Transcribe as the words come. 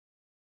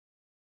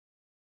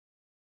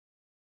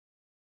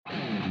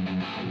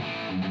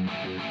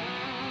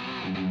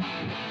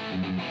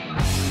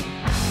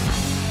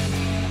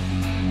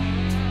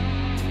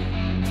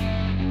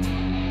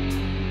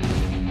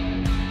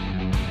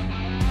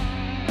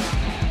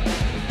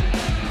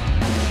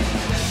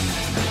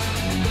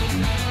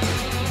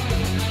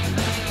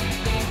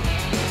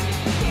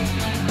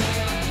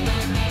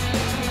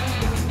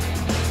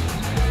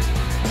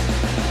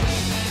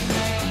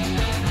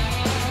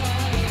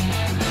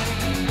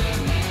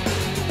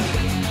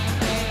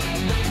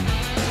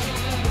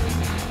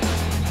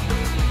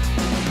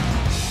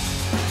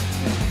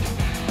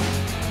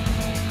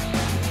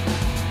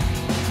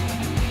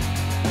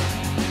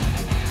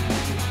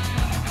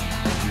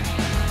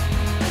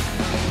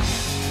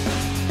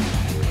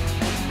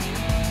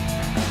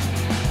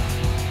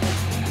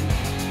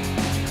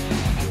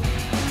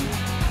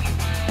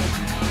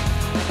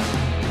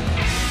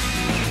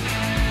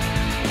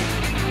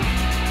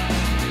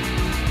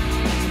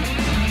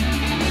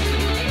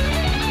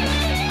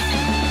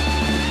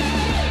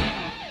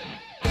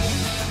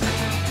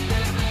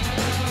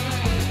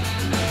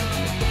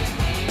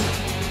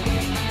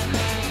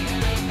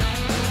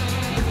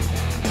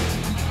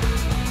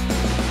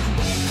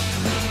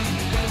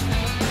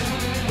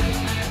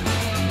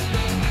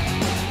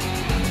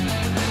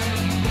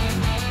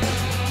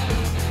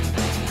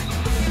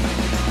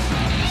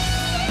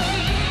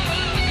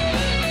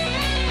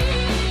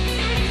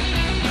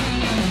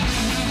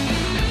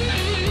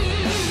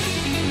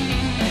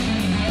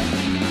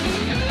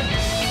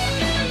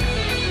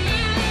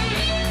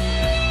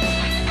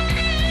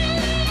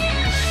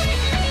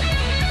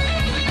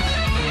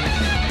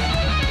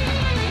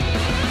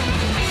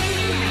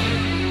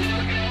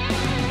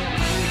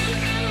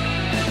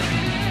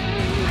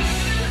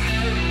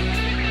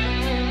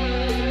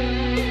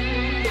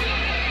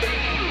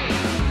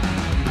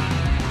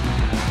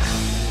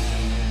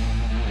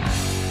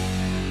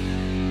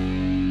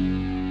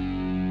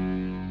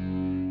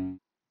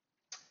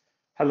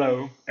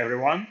Hello,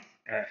 everyone.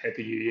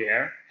 Happy New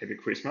Year, Happy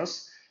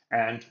Christmas,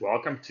 and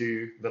welcome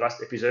to the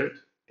last episode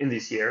in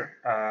this year,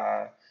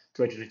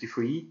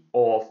 2023,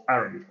 of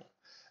Iron Beetle.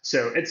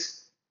 So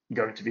it's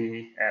going to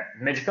be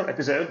a magical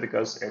episode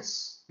because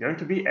it's going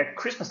to be a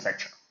Christmas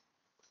lecture.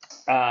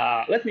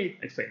 Let me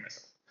explain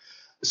myself.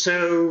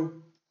 So,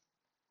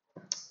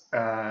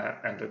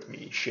 and let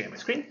me share my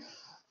screen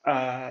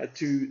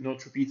to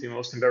not repeat the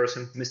most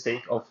embarrassing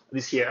mistake of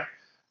this year.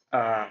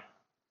 Uh,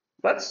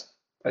 let's,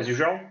 as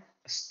usual,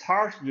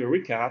 start the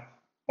recap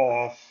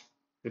of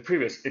the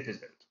previous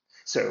episode.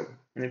 So,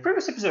 in the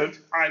previous episode,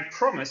 I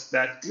promised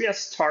that we are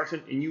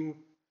starting a new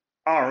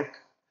arc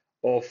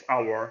of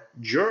our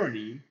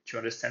journey to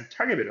understand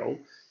Target Beetle,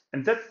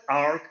 and that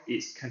arc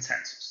is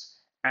consensus.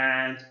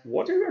 And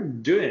what we were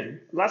doing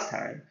last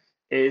time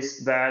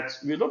is that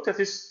we looked at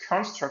this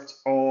construct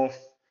of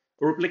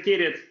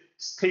replicated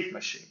state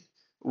machine,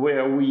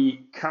 where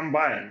we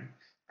combine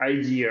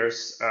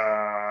ideas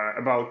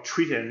about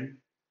treating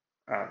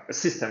a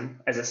system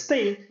as a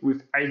state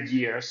with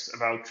ideas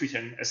about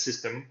treating a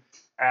system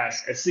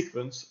as a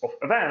sequence of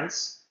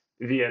events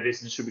via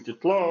this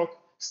distributed log,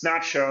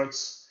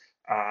 snapshots,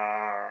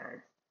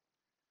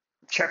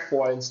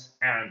 checkpoints,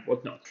 and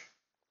whatnot.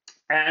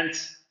 And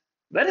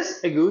that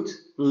is a good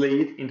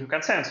lead into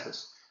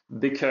consensus,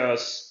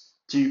 because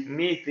to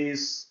make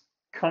this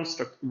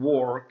construct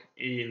work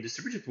in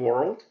distributed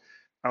world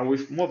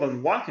with more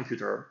than one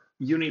computer,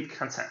 you need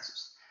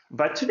consensus.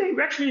 But today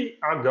we actually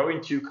are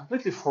going to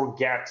completely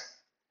forget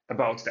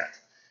about that,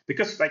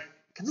 because like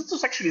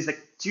consensus actually is like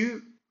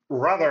two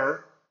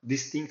rather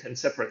distinct and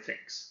separate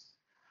things.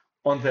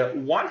 On the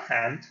one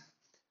hand,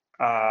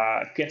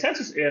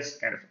 consensus is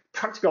kind of a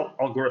practical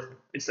algorithm.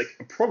 It's like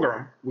a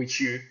program which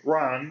you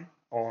run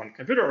on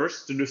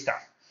computers to do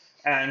stuff.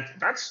 And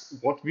that's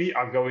what we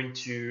are going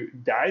to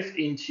dive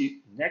into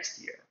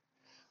next year.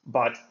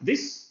 But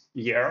this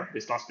year,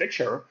 this last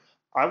lecture,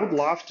 I would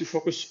love to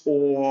focus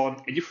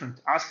on a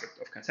different aspect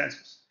of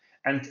consensus,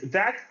 and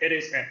that it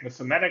is a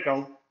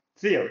mathematical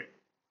theory.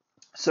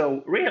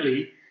 So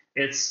really,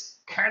 it's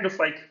kind of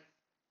like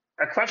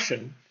a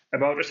question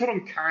about a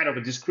certain kind of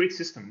a discrete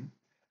system,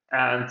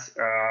 and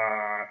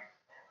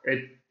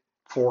it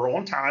for a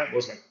long time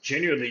was like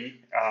genuinely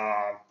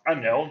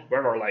unknown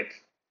whether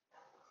like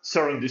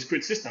certain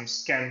discrete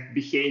systems can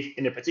behave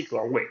in a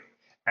particular way.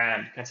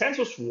 And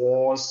consensus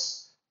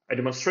was a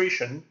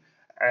demonstration,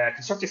 a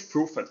constructive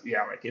proof that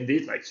yeah, like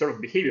indeed, like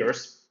certain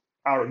behaviors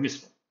are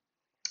admissible.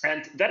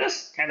 And that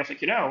is kind of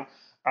like,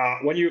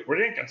 when you're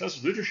reading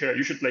consensus literature,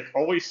 you should like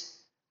always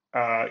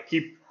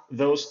keep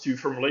those two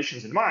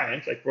formulations in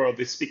mind, like whether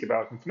they speak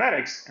about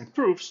mathematics and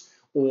proofs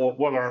or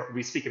whether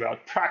we speak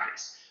about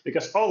practice.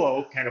 Because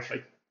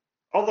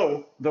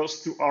although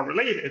those two are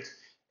related,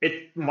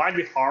 it might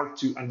be hard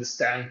to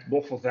understand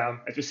both of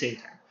them at the same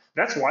time.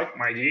 That's why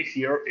my idea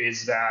here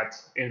is that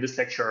in this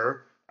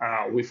lecture,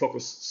 we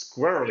focus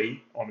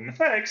squarely on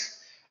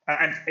mathematics.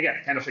 And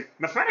again, kind of like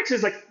mathematics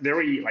is like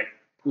very like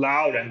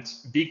loud and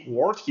big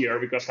word here,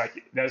 because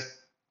like there's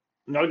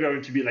not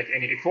going to be like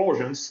any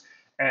equations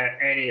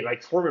any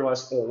like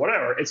formulas or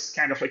whatever. It's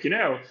kind of like,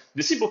 the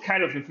simple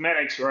kind of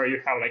mathematics where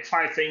you have like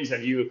 5 things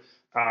and you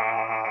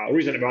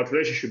reason about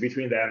relationship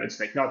between them. It's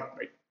like not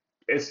like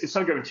it's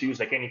not going to use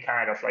like any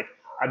kind of like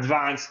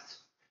advanced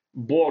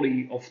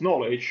body of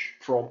knowledge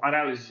from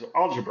analysis of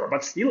algebra,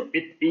 but still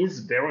it is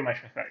very much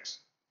mathematics.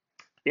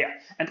 Yeah,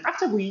 and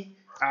after we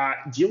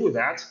deal with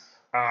that,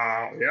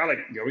 we are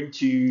like going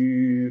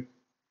to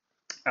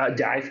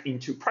dive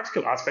into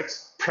practical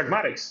aspects,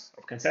 pragmatics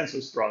of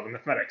consensus rather than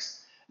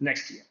mathematics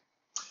next year.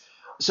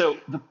 So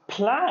the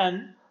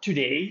plan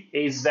today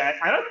is that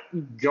I'm not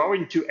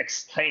going to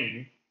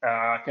explain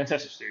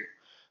consensus to you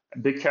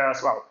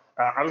because, well,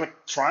 I was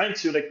like trying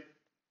to like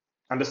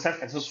understand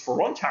consensus for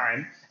a long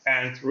time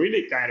and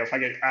really kind of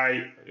like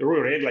I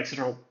really read like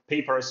several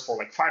papers for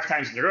like 5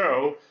 times in a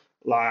row,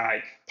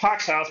 like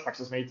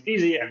Paxos made it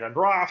easy, and then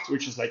Raft,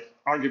 which is like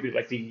arguably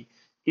like the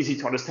easy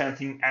to understand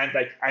thing. And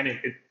like, I mean,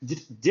 it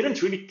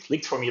didn't really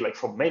click for me like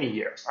for many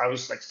years. I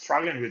was like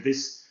struggling with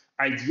this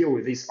idea,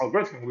 with this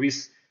algorithm, with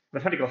this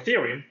mathematical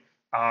theorem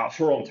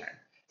for a long time.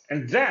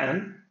 And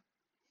then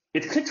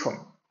it clicked for me.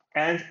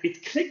 And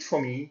it clicked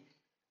for me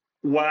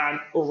when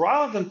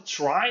rather than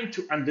trying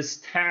to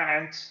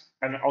understand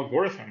an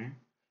algorithm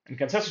and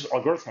consensus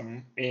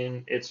algorithm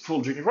in its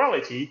full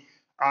generality,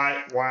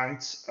 I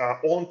went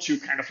on to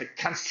kind of like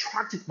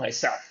construct it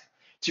myself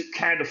to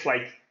kind of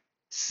like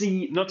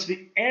see not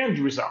the end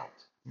result,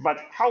 but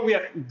how we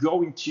are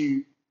going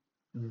to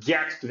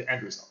get to the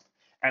end result.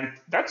 And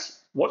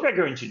that's what we're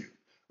going to do.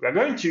 We're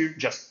going to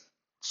just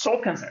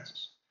solve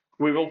consensus.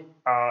 We will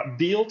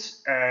build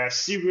a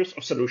series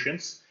of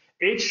solutions,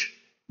 each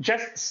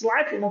just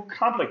slightly more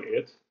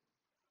complicated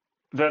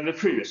than the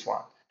previous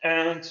one.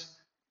 And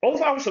all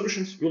of our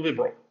solutions will be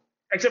broken,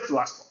 except the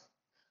last one.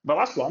 The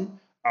last one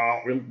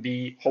will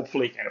be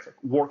hopefully kind of like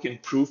working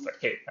proof that,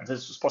 hey,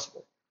 consensus is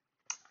possible.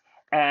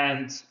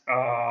 And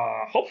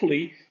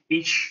hopefully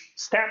each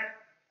step,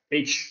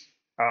 each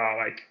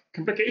like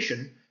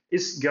complication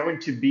is going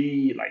to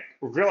be like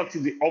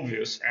relatively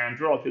obvious and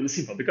relatively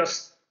simple,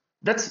 because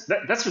that's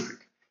the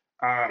trick.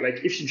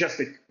 Like if you just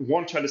like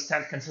want to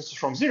understand consensus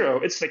from zero,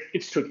 it's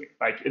tricky.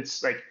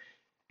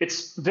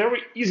 It's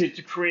very easy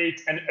to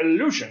create an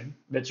illusion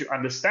that you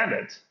understand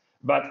it,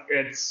 but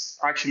it's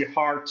actually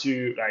hard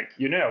to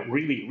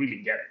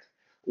really get it.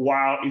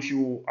 While if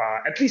you,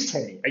 at least for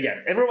me,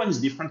 again, everyone is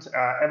different.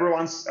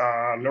 Everyone's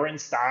learning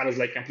style is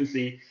like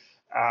completely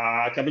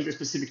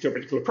specific to a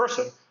particular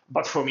person.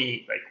 But for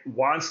me, like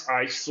once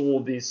I saw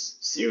this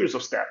series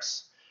of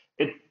steps,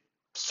 it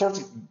sort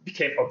of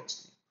became obvious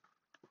to me.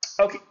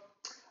 Okay,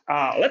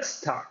 let's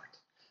start.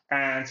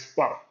 And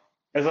well,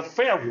 as a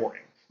fair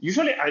warning,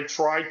 usually I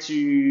try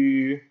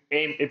to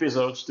aim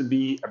episodes to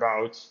be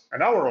about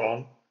an hour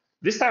long.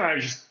 This time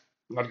I'm just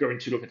not going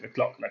to look at the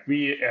clock. Like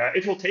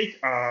it will take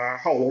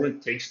how long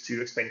it takes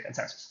to explain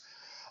consensus,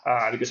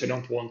 because I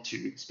don't want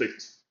to split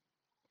it.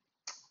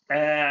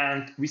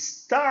 And we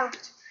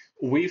start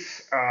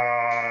with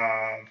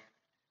a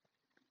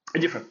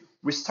different.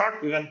 We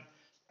start with an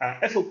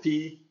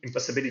FLP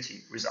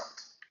impossibility result.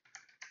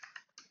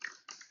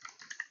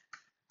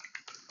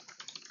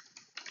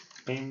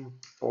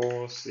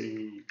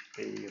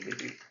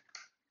 Impossibility.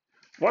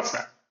 What's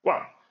that?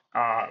 Well,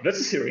 that's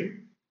a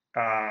theory,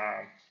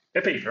 a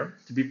paper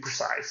to be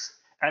precise,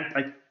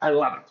 and I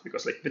love it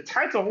because like the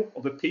title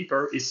of the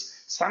paper is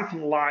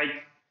something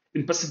like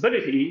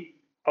impossibility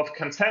of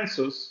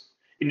consensus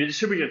in a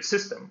distributed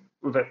system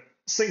with a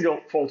single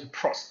faulty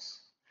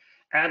process.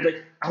 And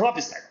like I love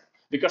this title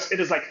because it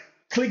is like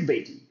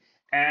clickbaity,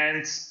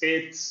 and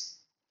it's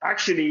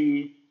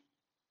actually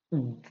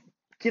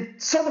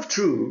it's sort of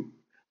true,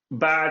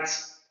 but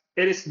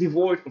it is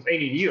devoid of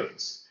any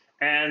nuance.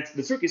 And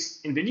the trick is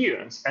in the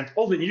nuance, and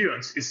all the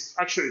nuance is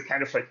actually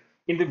kind of like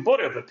in the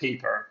body of the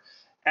paper.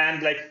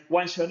 And like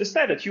once you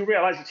understand it, you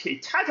realize that hey,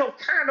 title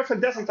kind of like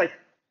doesn't like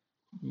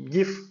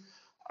give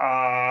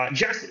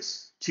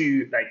justice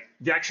to like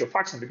the actual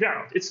facts on the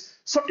ground. It's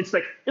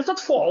like it's not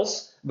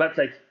false, but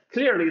like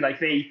clearly like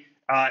they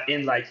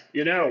in like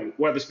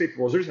where this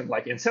paper was written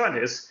like in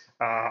 70s.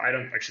 I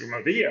don't actually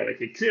remember the year. Like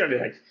they clearly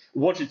like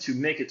wanted to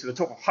make it to the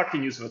top of Hacker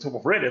News and the top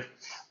of Reddit,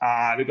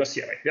 because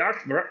yeah, like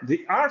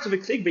the art of a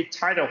clickbait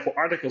title for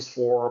articles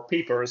for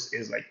papers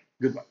is like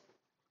good one.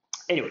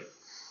 Anyway,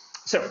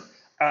 so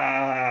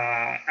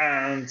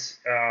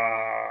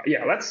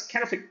yeah, let's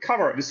kind of like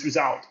cover this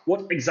result.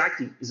 What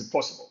exactly is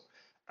possible,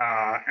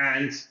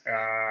 and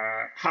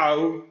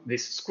how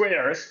this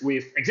squares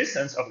with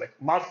existence of like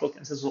multiple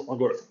consensus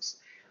algorithms.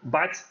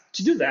 But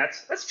to do that,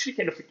 let's actually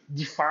kind of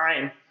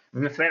define the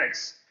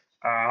mathematics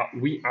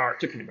we are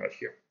talking about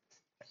here.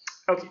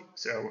 Okay,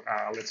 so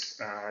let's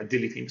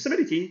delete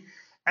impossibility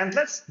and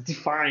let's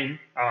define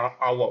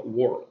our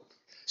world.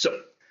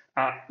 So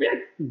we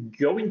are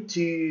going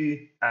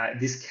to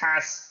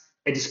discuss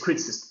a discrete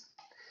system.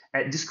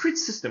 A discrete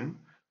system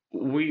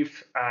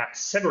with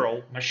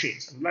several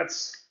machines. And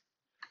let's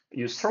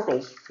use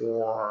circles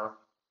for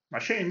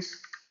machines.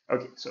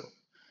 Okay, so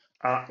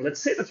let's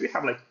say that we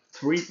have like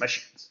 3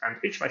 machines, and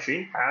each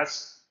machine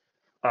has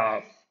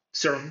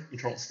certain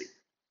internal state.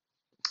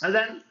 And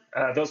then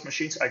those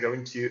machines are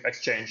going to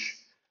exchange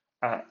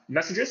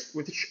messages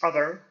with each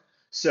other.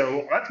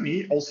 So let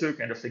me also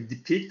kind of like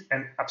depict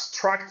an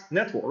abstract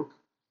network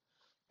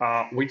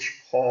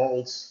which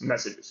holds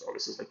messages. So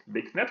this is like a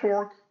big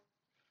network,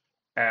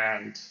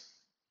 and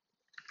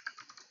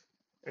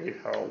it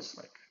holds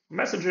like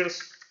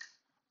messages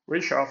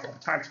which are from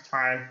time to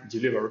time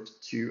delivered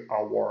to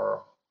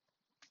our,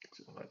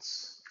 so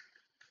let's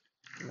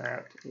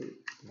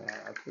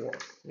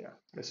network. Yeah,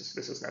 this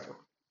is network.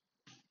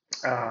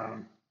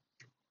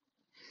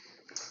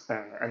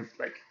 And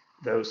like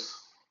those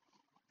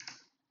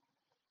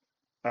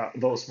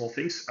small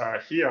things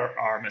here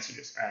are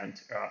messages, and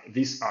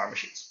these are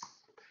machines.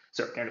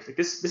 So kind of like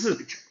this is a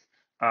picture.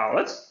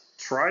 Let's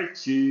try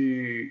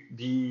to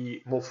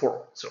be more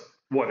formal. So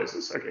what is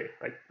this? Okay,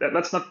 like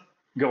let's not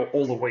go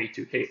all the way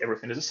to hey,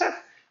 everything is a set,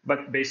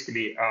 but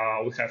basically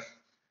we have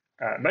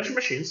measure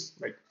machines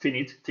like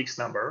finite fixed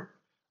number.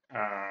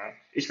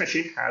 Each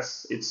machine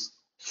has its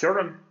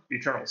certain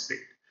eternal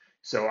state.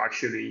 So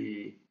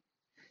actually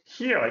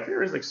here, like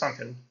there is like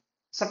something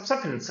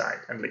inside,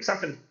 and like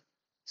something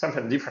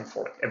different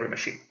for like every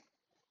machine.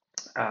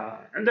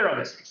 And there are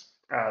messages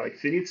like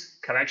finite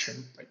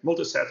connection, like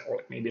multi-set, or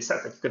like maybe a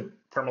set, like you can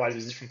formalize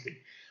this differently,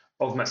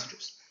 of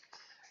messages.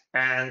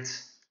 And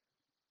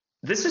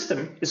this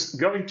system is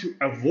going to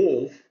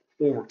evolve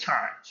over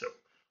time. So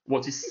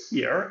what you see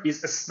here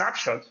is a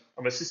snapshot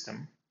of a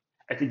system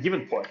at a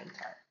given point in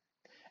time.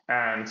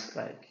 And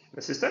like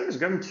the system is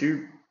going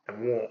to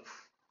evolve.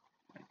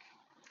 Like,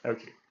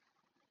 okay.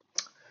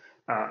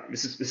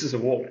 This is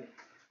evolving.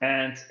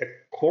 And a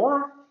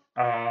core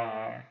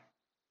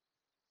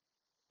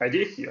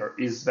idea here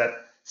is that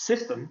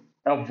system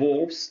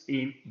evolves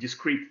in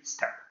discrete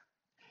step.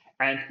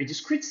 And a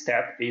discrete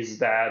step is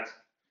that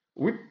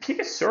we pick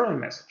a certain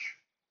message.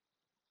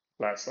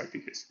 Let's like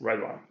pick this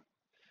red one.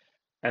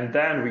 And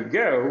then we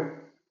go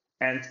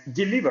and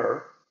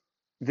deliver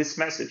this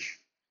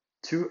message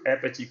to a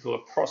particular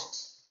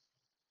process.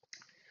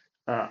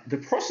 The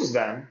process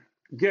then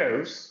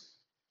goes,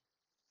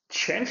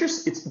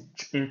 changes its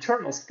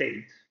internal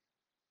state,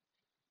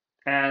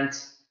 and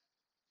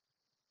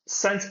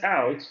sends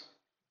out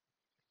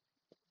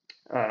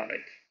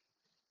like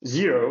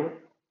 0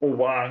 or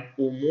 1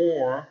 or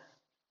more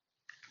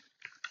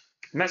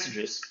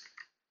messages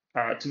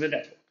to the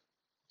network.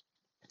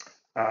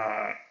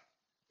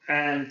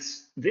 And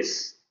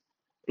this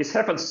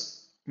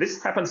happens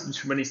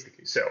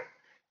deterministically. So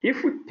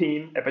if we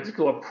pin a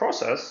particular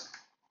process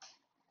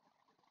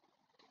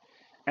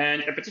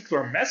and a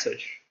particular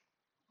message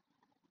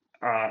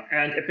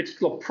and a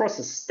particular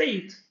process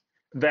state,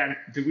 then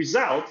the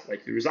result,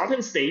 like the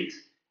resulting state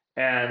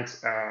and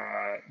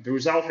the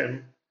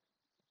resulting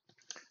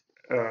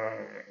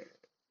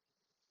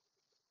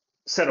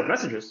set of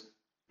messages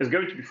is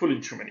going to be fully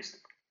deterministic.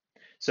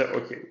 So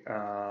okay,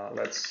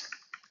 let's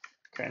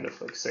kind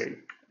of like say,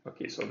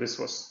 okay, so this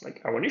was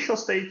like our initial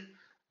state,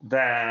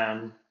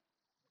 then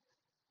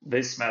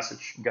this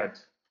message got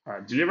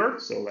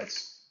delivered, so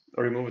let's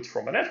remove it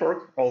from a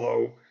network,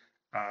 although,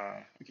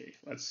 okay,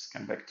 let's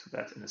come back to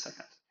that in a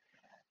second.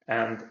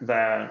 And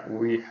then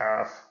we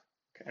have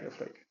kind of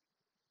like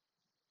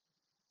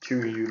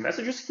 2 new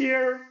messages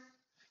here,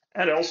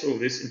 and also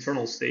this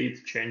internal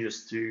state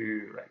changes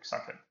to like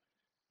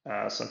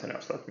something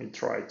else. Let me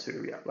try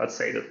to, yeah, let's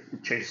say that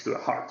it changes to a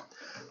heart,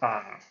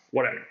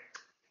 whatever.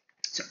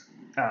 So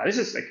this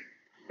is like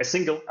a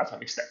single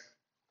atomic step.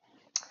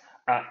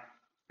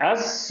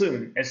 As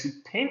soon as you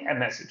pin a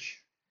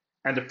message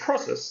and a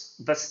process,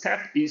 the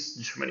step is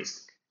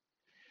deterministic.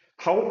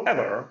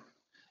 However,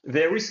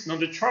 there is no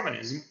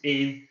determinism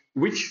in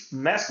which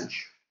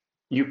message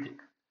you pick.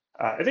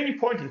 At any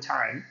point in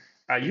time,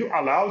 you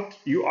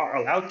are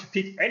allowed to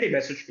pick any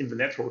message in the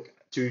network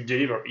to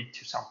deliver it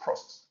to some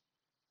process.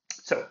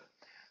 So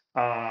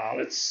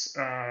let's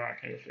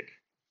kind of like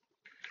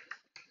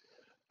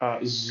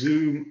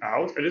zoom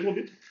out a little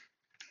bit.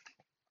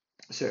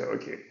 So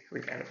okay, we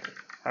kind of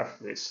have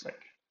this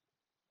like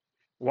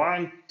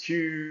 1,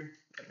 2,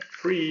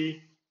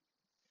 3,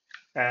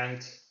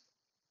 and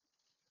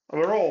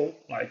overall,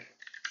 like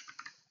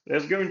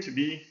there's going to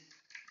be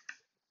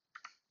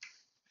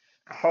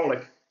a whole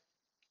like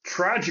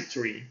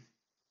trajectory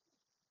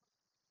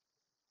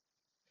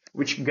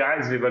which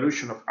guides the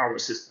evolution of our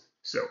system.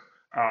 So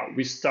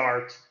we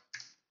start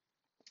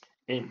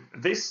in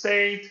this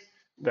state,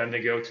 then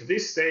they go to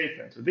this state,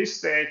 then to this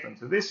state, then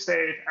to this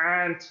state,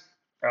 and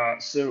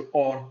so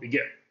on we go.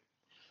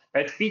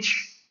 At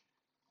each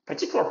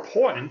particular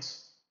point,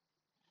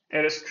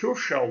 it is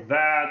crucial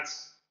that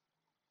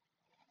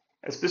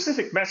a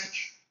specific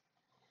message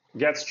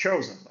gets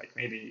chosen, like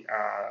maybe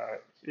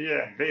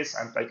yeah, this,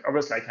 and like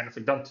obviously I kind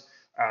of don't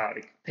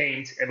like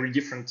paint every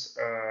different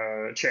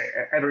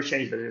every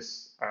change that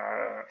is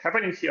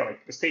happening here.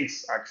 Like the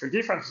states are actually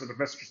different, so the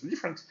messages are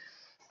different.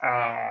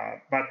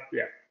 But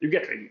yeah, you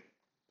get the idea.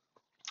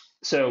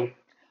 So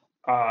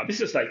this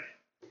is like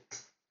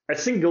a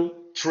single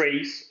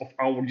trace of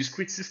our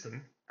discrete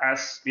system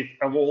as it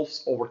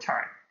evolves over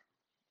time.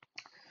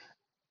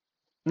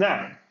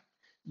 Now,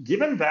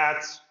 given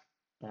that,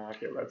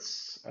 okay,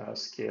 let's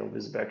scale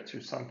this back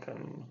to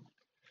something,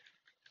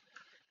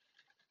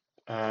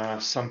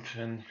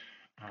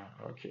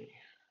 okay,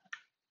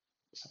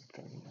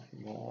 something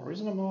more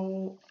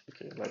reasonable.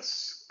 Okay,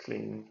 let's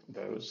clean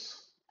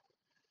those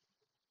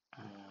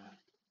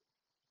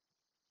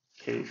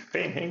cave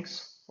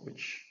paintings,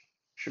 which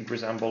should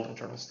resemble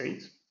internal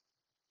state.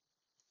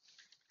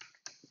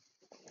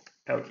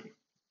 Okay.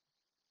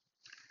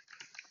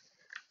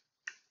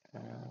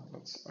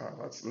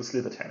 Let's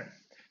leave it hanging.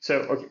 So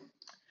okay.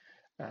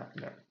 No.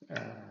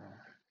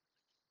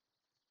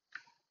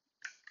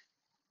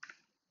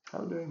 How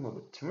do I move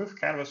it? To move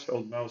canvas,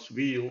 hold mouse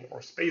wheel or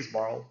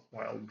spacebar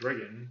while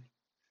dragging,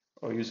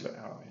 or use.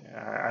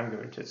 I'm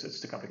going to. It's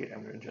too complicated.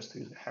 I'm going to just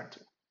use the hand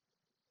tool.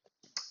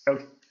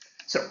 Okay.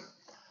 So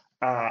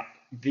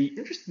the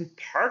interesting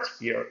part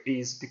here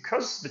is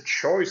because the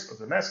choice of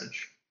the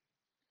message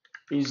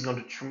is not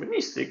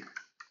deterministic,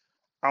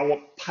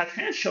 our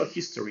potential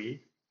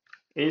history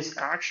is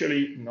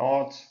actually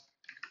not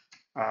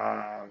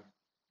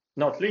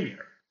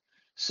linear.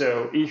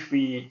 So if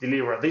we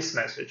deliver this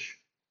message,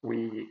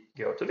 we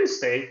go to this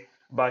state.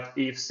 But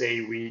if,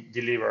 say, we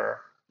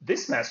deliver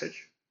this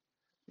message,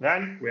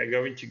 then we are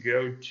going to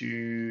go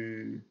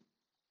to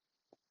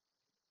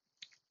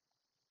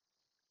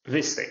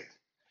this state.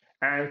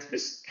 And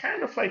this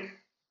kind of like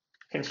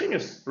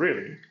continues,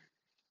 really.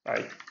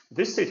 Like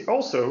this state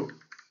also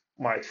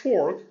might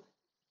fork.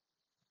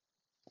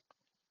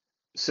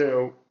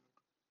 So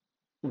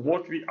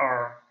what we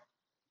are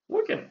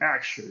looking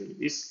actually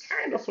is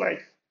kind of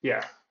like,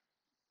 yeah,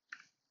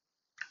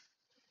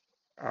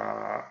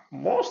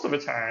 most of the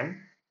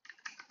time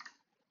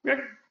we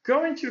are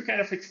going to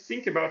kind of like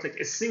think about like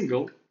a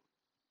single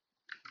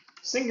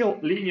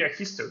linear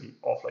history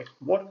of like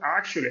what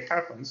actually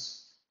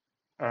happens.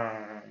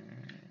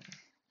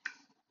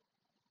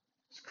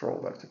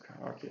 Scroll back to,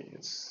 okay,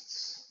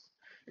 it's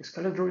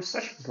ExcaliDraw is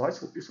such a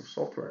delightful piece of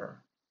software.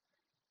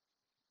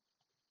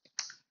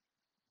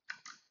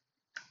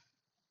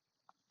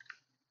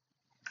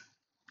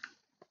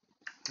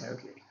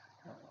 Okay.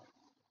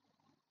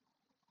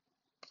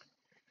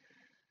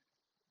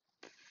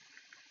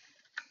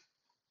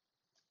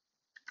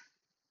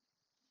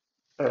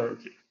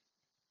 Okay.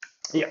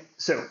 Yeah.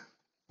 So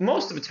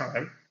most of the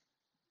time,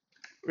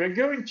 we're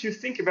going to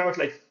think about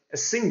like a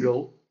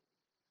single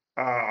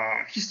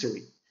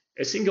history,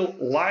 a single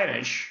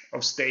lineage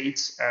of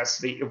states as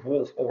they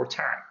evolve over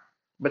time.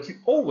 But you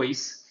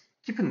always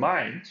keep in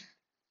mind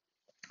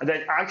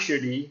that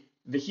actually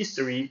the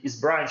history is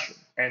branching,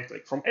 and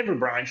like from every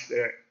branch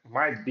there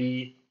might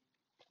be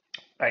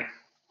like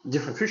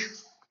different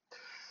features.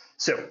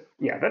 So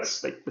yeah,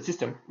 that's like the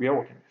system we are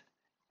working with.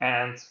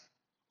 And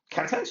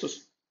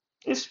consensus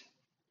is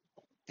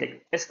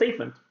like a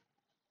statement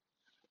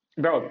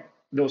about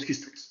those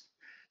histories.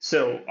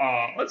 So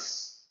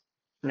let's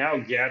now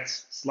get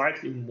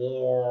slightly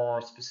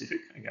more specific.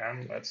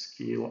 Again, let's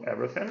kill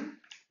everything.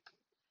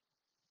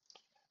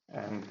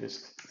 And these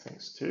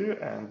things too.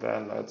 And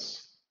then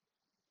let's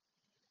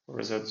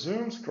reset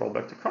zoom, scroll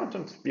back to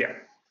content. Yeah.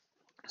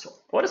 So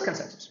what is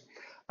consensus?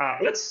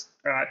 Let's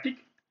pick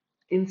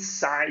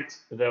inside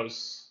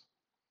those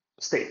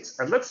states.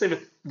 And let's say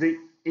that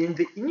in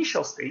the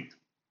initial state,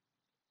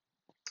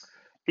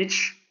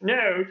 each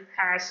node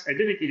has a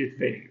dedicated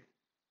value.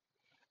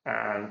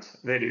 And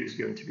value is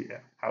going to be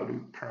how do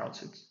you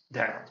pronounce it?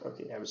 Diamond.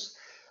 Okay,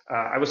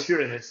 I was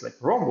hearing it's like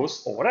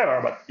rhombus or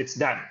whatever, but it's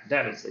diamond.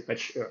 Diamond is like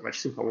much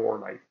simpler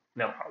word. I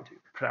know how to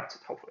pronounce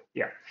it. Hopefully,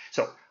 yeah.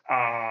 So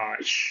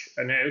each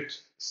node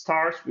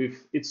starts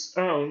with its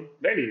own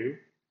value,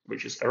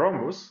 which is a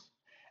rhombus,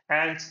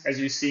 and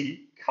as you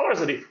see, colors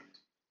are different.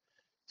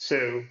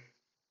 So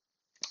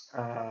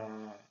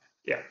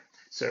yeah,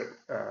 so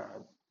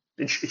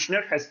each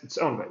node has its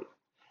own value,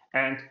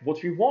 and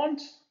what we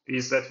want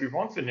is that we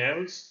want the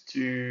nodes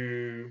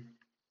to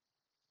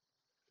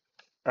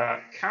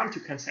come to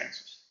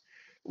consensus.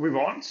 We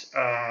want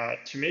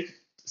to make it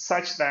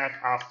such that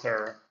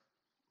after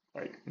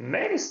like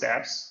many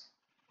steps,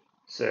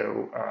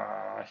 so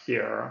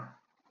here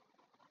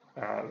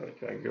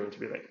like going to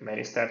be like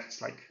many steps,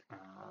 it's like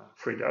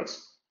 3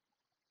 dots.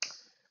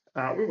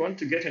 We want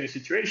to get in a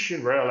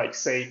situation where, like,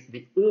 say,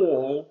 the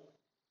all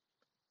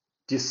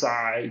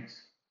decide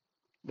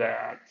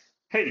that,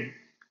 hey,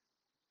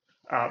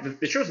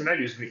 the chosen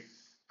value is green.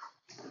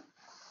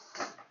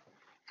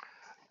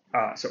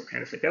 So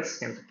kind of like that's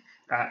kind of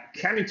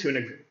coming to an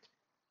agreement.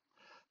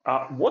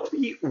 What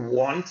we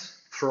want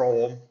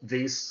from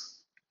this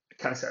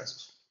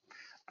consensus,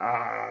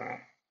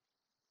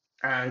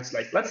 and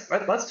like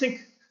let's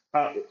think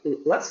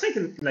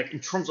in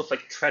terms of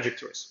like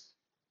trajectories.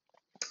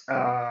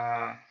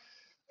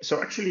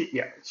 So actually,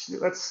 yeah,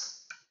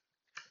 let's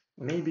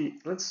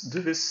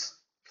do this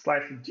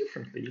slightly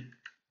differently,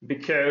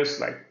 because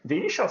like the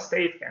initial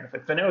state kind of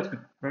like the node,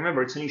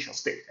 remember it's initial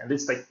state, and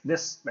it's like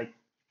this like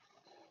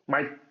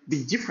might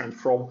be different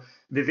from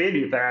the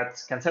value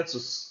that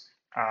consensus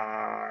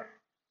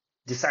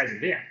decides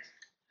in the end.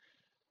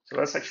 So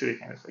let's actually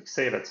kind of like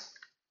say that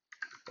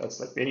That's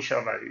like the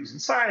initial value is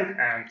inside,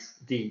 and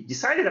the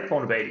decided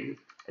upon value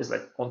is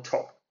like on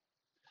top.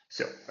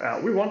 So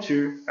we want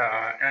to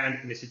end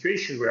in a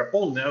situation where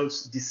all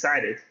nodes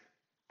decided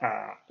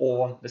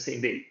on the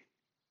same value.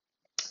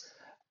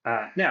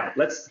 Now,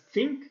 let's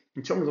think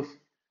in terms of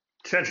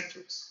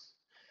trajectories.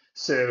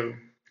 So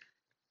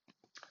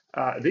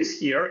this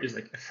here is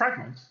like a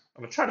fragment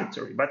of a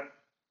trajectory, but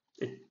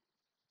it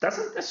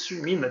doesn't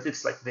necessarily mean that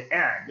it's like the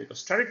end,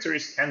 because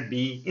trajectories can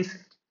be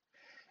infinite.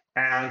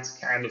 And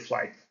kind of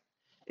like,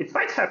 it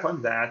might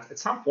happen that at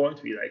some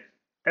point we like,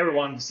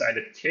 everyone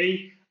decided,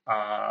 okay,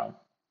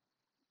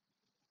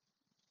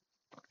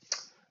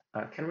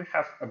 can we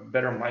have a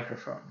better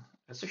microphone?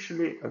 It's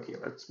actually, okay,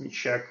 let me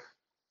check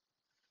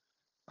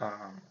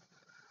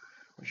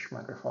which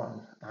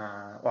microphone.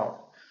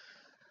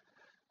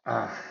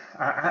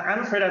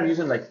 I'm afraid I'm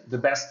using like the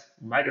best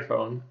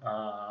microphone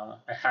I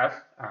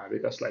have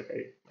because like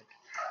I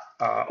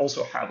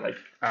also have like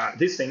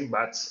this thing,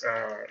 but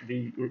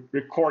the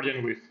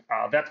recording with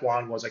that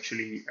one was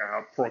actually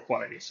poor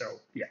quality. So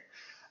yeah,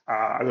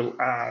 I will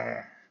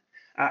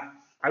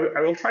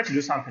try to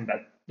do something,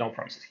 but no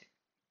promises here.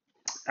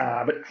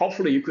 But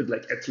hopefully you could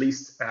like at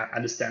least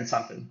understand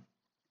something.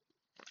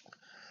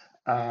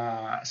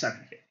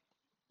 Something here.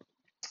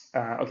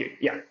 Okay,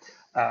 yeah.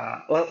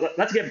 Well,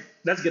 let's get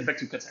back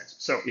to consensus.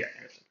 So yeah,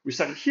 we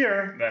started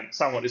here, then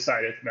someone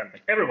decided, then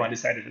like everyone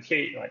decided,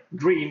 okay, like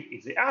green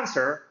is the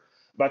answer.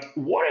 But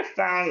what if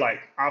then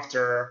like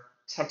after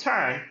some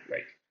time,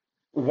 like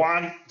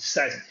one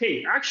decides,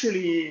 hey,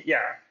 actually,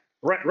 yeah,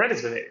 red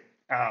is the value.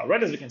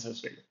 Red is the consensus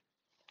value.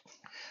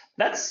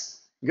 That's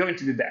going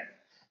to be bad.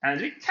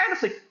 And we kind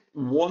of like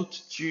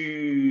want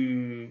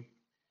to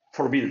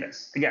forbid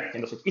this. Again,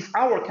 if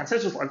our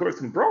consensus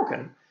algorithm is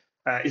broken,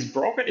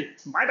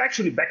 it might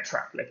actually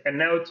backtrack. Like a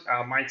node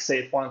might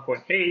say at one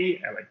point,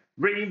 hey, I like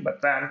green,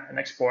 but then at the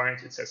next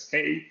point it says,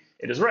 hey,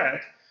 it is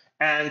red.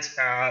 And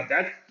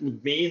that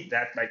would mean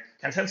that like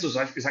consensus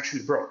is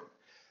actually broken.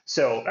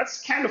 So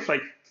that's kind of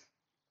like,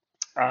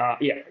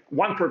 yeah,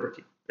 one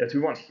property that we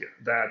want here,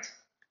 that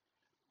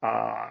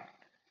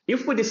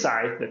if we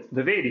decide that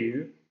the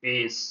value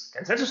is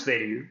consensus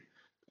value,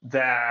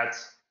 that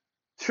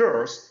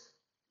first,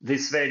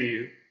 this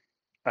value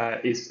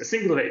is a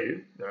single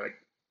value. There are like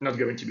not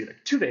going to be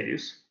like two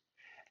values.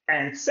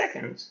 And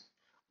second,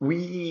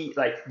 we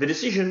like the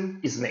decision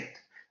is made.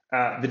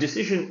 The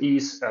decision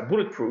is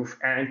bulletproof,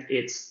 and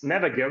it's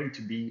never going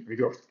to be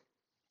reversed.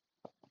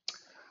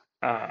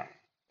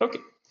 Okay,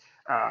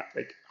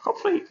 like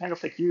hopefully, kind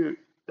of like you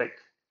like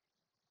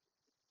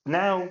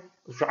now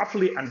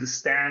roughly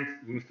understand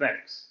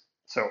mathematics.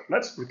 So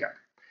let's recap.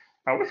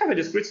 We have a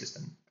discrete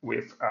system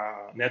with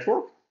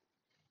network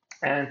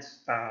and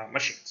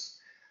machines.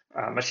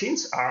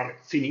 Machines are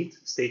finite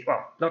state,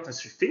 well, not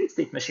necessarily finite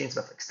state machines,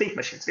 but like state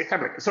machines. They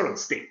have like a certain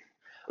state,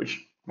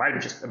 which might be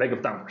just a bag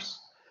of numbers.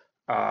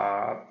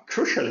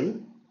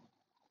 Crucially,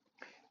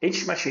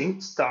 each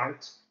machine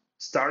starts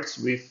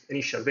with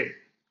initial value.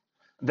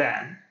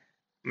 Then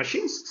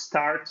machines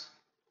start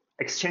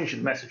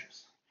exchanging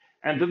messages.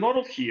 And the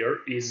model here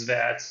is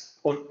that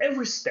on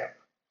every step,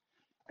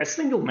 a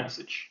single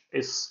message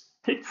is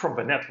picked from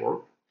the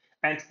network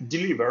and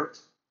delivered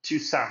to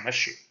some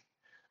machine.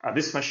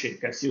 This machine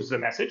consumes the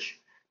message,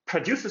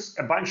 produces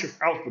a bunch of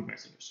output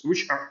messages,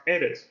 which are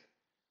added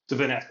to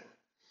the network.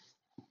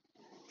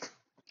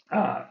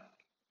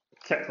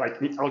 Like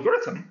the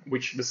algorithm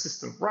which the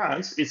system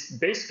runs is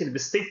basically the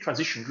state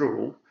transition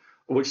rule,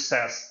 which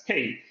says,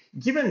 hey,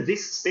 given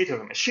this state of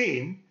the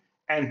machine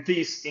and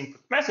this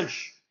input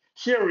message,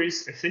 here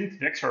is a finite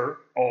vector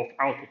of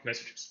output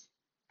messages.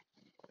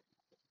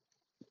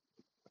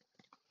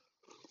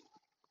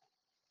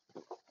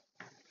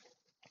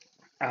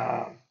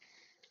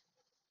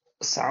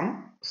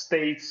 Some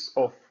states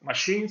of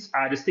machines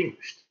are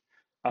distinguished,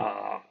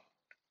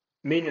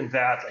 meaning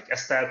that like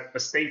a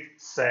state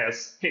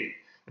says, hey,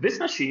 this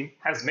machine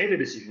has made a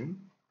decision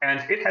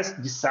and it has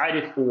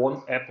decided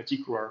on a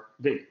particular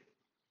value.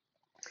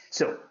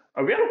 So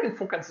we are looking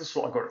for consensus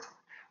algorithm.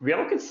 We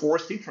are looking for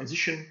state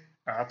transition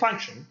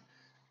function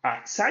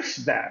such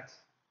that,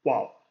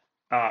 well,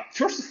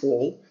 first of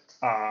all,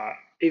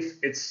 if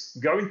it's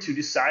going to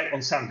decide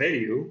on some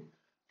value,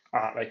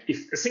 like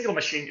if a single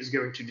machine is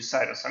going to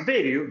decide on some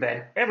value,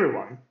 then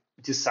everyone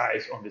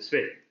decides on this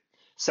value.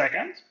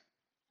 Second,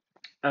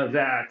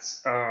 that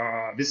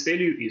this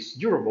value is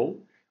durable.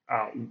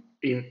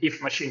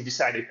 If machine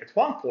decided at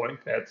one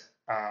point that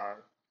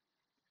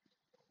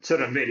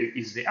certain value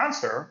is the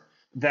answer,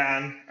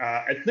 then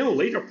at no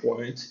later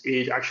point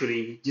it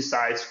actually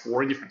decides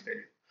for a different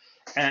value.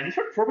 And the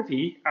third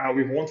property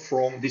we want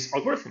from this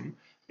algorithm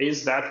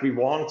is that we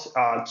want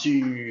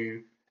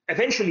to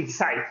eventually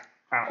decide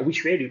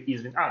which value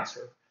is the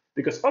answer.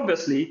 Because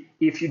obviously,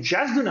 if you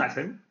just do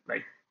nothing,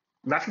 like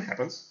nothing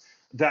happens,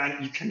 then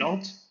you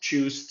cannot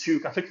choose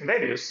two conflicting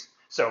values.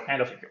 So kind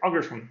of like your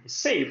algorithm is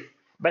safe,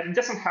 but it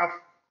doesn't have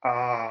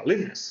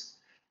liveness.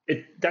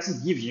 It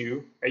doesn't give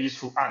you a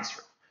useful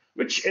answer.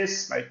 which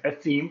is like a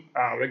theme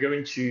we're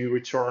going to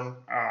return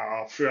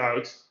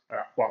throughout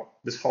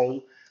this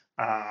whole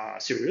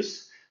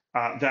series,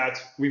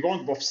 that we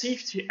want both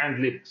safety and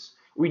limits.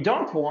 We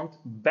don't want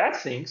bad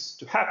things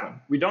to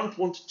happen. We don't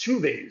want two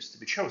values to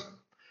be chosen,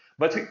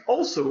 but we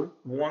also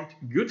want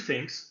good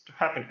things to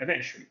happen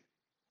eventually.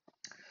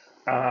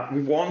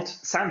 We want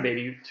some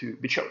value to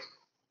be chosen.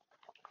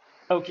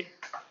 Okay,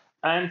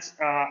 and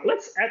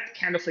let's add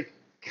kind of like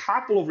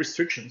couple of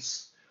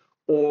restrictions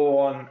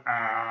on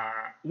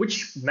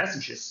which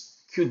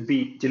messages could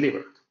be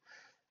delivered.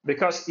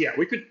 Because, yeah,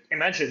 we could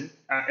imagine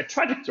a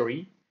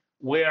trajectory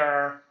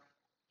where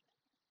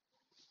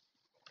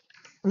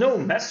no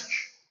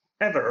message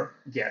ever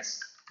gets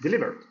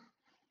delivered.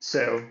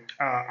 So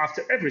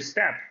after every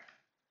step,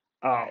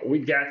 we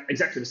get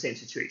exactly the same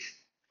situation.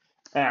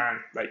 And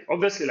like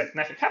obviously like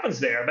nothing happens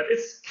there, but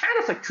it's kind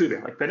of like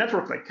trivial. Like the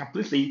network like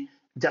completely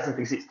doesn't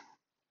exist.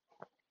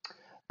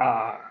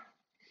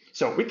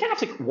 So we kind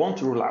of like want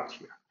to rule out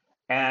here.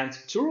 And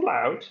to rule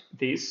out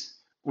this,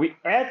 we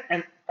add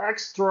an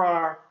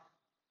extra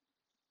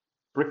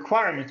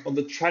requirement on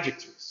the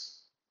trajectories.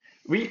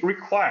 We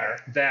require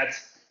that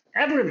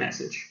every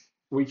message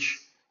which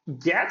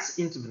gets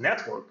into the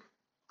network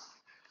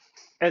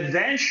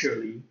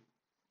eventually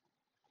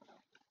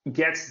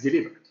gets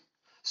delivered.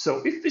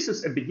 So if this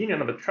is a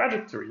beginning of a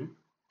trajectory,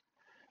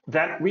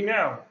 then we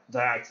know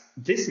that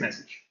this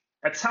message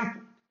at some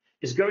point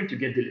is going to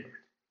get delivered.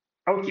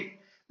 Okay,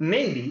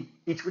 maybe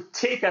it would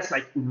take us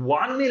like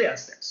 1 million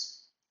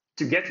steps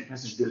to get the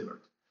message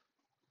delivered,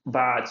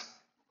 but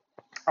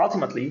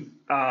ultimately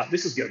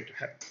this is going to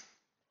happen.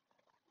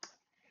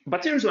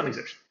 But there is one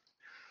exception.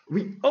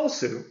 We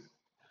also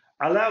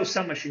allow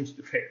some machines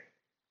to fail.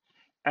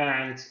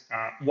 And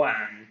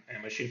when a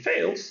machine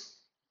fails,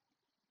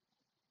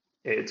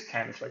 it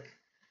kind of like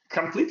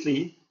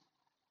completely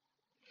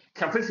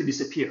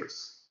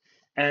disappears.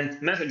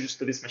 And messages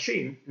to this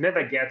machine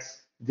never get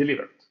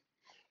delivered.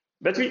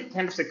 But we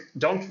kind of like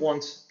don't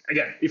want,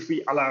 again, if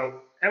we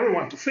allow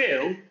everyone to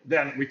fail,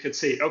 then we could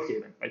say, okay,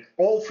 then like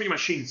all three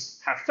machines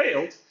have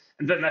failed,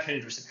 and then nothing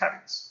interesting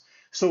happens.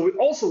 So we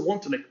also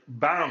want to like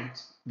bound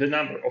the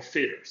number of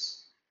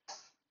failures.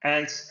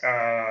 And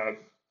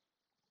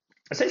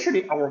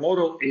essentially, our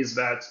model is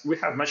that we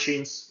have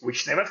machines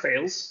which never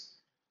fails,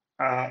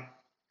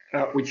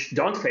 which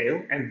don't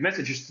fail, and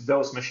messages to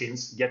those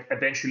machines get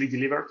eventually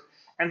delivered.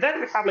 And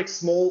then we have like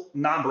small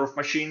number of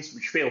machines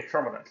which fail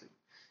permanently,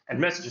 and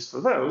messages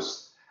for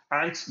those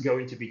aren't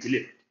going to be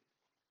delivered.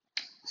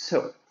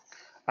 So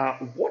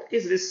what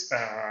is this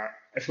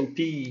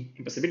FLP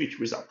impossibility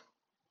result?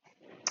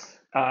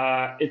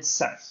 It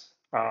says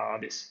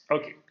this.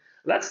 Okay,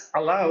 let's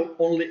allow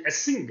only a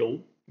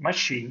single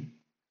machine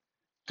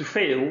to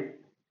fail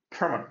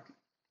permanently.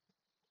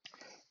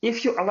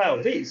 If you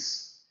allow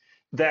this,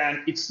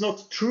 then it's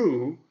not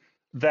true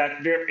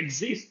that there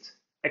exists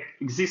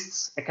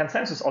a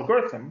consensus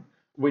algorithm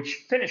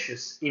which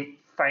finishes in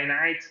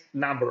finite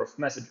number of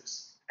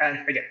messages.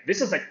 And again,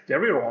 this is like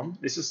very wrong.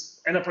 This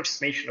is an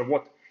approximation of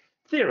what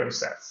theorem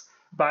says.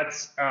 But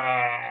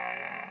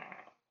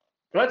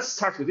let's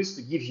start with this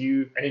to give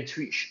you an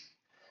intuition.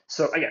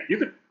 So again, you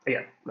could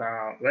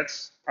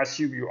let's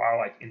assume you are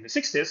like in the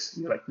 60s.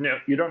 You're like, no,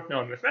 you don't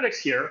know mathematics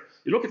here.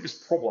 You look at this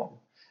problem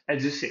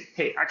and you say,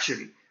 hey,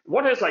 actually,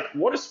 what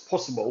is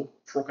possible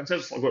for a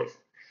consensus algorithm?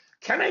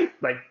 Can I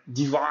like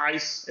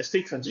devise a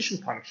state transition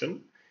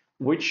function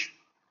which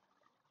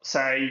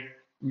say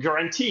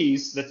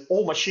guarantees that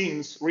all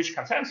machines reach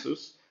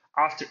consensus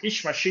after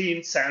each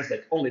machine sends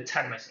like only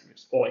 10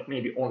 messages, or like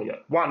maybe only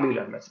 1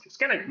 million messages?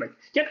 Can I like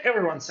get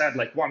everyone send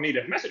like 1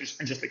 million messages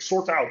and just like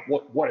sort out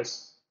what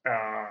is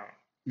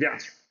the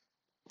answer?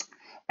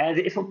 And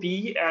the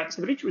FLP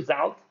stability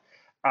result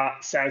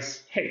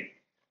says, hey,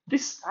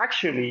 this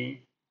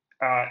actually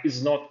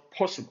is not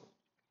possible.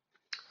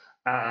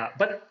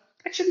 But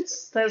actually, it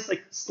says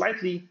like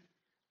slightly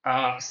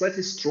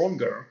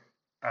stronger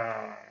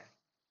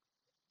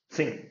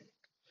thing.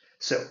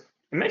 So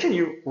imagine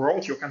you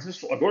wrote your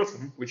consensus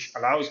algorithm, which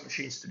allows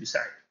machines to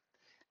decide.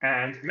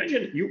 And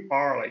imagine you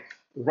are like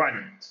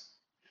running it.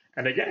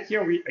 And again,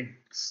 here we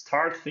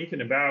start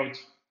thinking about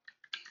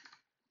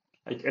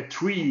like a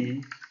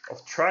tree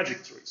of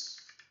trajectories.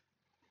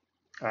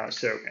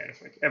 So kind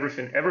of like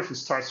everything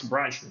starts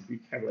branching. We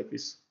have like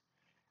this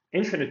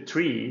infinite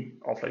tree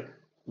of like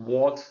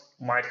what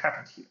might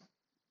happen here.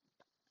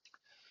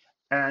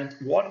 And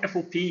what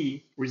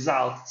FLP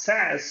result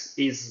says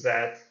is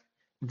that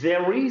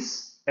there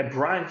is a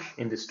branch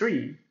in this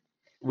tree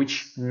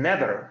which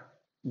never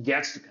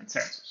gets to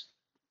consensus.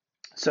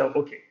 So,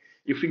 okay,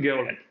 if we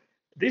go like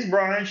this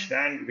branch,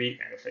 then we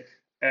kind of like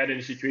add in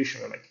a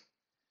situation where like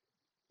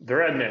the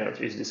red node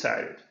is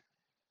decided.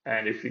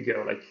 And if we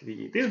go like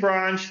this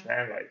branch,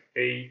 then like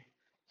A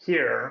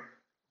here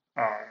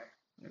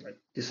like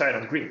decide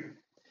on green.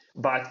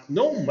 But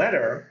no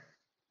matter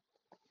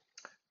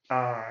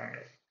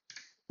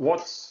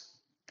what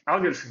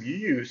algorithm you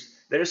use,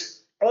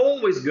 there's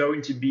always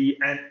going to be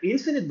an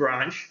infinite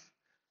branch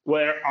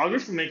where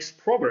algorithm makes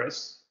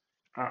progress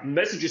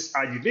messages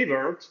are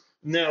delivered,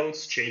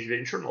 nodes change the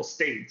internal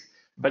state,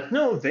 but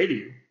no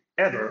value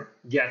ever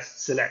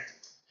gets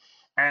selected.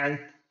 And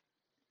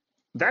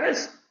that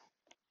is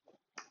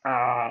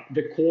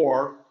the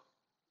core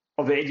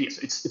of the idea.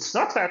 So it's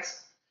not that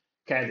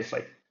kind of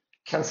like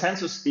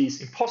consensus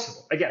is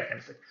impossible. Again, kind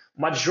of like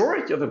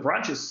majority of the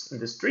branches in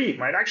this tree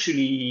might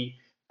actually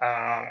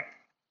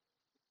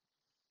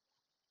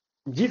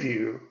give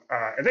you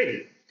a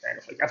value. Kind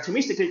of like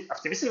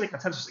optimistically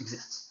consensus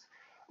exists.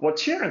 What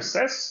Theorem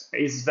says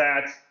is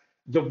that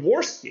the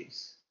worst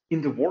case,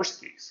 in the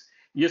worst case,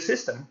 your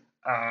system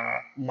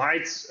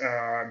might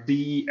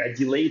be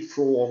delayed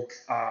from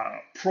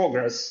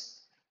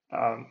progress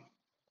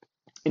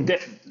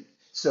indefinitely.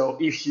 So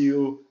if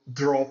you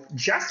drop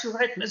just the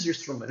right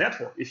messages from the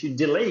network, if you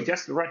delay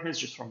just the right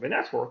messages from the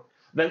network,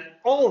 then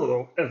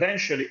although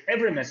eventually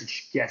every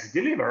message gets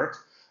delivered,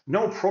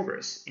 no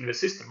progress in the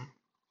system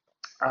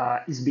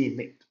is being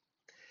made.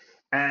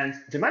 And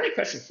the main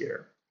question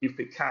here, if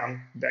we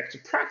come back to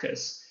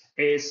practice,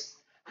 is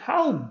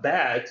how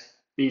bad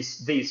is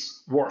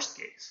this worst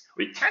case?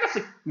 We kind of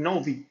like know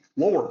the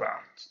lower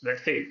bound, that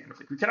hey, kind of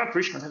like we cannot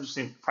reach consensus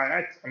in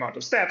finite amount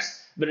of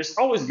steps, but there's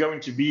always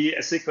going to be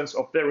a sequence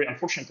of very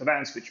unfortunate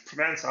events which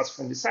prevents us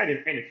from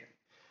deciding anything.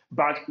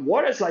 But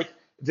what is like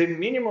the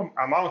minimum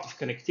amount of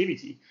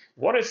connectivity?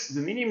 What is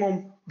the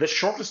minimum, the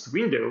shortest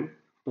window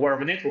where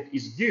the network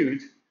is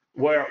good,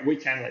 where we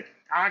can like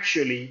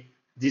actually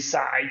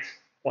decide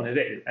on a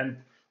value? And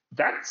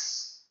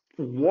that's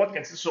what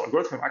consensus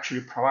algorithm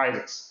actually provides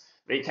us.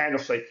 They kind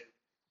of like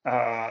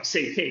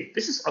say, hey,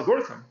 this is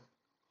algorithm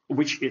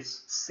which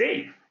is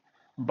safe,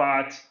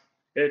 but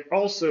it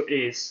also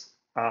is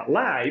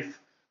live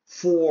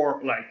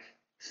for like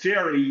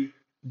fairly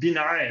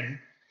benign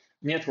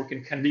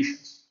networking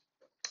conditions.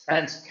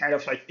 And kind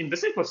of like in the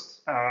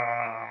simplest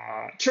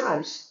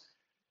terms,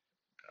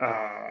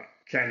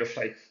 kind of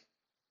like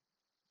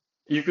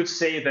you could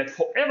say that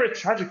for every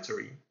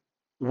trajectory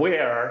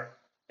where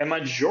a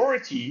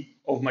majority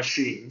of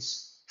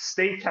machines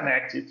stay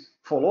connected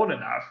for long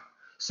enough,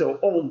 so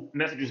all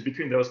messages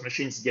between those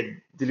machines get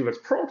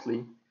delivered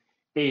promptly,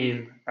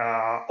 in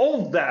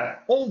all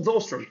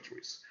those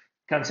trajectories,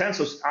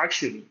 consensus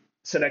actually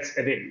selects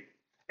a value.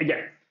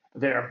 Again,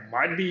 there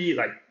might be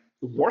like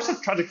worse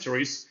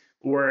trajectories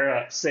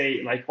where,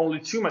 say, like only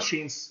two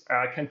machines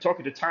can talk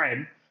at a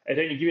time at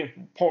any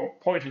given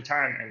point in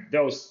time, and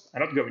those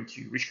are not going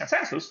to reach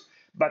consensus.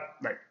 But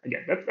like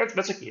again,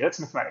 that's okay. That's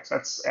mathematics.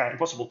 That's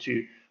impossible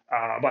to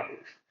button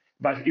with.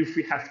 But if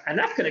we have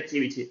enough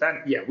connectivity,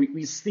 then yeah,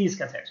 we seize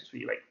consensus.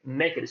 We like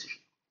make a decision.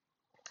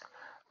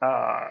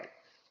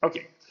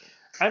 Okay,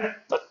 I'm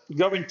not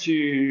going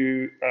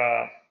to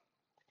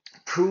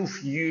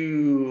prove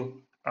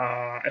you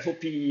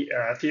FOP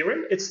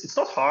theorem. It's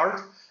not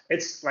hard.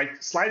 It's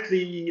like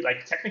slightly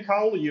like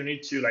technical. You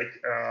need to like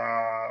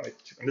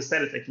to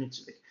understand it. Like you need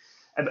to like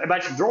a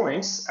bunch of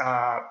drawings.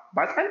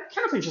 But I'm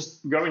kind of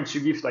just going to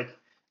give like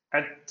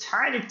a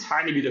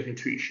tiny bit of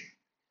intuition.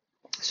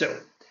 So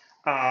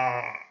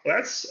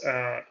let's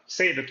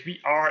say that we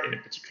are in a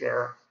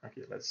particular.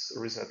 Okay, let's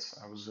reset.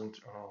 I was zoomed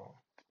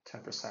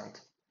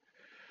 10%.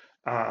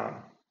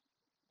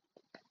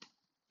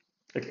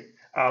 Okay,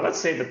 let's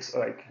say that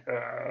like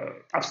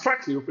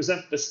abstractly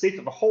represent the state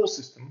of a whole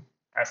system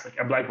as like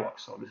a black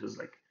box. So this is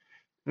like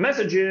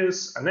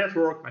messages, a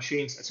network,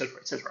 machines, etc.,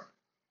 etc.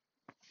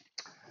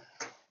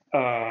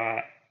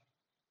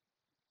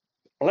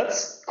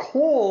 Let's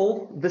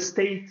call the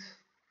state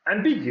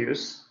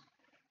ambiguous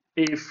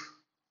if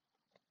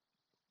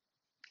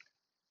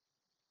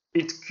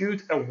it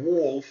could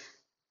evolve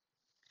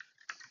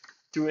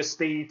to a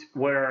state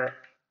where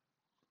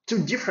two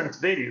different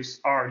values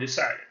are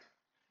decided.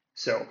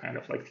 So kind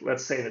of like,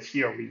 let's say that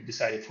here we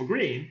decided for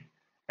green,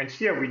 and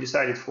here we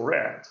decided for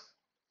red.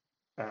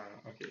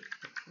 Okay,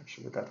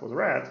 actually that was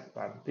red,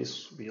 but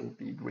this will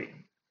be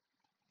green.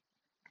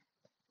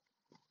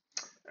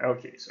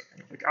 Okay, so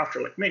kind of like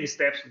after like many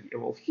steps, we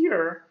evolve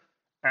here,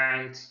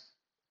 and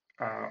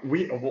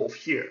we evolve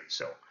here.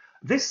 So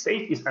this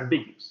state is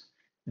ambiguous.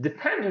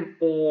 Depending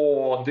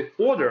on the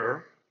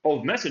order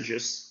of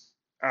messages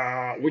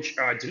which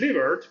are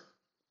delivered,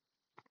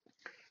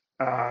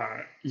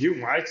 you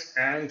might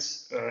end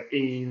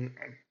in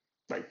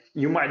like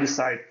you might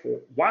decide for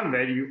one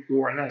value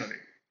or another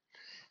value.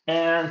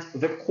 And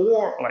the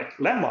core like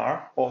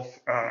lemma of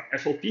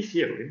FLP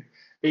theory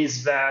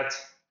is that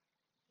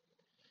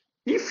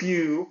if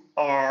you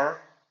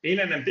are in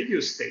an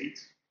ambiguous state,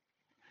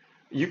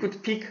 you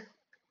could pick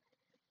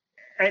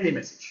any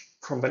message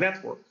from the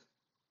network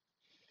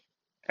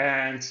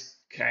and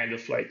kind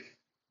of like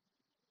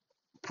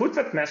put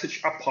that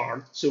message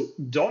apart. So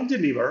don't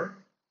deliver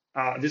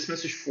this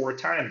message for a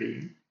time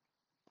being,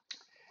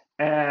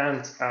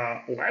 and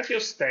let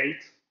your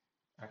state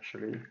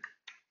actually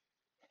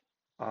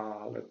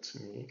let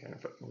me kind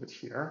of move it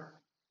here.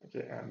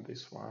 Okay, and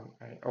this one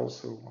I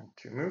also want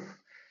to move.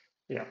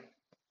 Yeah,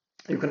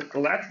 you can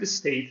let the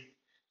state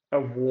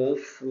evolve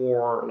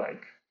for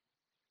like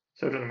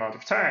certain amount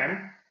of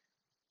time,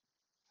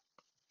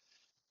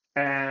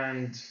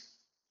 and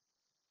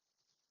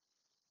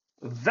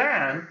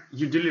then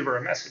you deliver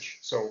a message.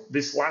 So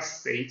this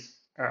last state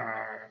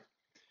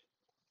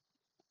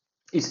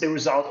is a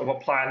result of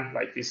applying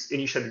like this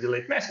initially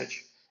delayed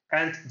message.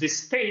 And this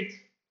state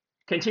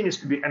continues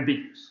to be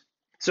ambiguous.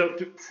 So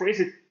to phrase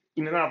it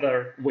in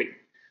another way,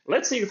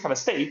 let's say you have a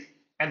state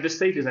and the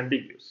state is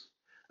ambiguous.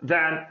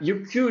 Then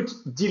you could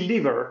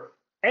deliver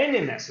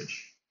any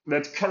message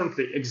that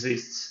currently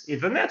exists in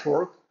the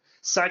network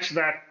such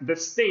that the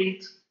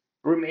state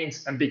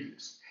remains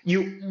ambiguous.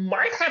 You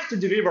might have to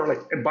deliver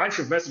like a bunch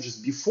of messages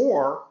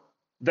before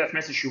that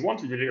message you want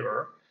to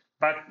deliver,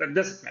 but that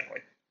doesn't matter.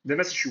 Like the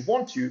message you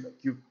want to,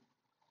 you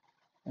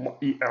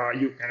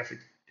kind of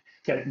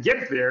can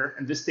get there,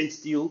 and the state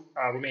still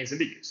remains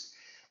ambiguous.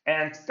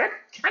 And that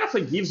kind of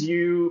like gives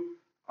you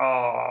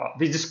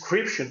the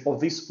description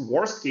of this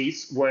worst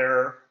case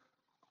where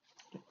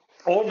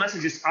all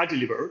messages are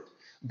delivered,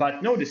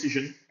 but no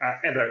decision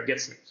ever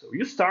gets made. So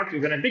you start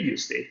with an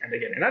ambiguous state. And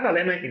again, another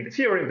element in the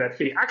theorem that,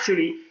 hey,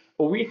 actually,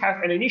 we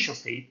have an initial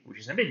state, which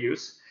is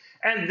ambiguous,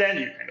 and then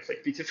you kind of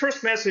like pick the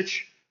first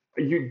message,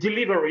 you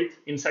deliver it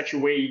in such a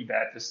way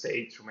that the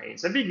state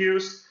remains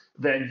ambiguous,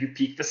 then you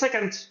pick the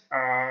second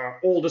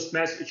oldest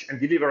message and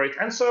deliver it,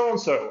 and so on,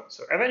 so on.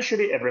 So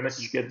eventually, every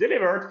message gets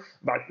delivered,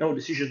 but no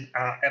decision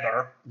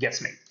ever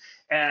gets made.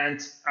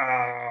 And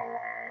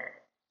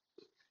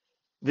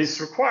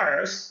this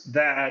requires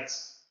that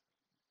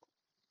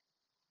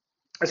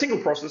a single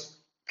process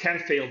can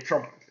fail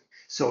permanently.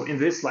 So in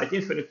this like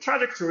infinite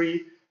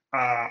trajectory,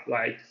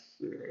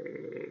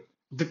 the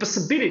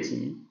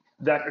possibility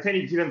that at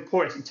any given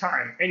point in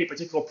time, any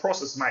particular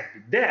process might be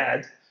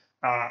dead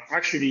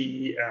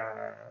actually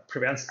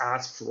prevents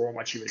us from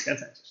achieving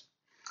consensus.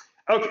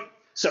 Okay,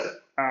 so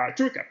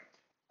to recap,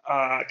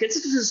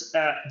 consensus is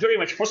very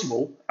much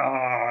possible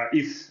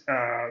if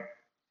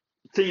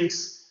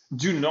things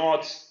do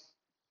not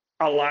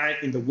align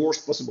in the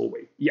worst possible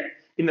way. Yeah,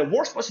 in the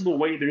worst possible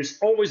way, there is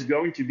always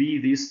going to be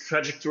this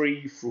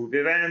trajectory through the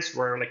events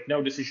where like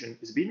no decision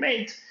is being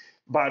made.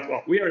 But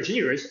well, we are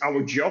engineers.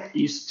 Our job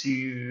is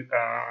to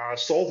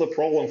solve the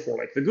problem for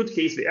like the good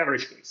case, the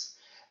average case.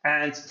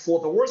 And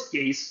for the worst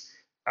case,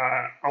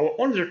 our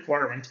only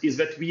requirement is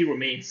that we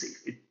remain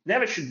safe. It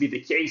never should be the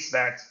case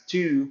that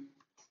two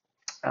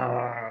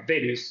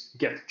values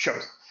get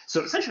chosen.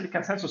 So essentially,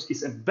 consensus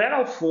is a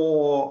battle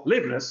for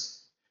liveness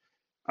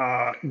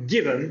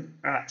given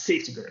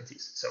safety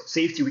guarantees. So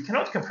safety we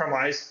cannot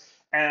compromise,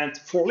 and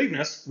for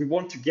liveness we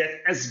want to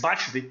get as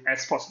much of it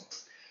as possible.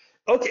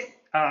 Okay,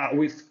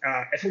 with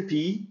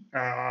FLP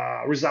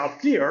result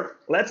clear,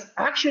 let's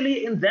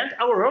actually invent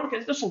our own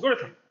consensus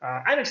algorithm.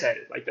 I'm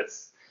excited. Like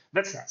that's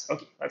nuts.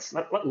 Okay, let's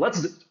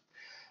do it.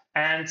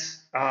 And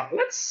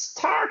let's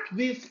start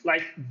with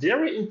like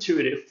very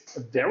intuitive,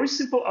 very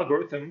simple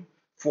algorithm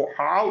for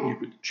how you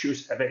could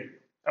choose a value.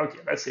 Okay,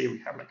 let's say we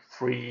have like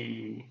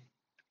three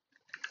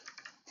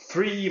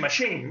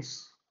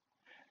machines,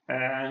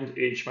 and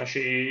each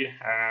machine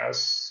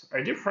has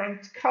a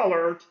different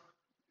colored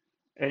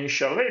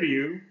initial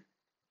value.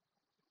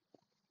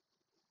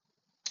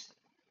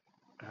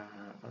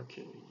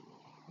 Okay,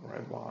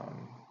 red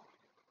one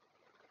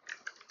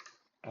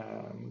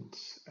and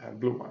a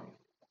blue one,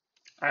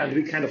 and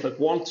we kind of like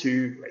want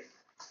to like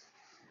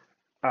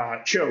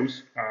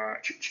chose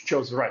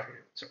the right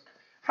value. So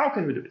how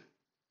can we do it?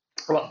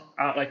 Well,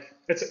 like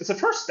it's a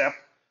first step.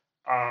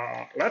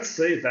 Let's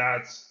say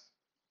that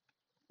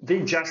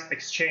they just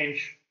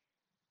exchange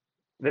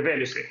the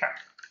values they have,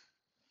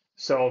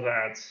 so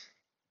that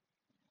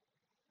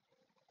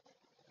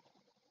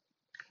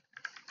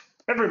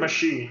every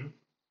machine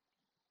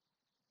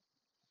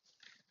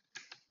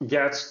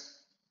gets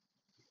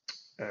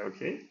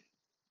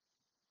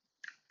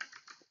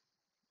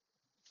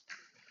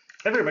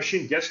every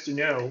machine gets to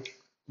know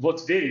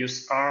what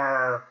values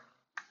are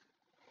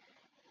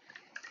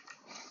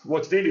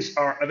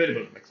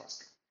available in the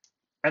cluster.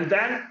 And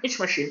then each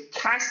machine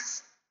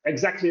casts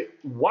exactly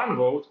one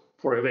vote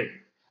for a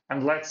value.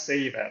 And let's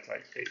say that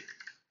like, hey,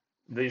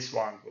 this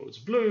one votes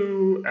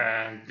blue,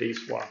 and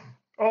this one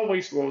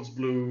always votes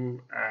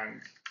blue,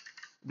 and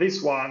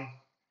this one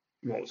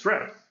votes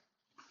red.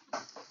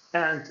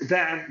 And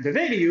then the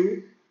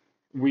value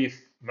with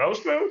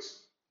most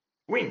votes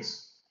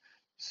wins.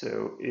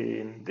 So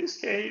in this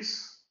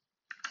case,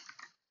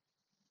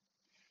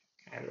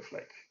 kind of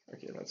like,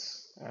 okay,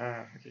 let's,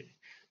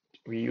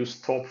 we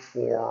use top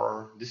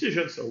for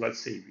decisions. So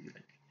let's say we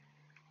like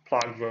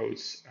plug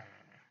votes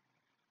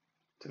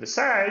to the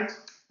side,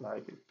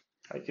 like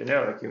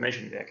you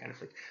mentioned, they're kind of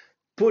like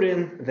put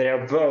in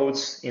their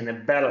votes in a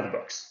ballot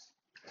box.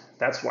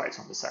 That's why it's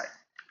on the side.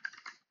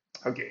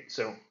 Okay,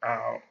 so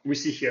we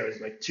see here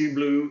is like 2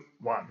 blue,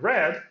 1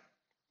 red,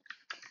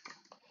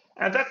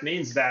 and that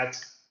means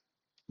that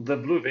the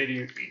blue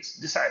value is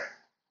decided.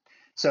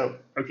 So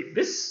okay,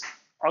 this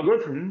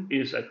algorithm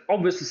is like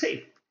obviously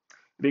safe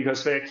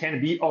because there can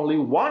be only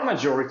one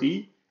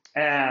majority,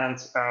 and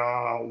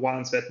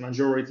once that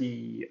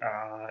majority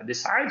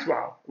decides,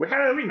 well, we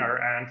have a winner,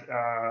 and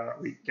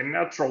we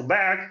cannot roll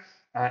back,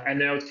 and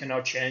now it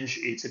cannot change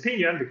its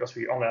opinion because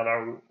we only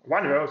allow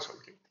one vote. So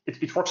okay,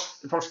 it works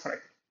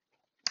correctly.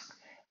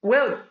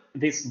 Well,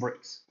 this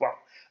breaks. Well,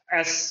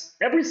 as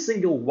every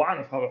single one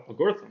of our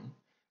algorithm,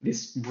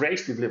 this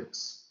breaks with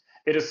limits.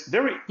 It is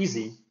very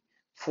easy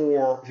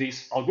for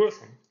this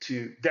algorithm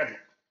to deadlock.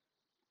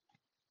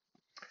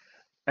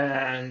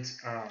 And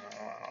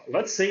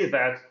let's say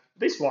that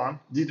this one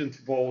didn't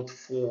vote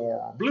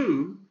for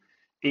blue,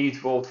 it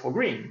voted for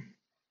green.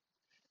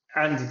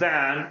 And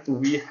then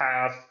we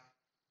have,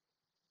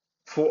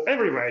 for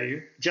every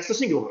value, just a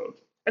single vote.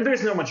 And there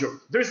is no majority,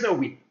 there is no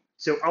win.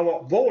 So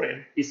our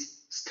voting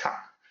is stuck.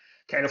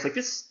 Kind of like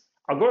this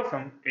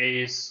algorithm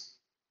is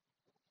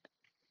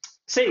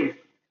safe,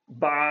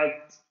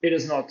 but it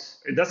is not,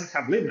 it doesn't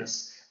have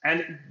liveness,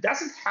 and it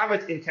doesn't have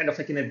it in kind of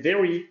like in a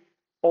very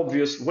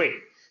obvious way.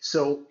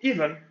 So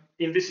even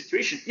in this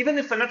situation, even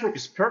if the network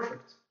is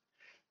perfect,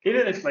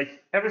 even if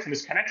like everything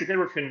is connected,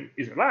 everything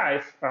is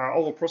alive,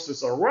 all the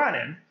processes are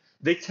running,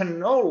 they can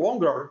no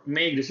longer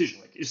make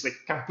decisions. Like it's like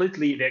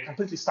they're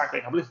completely stuck,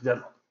 they're completely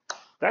deadlocked.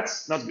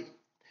 That's not good.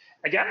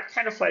 Again,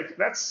 kind of like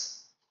that's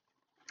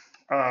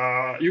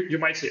you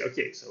might say,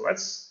 okay, so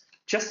let's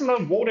just allow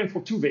voting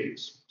for two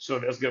values. So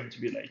there's going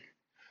to be like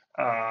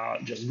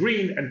just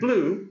green and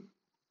blue.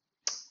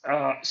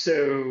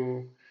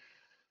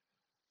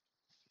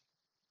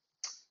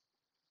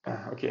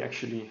 Okay,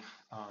 actually,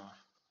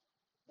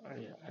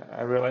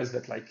 I realized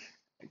that like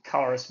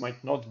colors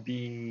might not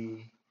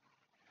be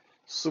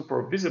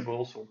super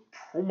visible, so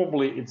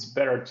probably it's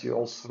better to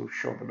also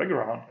show the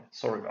background.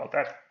 Sorry about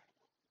that.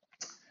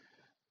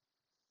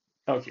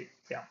 Okay,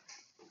 yeah.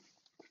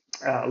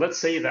 Let's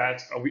say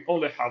that we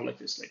only have like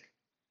this like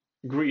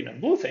green and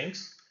blue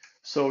things,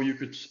 so you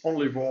could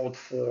only vote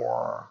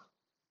for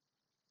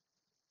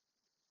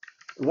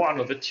one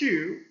of the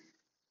two,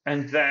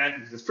 and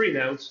then with the three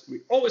nodes, we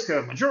always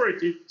have a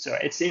majority. So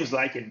it seems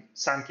like in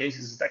some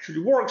cases it actually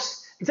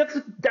works, except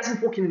it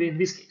doesn't work in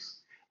this case.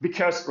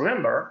 Because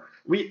remember,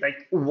 we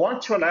like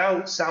want to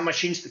allow some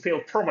machines to fail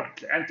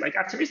permanently, and like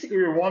optimistically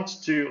we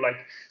want to like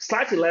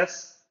slightly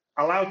less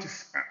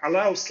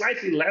allow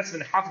slightly less than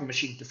half of the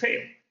machine to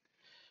fail.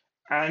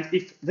 And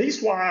if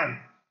this one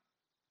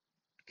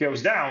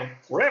goes down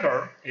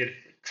forever, it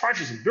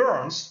crashes and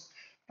burns,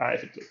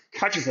 if it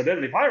catches a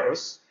deadly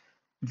virus,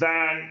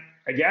 then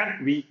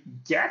again, we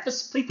get the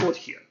split vote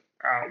here.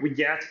 We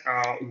get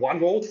one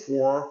vote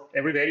for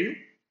every value,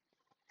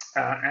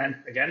 and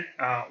again,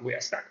 we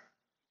are stuck.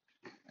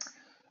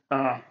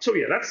 So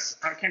yeah, that's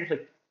kind of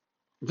like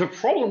the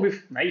problem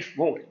with naive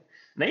voting.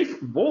 Naive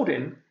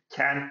voting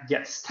can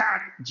get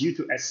stuck due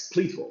to a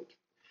split vote.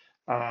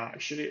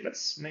 Actually,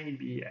 let's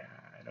maybe,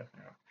 I don't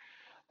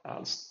know,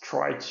 let's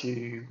try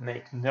to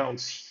make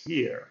notes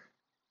here.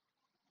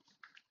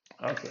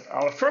 Okay,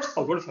 our first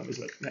algorithm is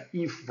like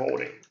naive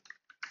voting.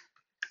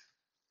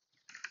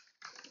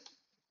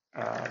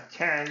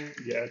 Can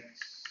get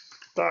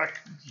stuck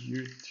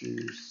due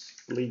to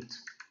split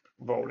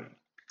voting.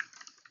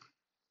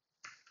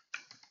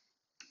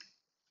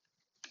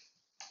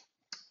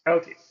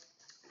 Okay,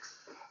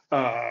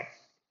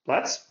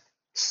 let's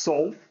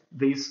solve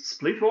this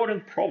split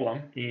voting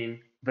problem in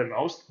the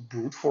most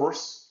brute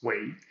force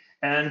way.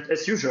 And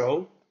as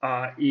usual,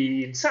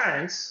 in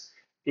science,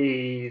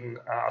 in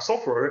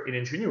software, in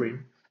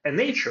engineering, and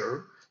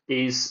nature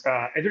is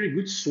a very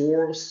good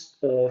source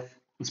of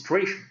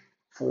inspiration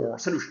for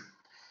solution.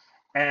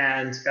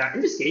 And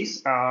in this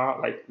case,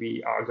 like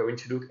we are going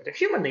to look at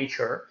human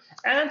nature,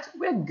 and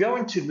we're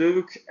going to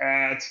look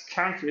at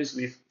countries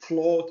with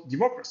flawed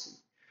democracy,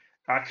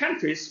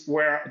 countries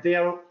where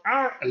there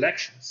are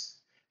elections,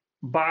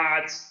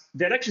 but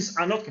the elections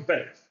are not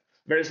competitive.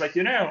 There is like,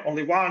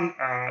 only one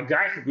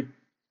guy who could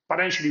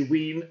potentially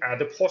win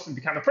the post and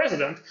become a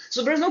president.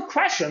 So there's no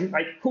question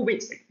like who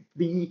wins. Like,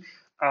 the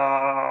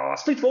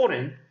split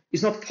voting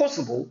is not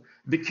possible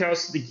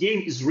because the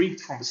game is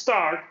rigged from the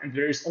start and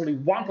there is only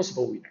one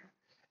possible winner.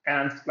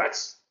 And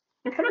let's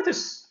implement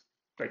this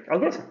like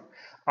algorithm.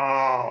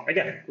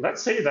 Again,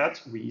 let's say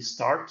that we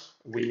start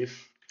with,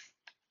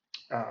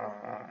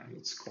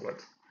 let's call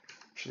it,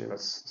 actually,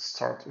 let's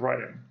start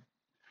writing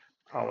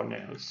our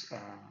nodes.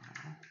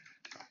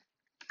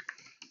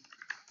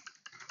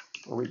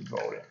 Read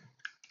voting.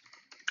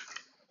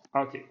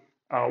 Okay,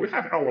 we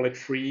have our like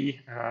three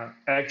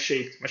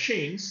egg-shaped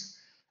machines,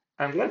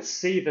 and let's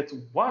say that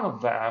one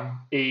of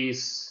them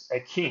is a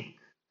king.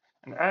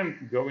 And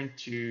I'm going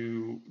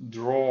to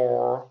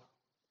draw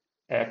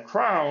a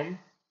crown,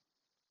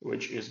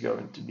 which is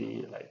going to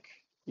be like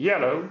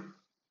yellow.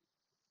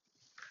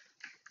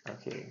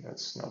 Okay,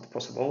 that's not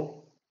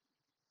possible.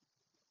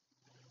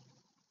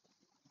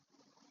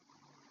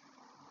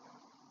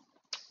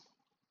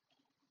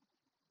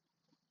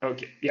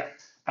 Okay, yeah.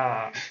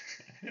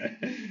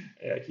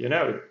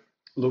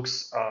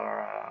 Looks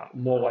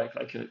more like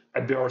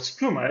a bird's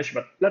plumage,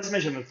 but let's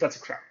imagine that that's a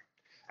crown.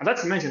 And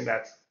let's imagine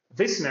that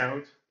this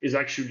node is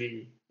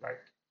actually like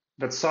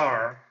the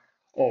tsar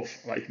of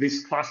like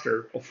this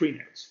cluster of three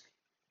nodes.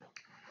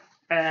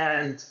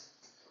 And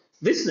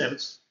this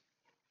node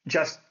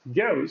just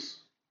goes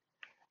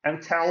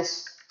and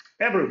tells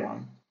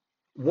everyone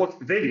what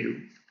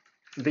value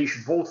they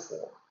should vote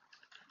for.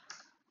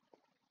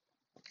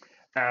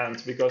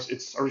 And because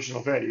its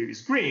original value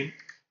is green,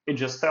 it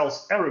just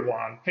tells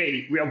everyone,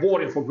 hey, we are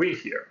voting for green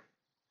here.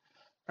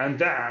 And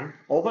then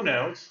all the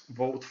nodes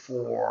vote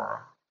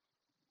for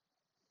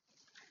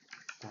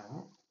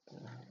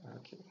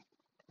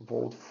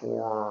vote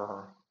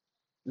for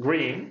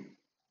green.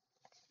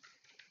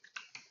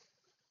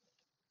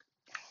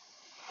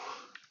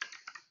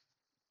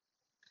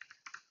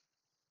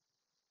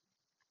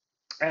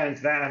 And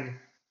then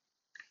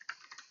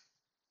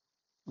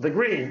the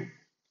green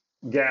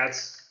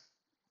gets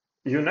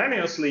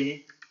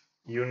unanimously,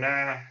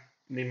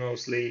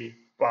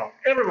 well,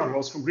 everyone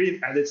votes for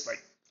green, and it's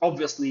like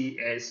obviously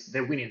is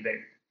the winning value.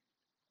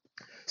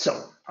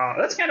 So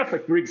that's kind of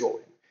like Greek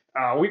voting.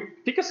 We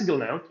pick a single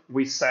node,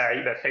 we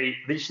say that, hey,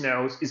 this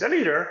node is a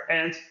leader,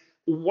 and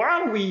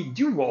while we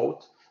do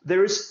vote,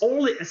 there is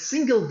only a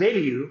single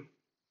value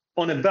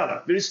on a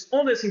ballot. There is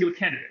only a single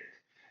candidate.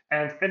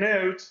 And a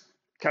node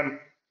can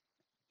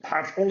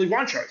have only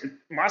one choice. It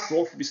must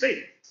vote for this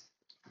lady.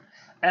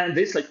 And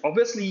this like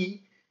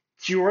obviously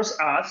cures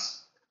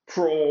us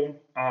from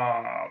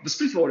the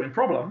split voting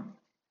problem,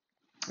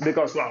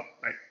 because, well,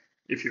 like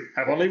if you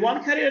have only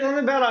one candidate on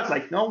the ballot,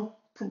 like no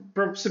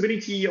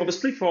possibility of a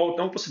split vote,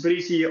 no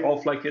possibility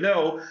of like,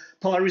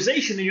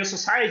 polarization in your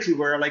society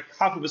where like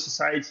half of the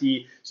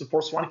society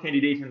supports one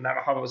candidate and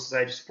another half of the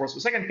society supports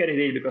the second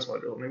candidate because, well,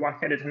 there's only one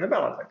candidate on the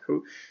ballot. Like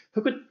who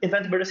could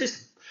invent a better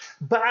system?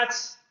 But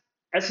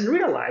as in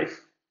real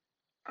life,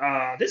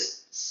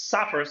 this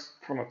suffers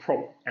from a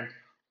problem. And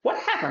what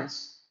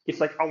happens if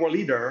like our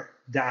leader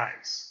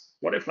dies?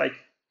 What if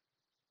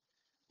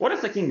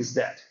the king is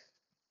dead?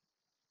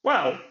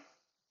 Well,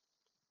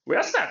 we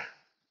are stuck.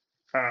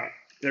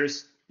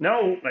 There's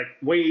no like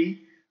way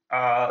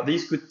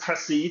these could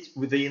proceed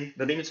within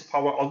the limits of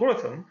our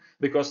algorithm,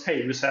 because,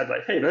 hey, we said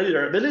like, hey, the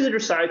leader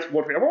decides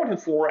what we are voting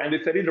for, and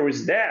if the leader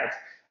is dead,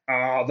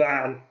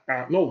 then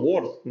no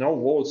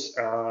votes,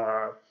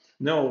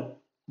 no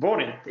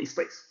voting takes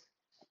place.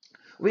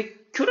 We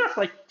could have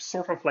like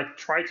sort of like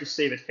tried to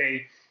say that,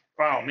 hey,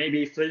 well,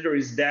 maybe if the leader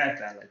is dead,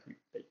 then like we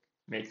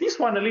make this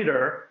one a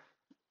leader,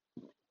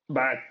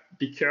 but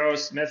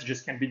because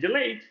messages can be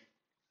delayed,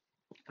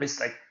 this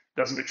like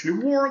doesn't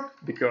actually work,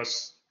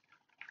 because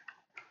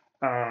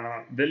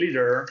the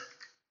leader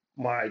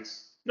might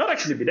not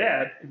actually be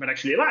dead, but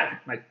actually alive.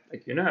 It might,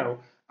 like,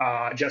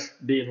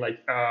 just being like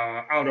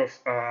out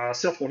of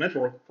cell phone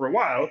network for a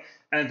while,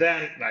 and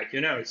then like,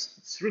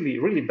 it's really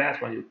really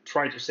bad when you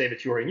try to say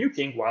that you're a new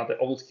king while the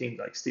old king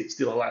like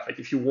still alive. Like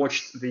if you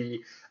watched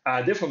the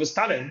Death of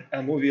Stalin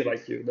movie,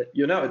 like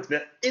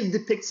it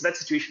depicts that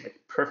situation like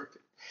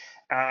perfectly.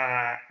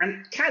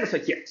 And kind of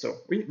like, yeah, so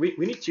we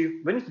need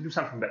to do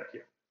something better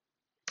here.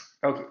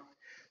 Okay,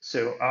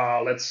 so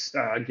let's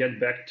get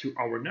back to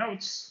our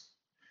notes.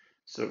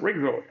 So Rick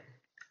voting.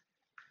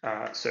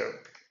 So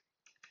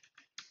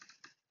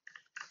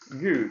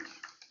good,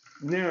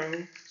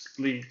 no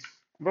split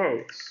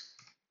votes.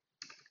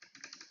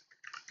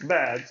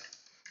 Bad,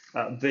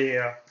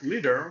 their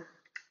leader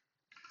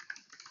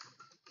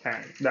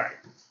can die.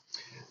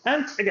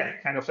 And again,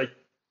 kind of like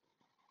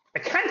a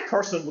kind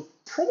person would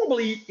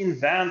probably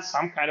invent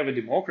some kind of a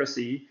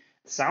democracy,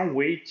 some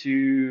way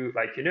to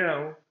like,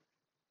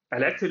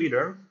 elect a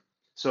leader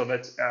so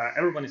that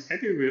everyone is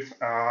happy with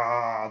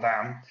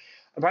them.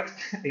 But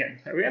again,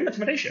 we are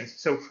mathematicians,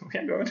 so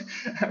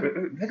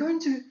we're going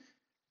to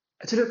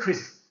do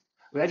crazy.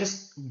 We are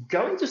just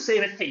going to say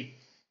that, hey,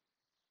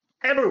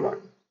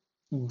 everyone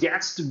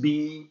gets to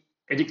be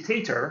a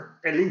dictator,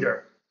 a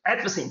leader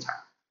at the same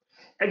time,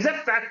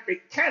 except that they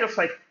kind of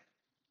like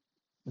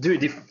do it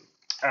differently.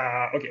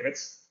 Okay,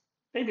 that's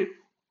maybe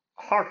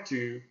hard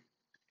to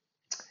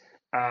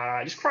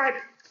describe,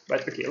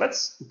 but okay,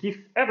 let's give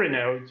every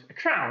node a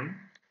crown,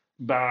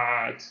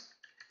 but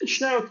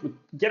each node would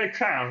get a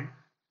crown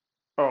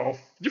of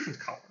different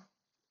color.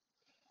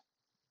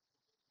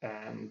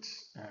 And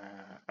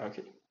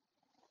okay,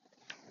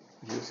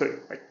 so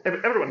like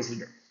everyone is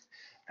leader.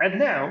 And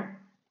now,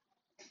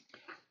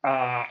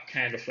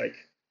 kind of like,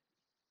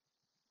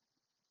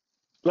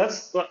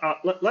 let's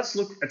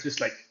look at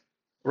this like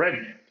red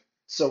node.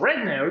 So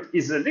red node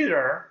is the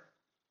leader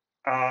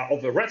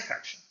of the red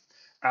faction.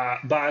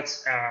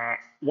 But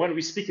when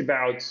we speak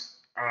about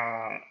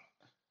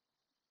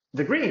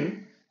the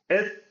green,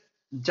 it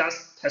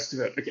just has to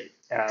vote.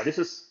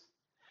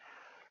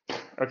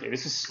 Okay,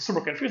 this is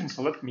super confusing.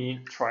 So let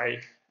me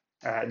try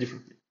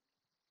differently.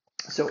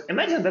 So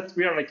imagine that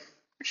we are like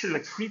actually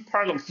like three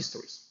parallel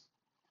histories,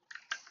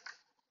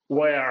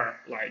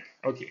 where like,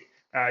 okay,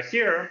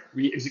 here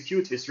we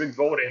execute this rigged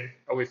voting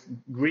with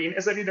green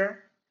as a leader.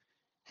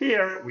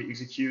 Here we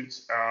execute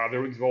the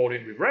rigged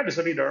voting with red as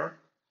a leader.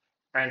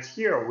 And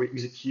here we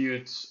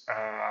execute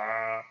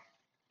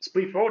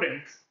split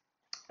voting,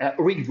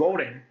 rigged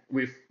voting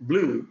with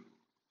blue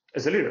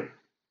as a leader.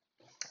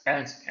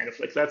 And kind of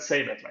like, let's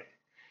say that like,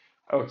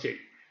 okay,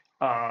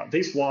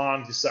 this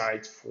one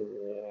decides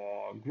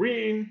for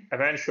green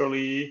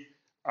eventually,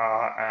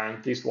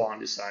 and this one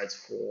decides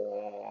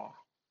for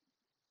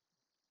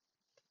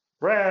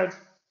red,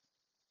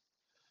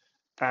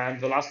 and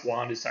the last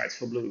one decides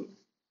for blue.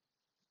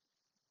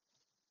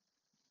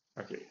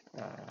 Okay,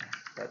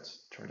 that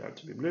turned out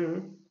to be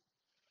blue.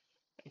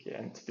 Okay,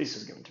 and this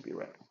is going to be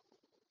red.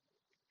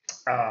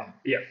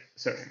 Yeah,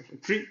 so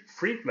three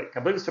like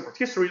completely separate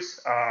histories.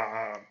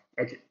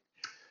 Okay.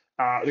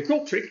 The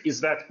cool trick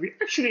is that we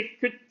actually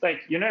could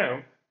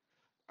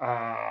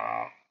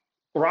uh,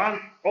 run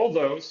all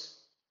those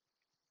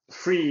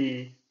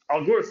three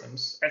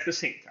algorithms at the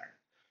same time.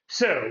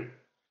 So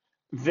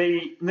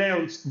the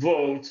nodes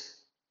vote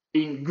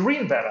in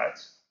green ballot,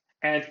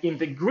 and in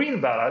the green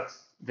ballot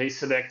they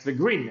select the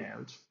green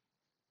node.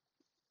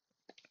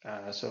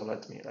 So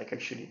let me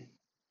actually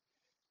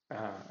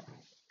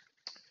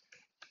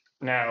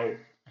now.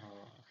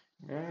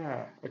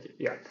 Okay,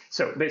 yeah.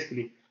 So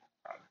basically,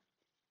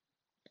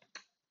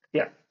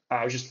 yeah,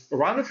 just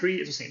run the three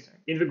at the same time.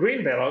 In the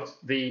green ballot,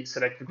 they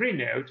select the green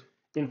node.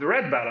 In the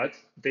red ballot,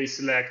 they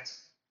select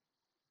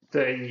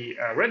the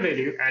red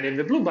value, and in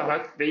the blue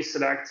ballot, they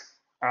select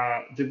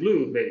the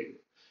blue value.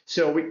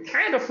 So we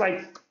kind of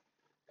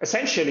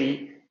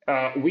essentially,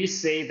 we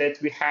say that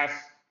we have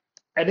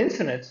an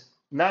infinite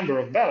number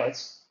of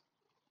ballots,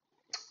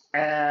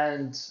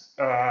 and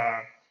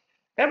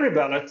every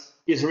ballot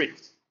is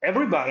rigged.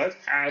 Every ballot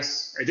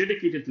has a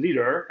dedicated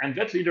leader, and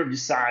that leader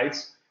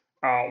decides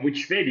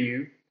which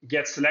value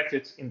gets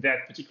selected in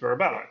that particular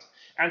ballot.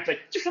 And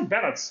different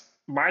ballots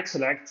might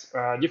select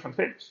different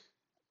values.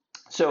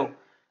 So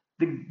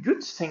the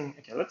good thing,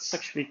 okay, let's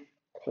actually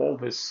call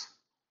this,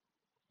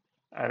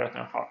 I don't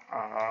know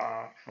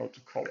how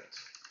to call it.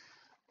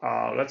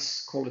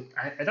 Let's call it,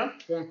 I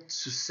don't want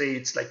to say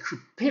it's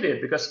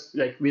repeated, because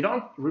we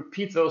don't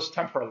repeat those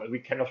temporarily. We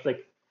kind of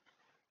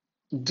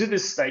do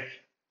this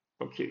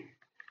okay,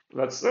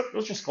 let's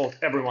just call it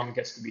everyone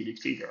gets to be a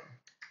dictator.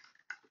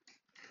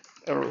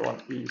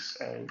 Everyone is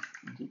a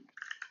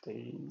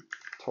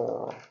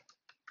dictator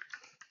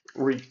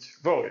rigged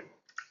voting,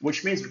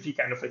 which means that you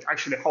kind of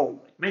actually hold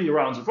many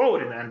rounds of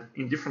voting, and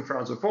in different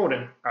rounds of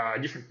voting,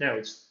 different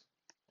nodes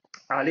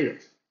are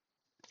leaders.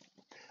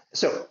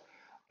 So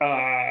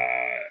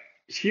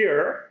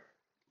here,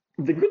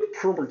 the good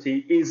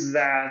property is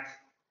that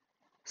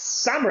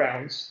some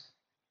rounds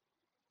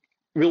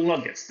will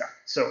not get stuck.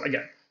 So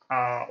again,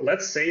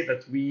 let's say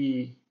that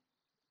we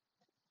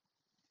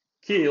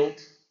killed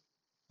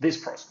this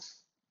process.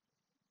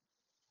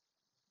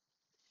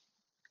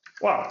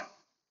 Well,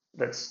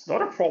 that's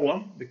not a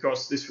problem,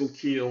 because this will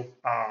kill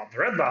the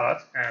red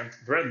ballot, and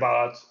the red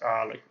ballot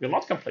will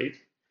not complete,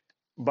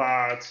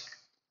 but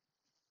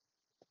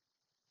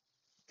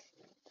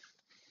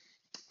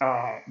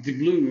the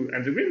blue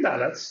and the green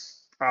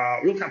ballots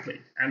will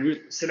complete, and we'll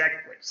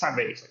select some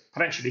values,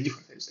 potentially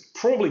different values,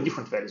 probably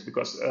different values,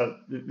 because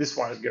this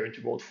one is going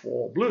to vote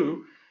for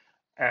blue,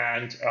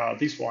 and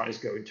this one is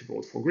going to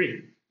vote for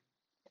green.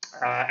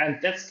 And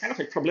that's kind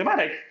of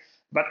problematic,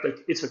 but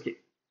it's okay.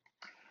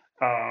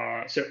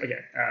 So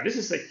again, this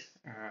is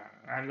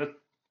I'm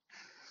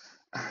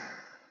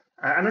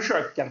not sure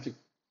I can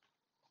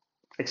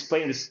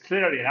explain this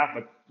clearly enough,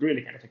 but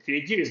really kind of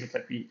the idea is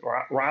that we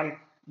run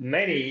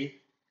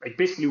many,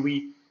 basically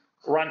we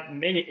run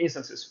many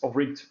instances of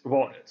rigged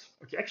voting.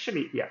 Okay,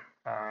 actually, yeah.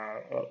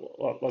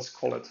 Let's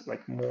call it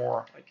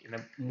more in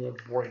a more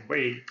boring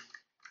way.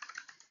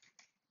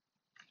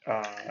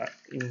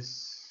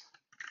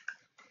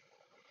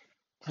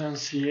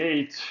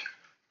 Instantiate.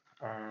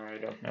 I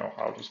don't know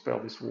how to spell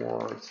this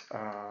word.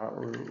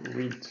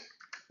 Rigged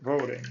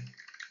voting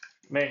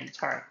many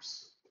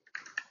times.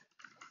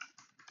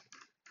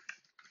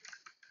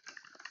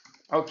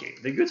 Okay,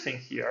 the good thing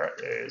here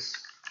is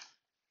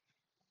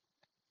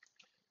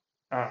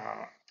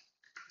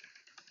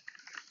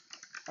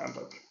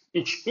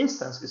each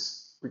instance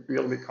is,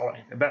 we'll be calling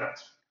it a ballot.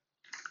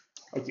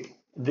 Okay,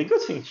 the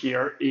good thing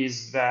here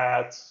is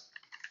that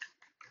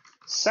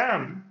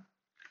some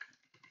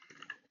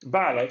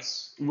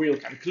ballots will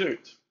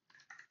conclude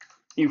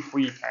if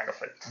we kind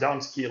of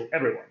don't kill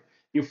everyone.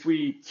 If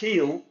we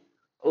kill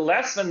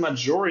less than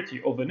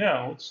majority of the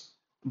nodes,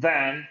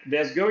 then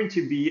there's going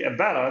to be a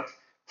ballot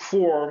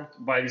formed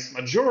by this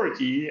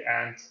majority,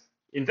 and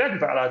in that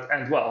ballot,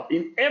 and well,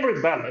 in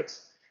every ballot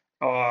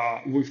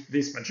with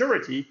this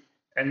majority,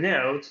 a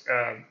node,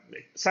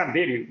 some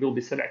value will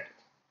be selected.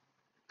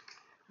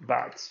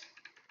 But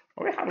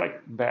we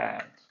have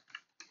bad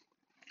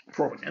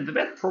property, and the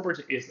bad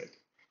property is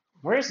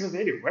where's the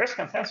value? Where's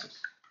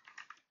consensus?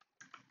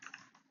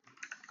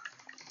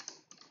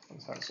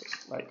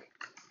 Consensus,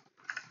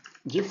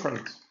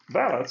 different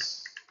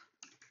ballots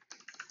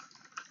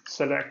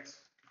select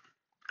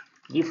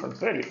different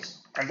values,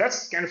 and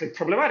that's kind of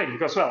problematic,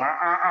 because well,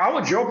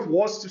 our job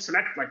was to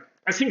select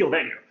a single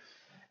value,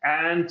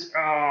 and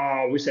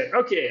we said,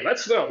 okay,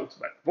 let's vote,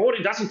 but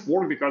voting doesn't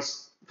work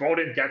because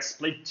voting gets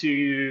split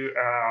to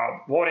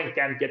voting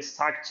can get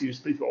stuck to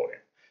split voting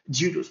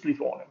due to split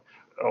voting.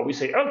 We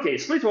say, okay,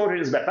 split voting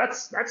is bad.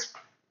 Let's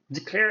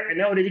declare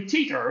another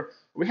dictator.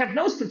 We have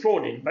no split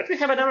voting, but we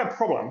have another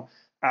problem.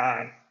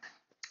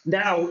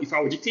 Now, if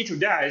our dictator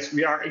dies,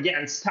 we are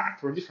again stuck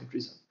for a different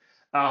reason.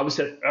 We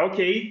said,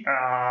 okay,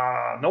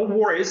 no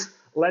worries.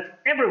 Let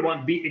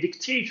everyone be a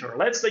dictator.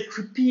 Let's like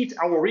repeat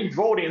our rigged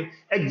voting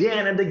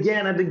again and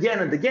again and again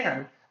and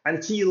again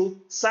until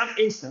some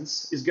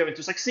instance is going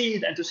to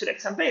succeed and to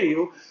select some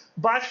value.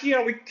 But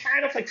here we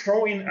kind of like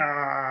throwing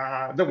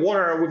the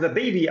water with the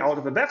baby out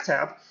of the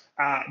bathtub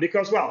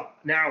because, well,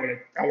 now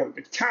like, our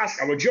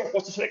task, our job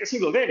was to select a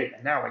single value,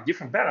 and now like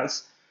different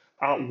ballots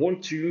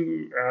want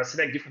to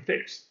select different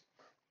values.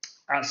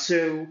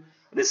 So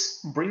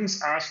this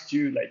brings us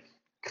to like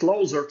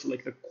closer to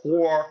like the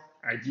core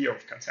idea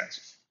of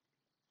consensus.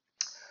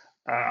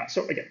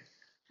 So again,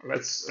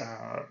 let's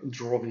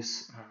draw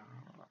this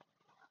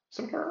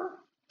simpler,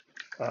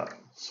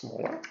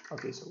 smaller.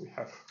 Okay, so we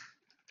have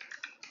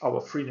our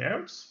three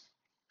nodes,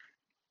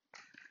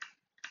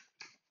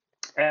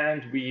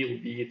 and we'll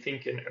be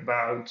thinking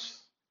about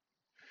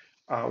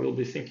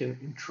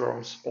in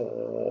terms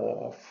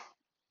of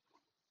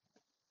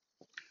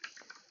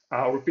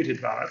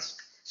repeated ballots.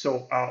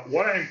 So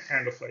what I'm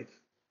kind of like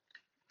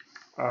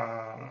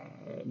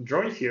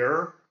drawing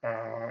here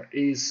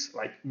is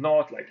like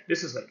not like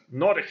this is like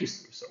not a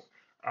history. So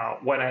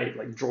when I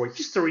like draw a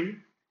history,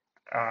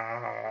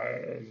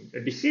 a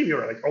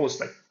behavior, like always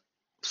like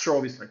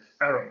throw this like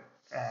arrow,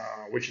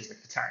 which is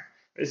like the time.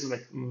 This is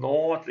like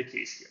not the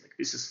case here. Like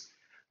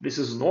this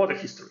is not a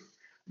history.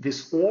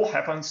 This all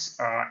happens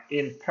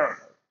in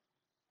parallel.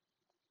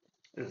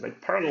 It's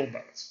like parallel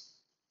ballots,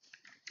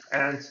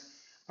 and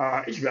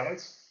each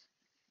ballot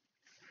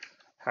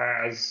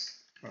has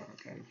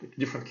kind of like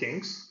different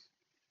kings.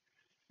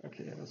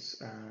 Okay,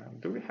 let's,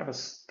 do we have a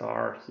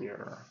star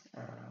here?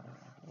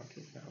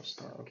 Okay, no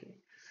star, okay.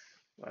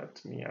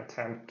 Let me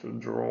attempt to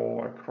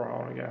draw a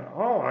crown again.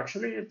 Oh,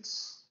 actually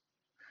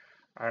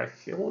I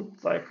feel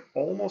it like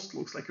almost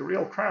looks like a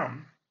real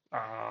crown.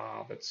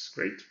 That's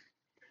great.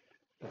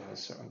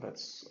 So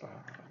that's,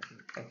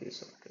 okay,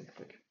 so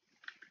like,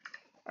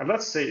 and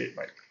let's say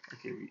like,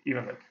 okay, we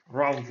even like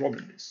round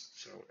robin this.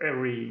 So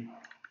every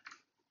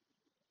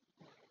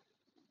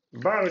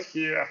ballot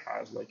here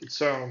has like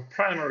its own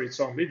primary, its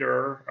own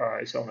leader,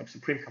 its own like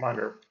supreme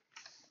commander.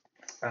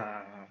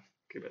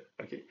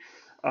 Okay.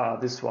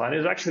 This one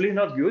is actually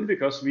not good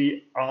because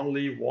we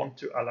only want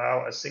to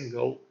allow a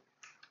single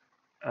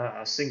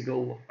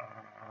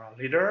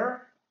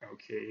leader.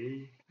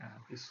 Okay,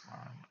 this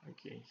one.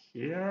 Okay,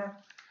 here.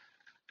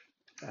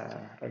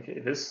 Okay,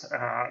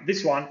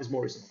 this one is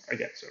more reasonable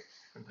again. So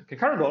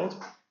concurrent ballot,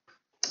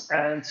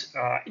 and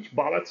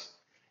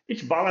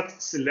each ballot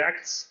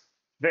selects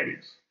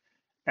values,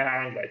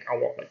 and like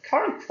our like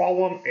current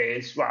problem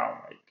is well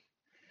like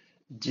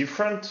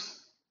different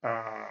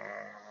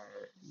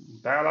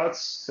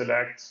ballots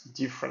select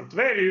different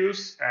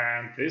values,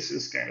 and this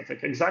is kind of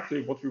like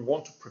exactly what we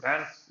want to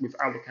prevent with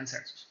our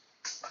consensus.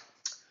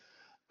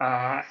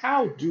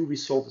 How do we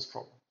solve this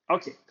problem?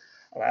 Okay,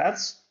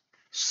 let's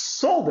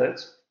solve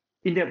it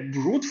in a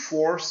brute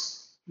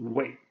force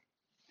way.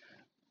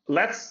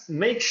 Let's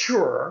make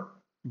sure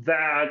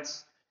that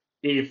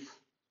if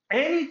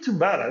any two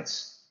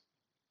ballots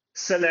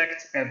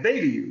select a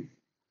value,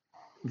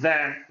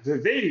 then the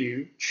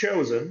value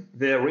chosen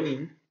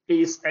therein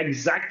is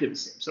exactly the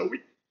same. So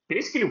we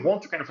basically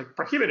want to kind of like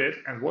prohibit it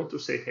and want to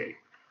say, hey,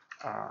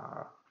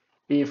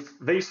 if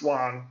this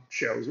one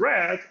shows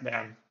red,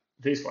 then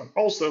this one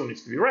also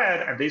needs to be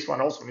red, and this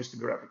one also needs to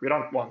be red. We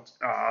don't want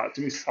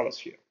to mix colors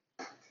here.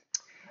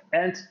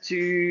 And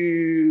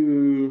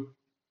to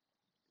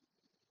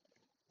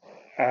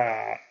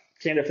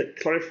kind of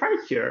clarify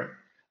here,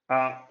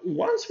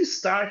 once we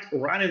start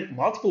running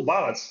multiple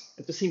ballots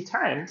at the same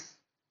time,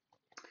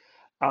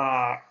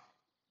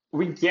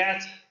 we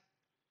get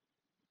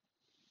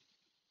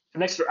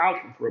an extra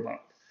outcome for a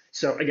ballot.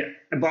 So again,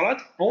 a ballot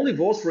only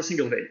votes for a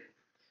single value,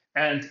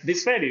 and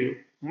this value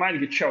might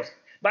be chosen.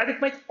 But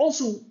it might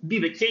also be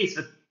the case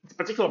that the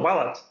particular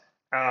ballot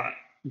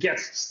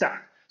gets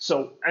stuck.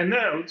 So a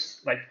node,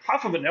 like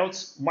half of the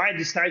nodes, might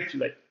decide to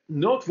like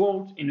not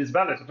vote in this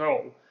ballot at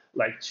all,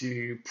 like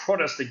to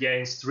protest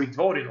against rigged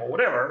voting or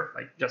whatever.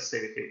 Like just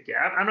say, hey,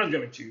 yeah, I'm not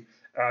going to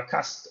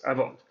cast a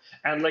vote.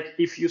 And like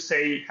if you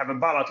say have a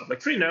ballot of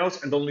like 3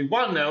 nodes and only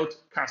 1 node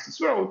casts its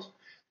vote,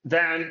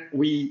 then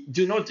we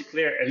do not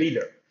declare a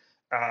leader.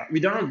 We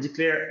do not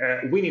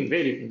declare a winning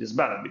value in this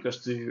ballot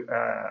because to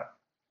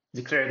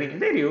declare a winning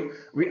value,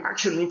 we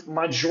actually need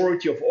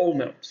majority of all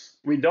nodes.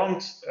 We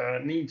don't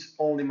need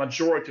only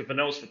majority of the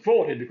nodes that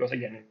voted because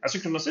again, in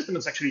asynchronous system,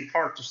 it's actually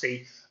hard to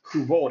say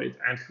who voted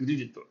and who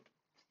didn't vote.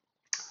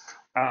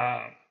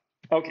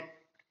 Okay,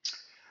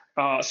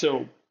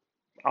 so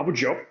our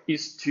job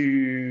is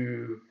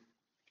to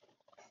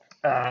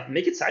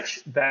make it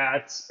such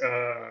that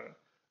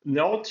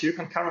no two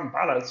concurrent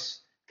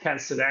ballots can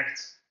select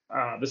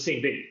the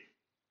same value.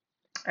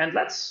 And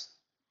let's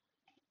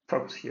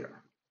focus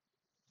here.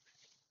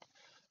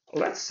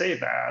 Let's say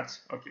that,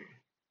 okay,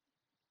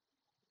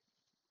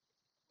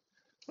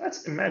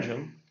 let's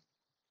imagine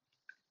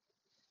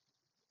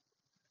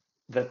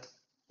that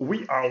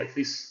we are like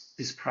this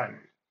primary.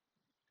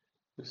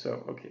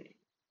 So, okay,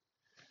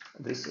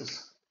 this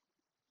is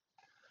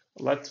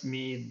let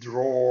me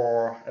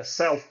draw a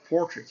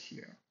self-portrait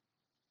here.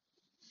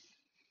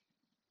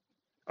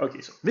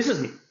 Okay, so this is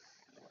me.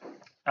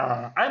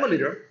 I'm a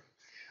leader.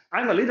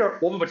 I'm a leader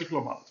of a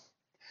particular ballot.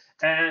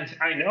 And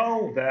I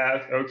know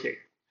that, okay,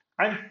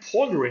 I'm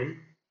pondering,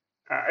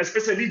 as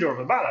a leader of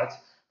a ballot,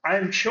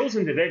 I'm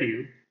choosing the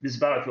value this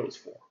ballot votes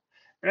for.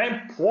 And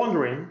I'm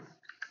pondering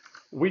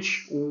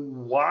which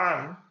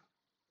one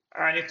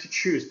I need to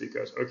choose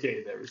because,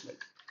 okay, there is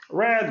like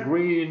red,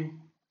 green,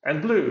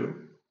 and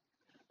blue.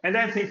 And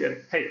I'm thinking,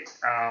 hey,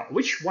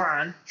 which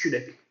one should I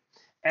pick?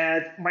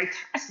 And my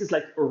task is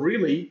like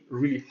really,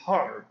 really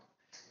hard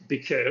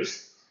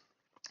because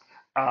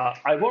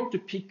I want to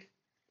pick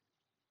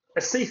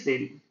a safe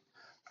value,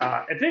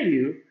 a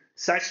value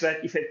such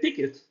that if I pick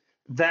it,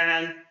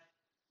 then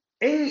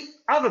any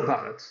other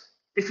ballot,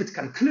 if it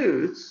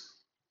concludes,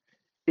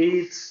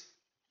 it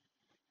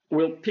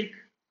will pick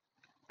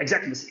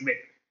exactly the same value.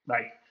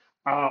 Like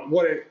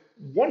what I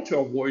want to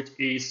avoid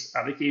is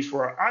the case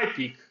where I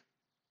pick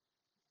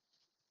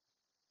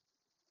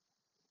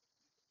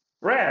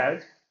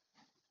red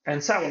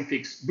and someone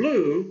picks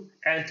blue,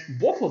 and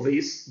both of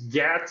these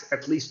get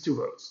at least 2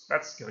 votes.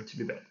 That's going to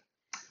be bad.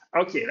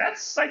 Okay,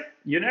 that's like,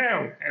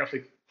 kind of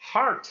like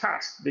hard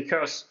task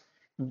because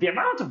the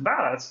amount of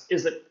ballots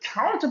is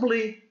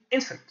countably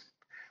infinite.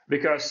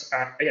 Because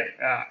again,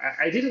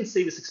 I didn't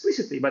say this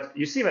explicitly, but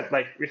you see that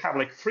like we have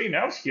like 3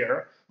 nodes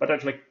here, but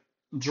I've like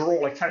draw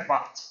like 5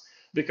 ballots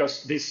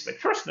because this like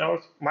first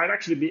node might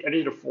actually be a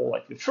leader for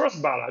like the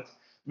first ballot,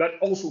 but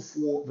also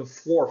for the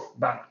fourth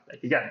ballot.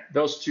 Like again,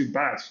 those 2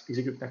 ballots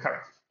execute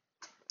concurrently.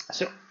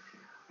 So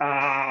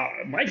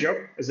my job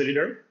as a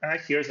leader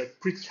here is like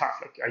pretty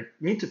tough. Like I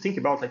need to think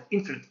about like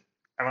infinite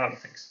amount of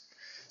things.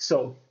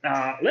 So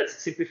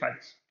let's simplify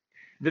this.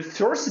 The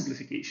first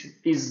simplification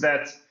is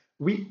that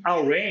we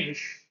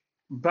arrange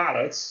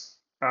ballots.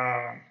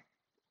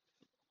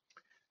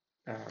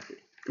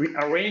 We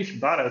arrange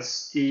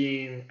ballots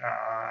in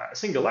a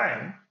single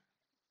line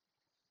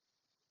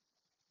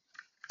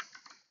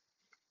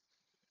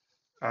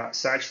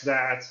such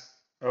that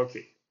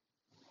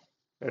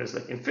there is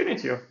like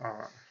infinity of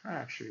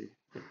actually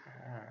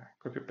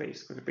copy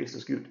paste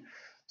is good.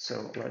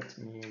 So let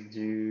me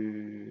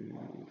do.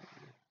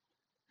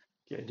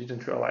 Yeah, I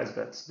didn't realize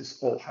that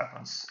this all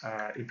happens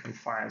in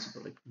confines of the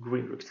like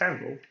green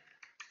rectangle.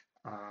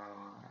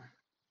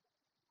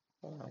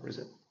 Where is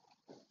it?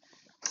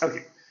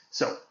 Okay,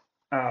 so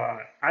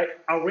I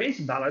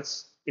arrange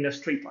ballots in a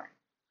straight line.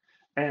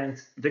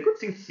 And the good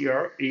thing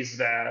here is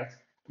that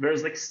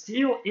there's like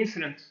still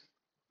infinity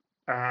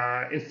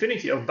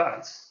of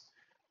ballots,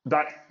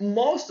 but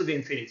most of the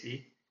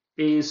infinity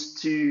is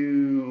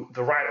to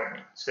the right of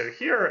me. So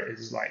here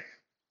is like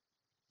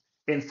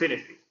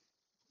infinity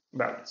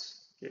ballots.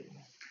 Okay.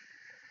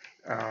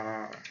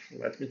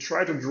 Let me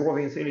try to draw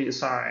the infinity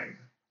sign.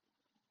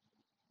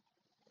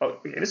 Oh,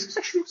 okay, this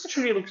actually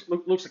looks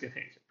like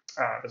infinity.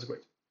 That's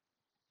great.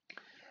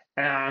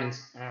 And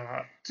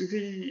to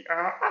the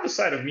other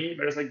side of me,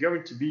 there's like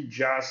going to be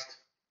just,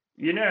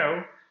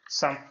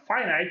 some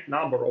finite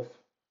number of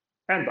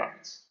n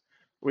ballots,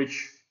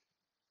 which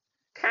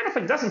kind of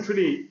like doesn't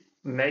really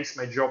makes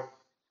my job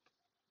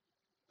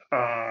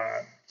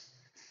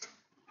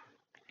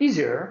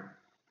easier.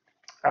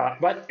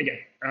 But again,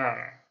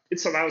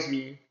 it allows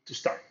me to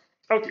start.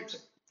 Okay, so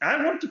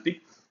I want to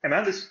pick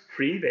among these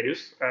 3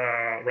 values,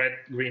 red,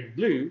 green,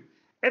 blue,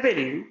 a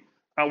value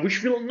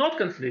which will not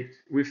conflict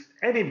with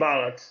any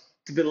ballot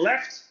to the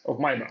left of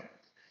my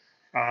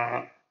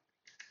ballot,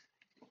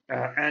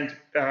 and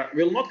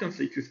will not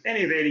conflict with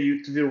any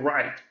value to the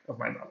right of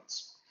my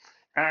ballots.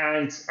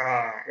 And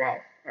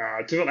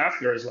to the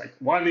left there is like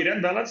 1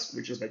 million ballots,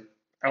 which is like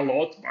a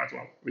lot, but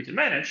well, we can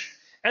manage.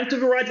 And to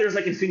the right there's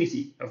like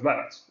infinity of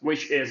ballots,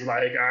 which is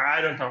like I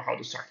don't know how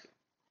to start here.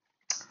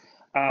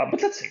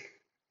 But let's see.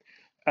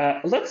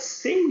 Let's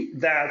say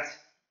that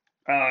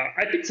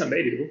I picked some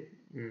value,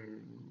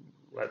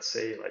 let's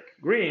say like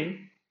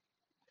green,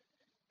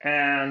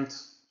 and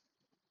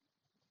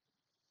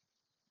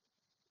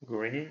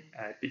green,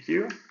 I pick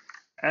you,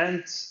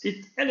 and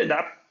it ended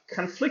up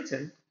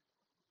conflicting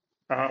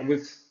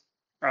with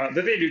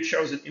the value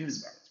chosen in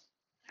this ballot.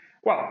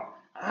 Well,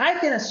 I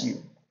can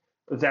assume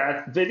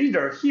that the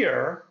leader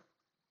here,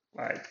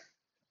 like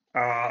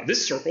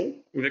this circle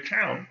with a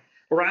crown,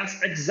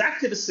 runs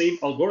exactly the same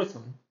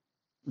algorithm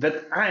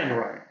that I am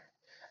running.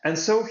 And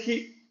so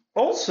he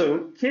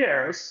also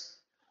cares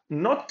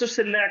not to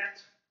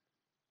select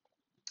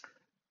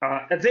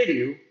a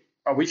value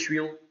which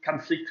will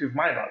conflict with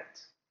my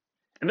ballot.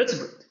 And that's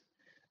great.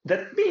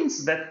 That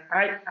means that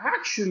I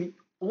actually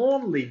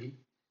only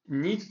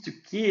need to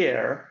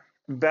care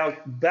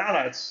about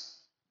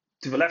ballots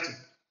to the left of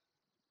me.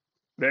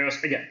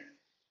 Because again,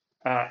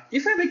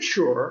 if I make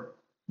sure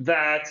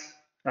that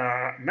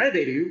my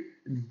value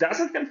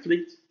doesn't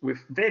conflict with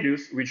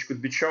values which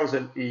could be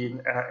chosen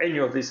in any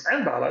of these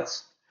n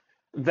ballots,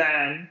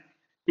 then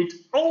it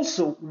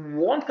also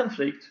won't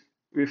conflict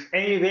with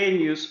any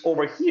values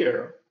over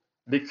here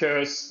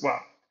because, well,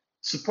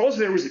 suppose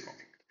there is a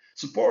conflict.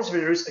 Suppose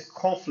there is a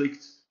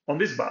conflict on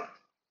this ballot.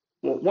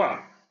 Well,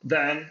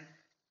 then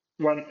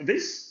when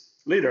this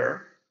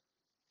leader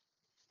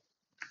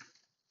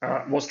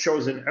was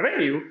chosen a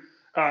value,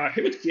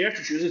 he would care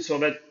to choose it so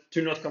that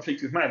to not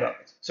conflict with my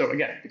ballot. So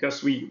again,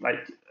 because we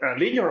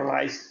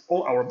linearized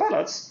all our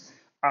ballots,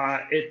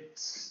 it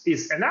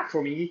is enough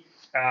for me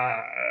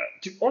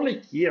to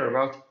only care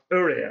about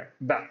earlier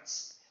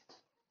ballots.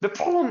 The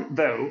problem,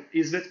 though,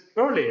 is that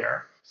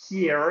earlier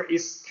here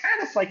is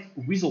kind of like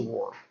whistle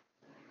war.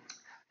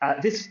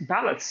 These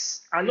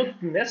ballots are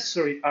not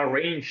necessarily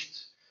arranged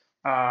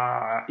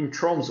in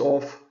terms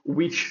of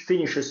which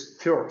finishes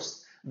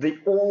first. They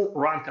all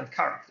run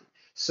concurrently.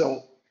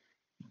 So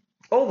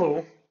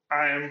although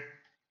I'm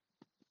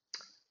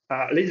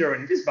leader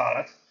in this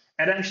ballot,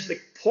 and I'm just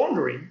like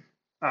pondering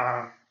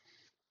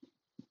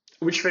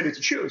which value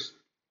to choose,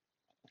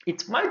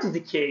 it might be the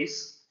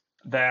case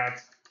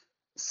that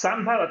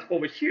some ballot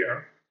over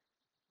here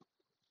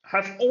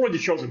have already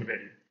chosen a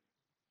value.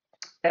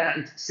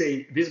 And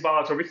say this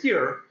ballot over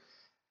here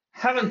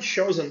haven't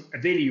chosen a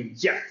value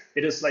yet.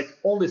 It is like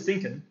only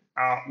thinking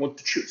what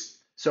to choose.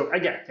 So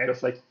again, kind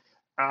of like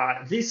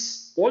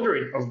this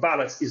ordering of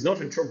ballots is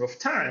not in terms of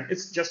time.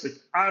 It's just like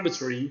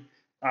arbitrary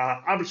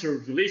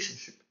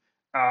relationship,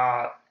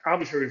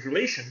 arbitrary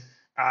relation,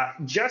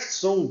 just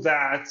so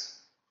that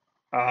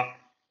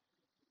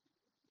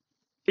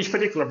each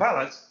particular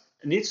ballot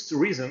needs to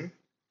reason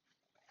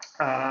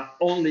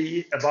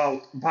only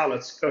about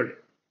ballots earlier.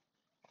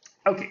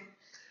 Okay,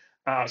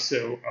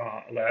 so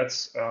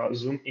let's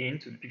zoom in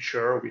to the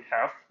picture we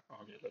have.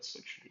 Okay, let's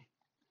actually,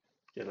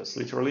 yeah, let's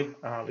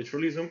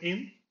literally zoom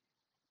in.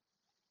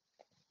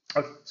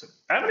 Okay, so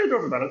I'm going to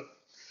draw a ballot,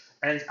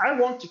 and I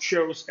want to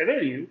choose a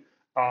value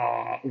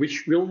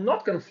which will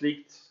not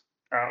conflict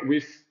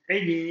with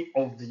any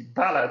of the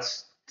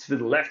ballots to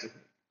the left of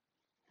me.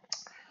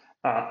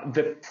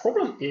 The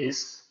problem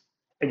is,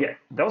 again,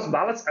 those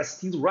ballots are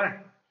still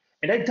running.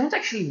 And I don't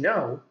actually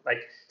know,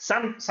 like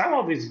some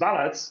of these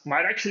ballots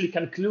might actually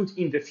conclude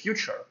in the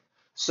future.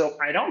 So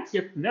I don't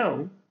yet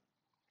know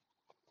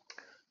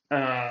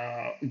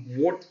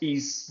what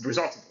is the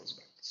result of those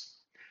ballots.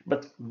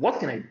 But what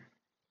can I do?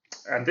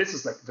 And this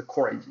is like the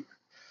core idea.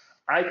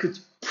 I could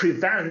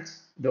prevent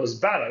those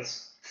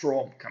ballots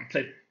from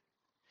completing.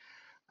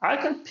 I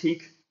can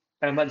pick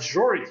a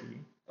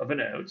majority of the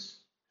nodes,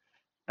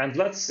 and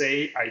let's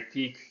say I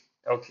pick,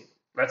 okay,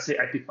 let's say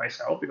I pick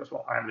myself because,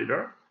 well, I'm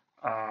leader.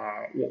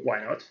 Why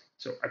not?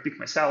 So I pick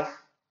myself,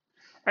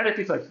 and I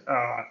pick like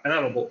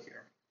another ball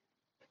here,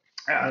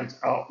 and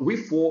we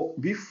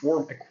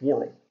form a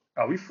quorum.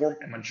 We form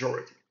a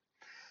majority,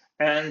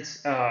 and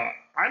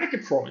I make a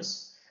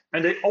promise,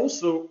 and I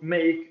also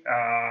make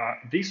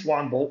this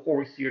one ball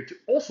over here to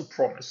also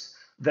promise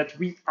that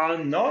we are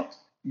not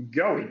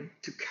going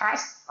to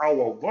cast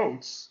our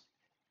votes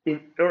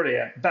in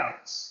earlier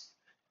ballots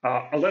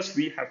unless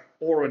we have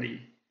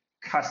already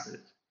casted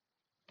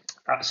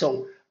it.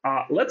 So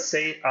let's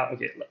say,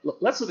 okay,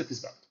 let's look at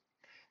this ballot.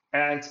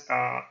 And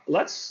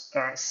let's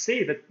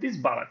say that this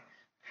ballot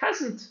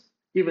hasn't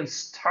even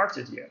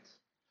started yet,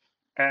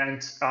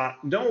 and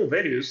no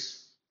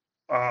values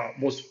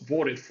was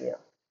voted for.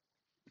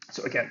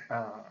 So again,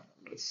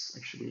 let's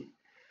actually,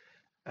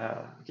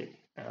 okay,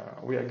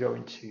 we are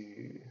going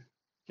to,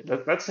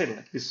 let's say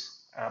like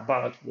this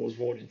ballot was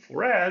voting for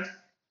red,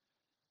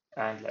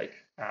 and like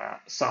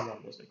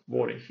someone was like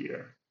voting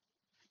here.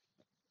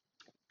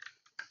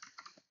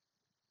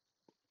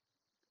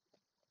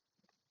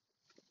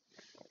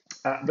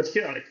 But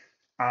here, like,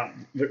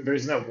 there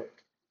is no vote.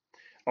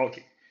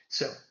 Okay,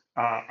 so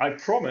I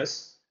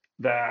promise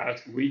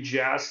that we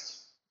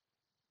just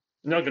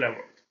not gonna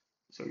vote.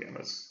 So again,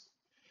 let's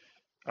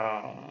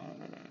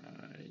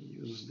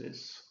use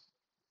this.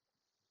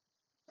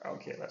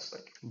 Okay, that's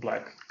like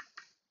black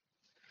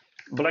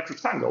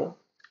rectangle.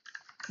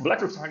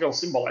 Black rectangle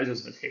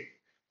symbolizes that, hey,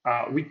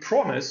 we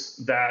promise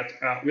that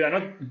we are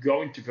not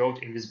going to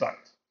vote in this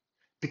ballot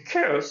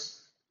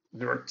because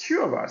there are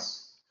two of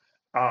us.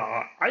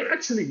 I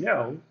actually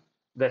know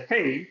that,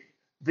 hey,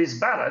 this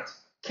ballot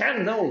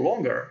can no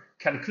longer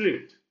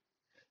conclude.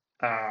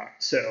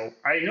 So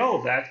I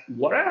know that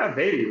whatever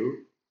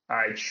value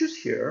I choose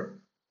here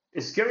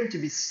is going to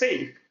be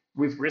safe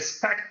with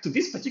respect to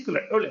this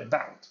particular earlier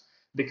ballot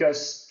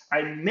because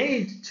I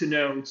made two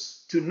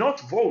nodes to not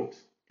vote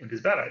in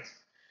this ballot,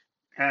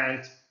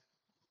 and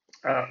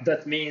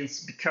that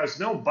means because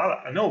no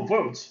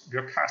votes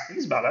were cast in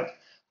this ballot,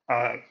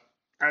 and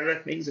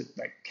that means it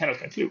like cannot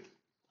conclude.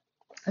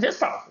 And that's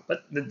powerful,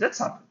 but that's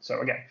something.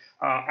 So again,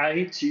 I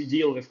need to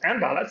deal with n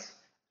ballots.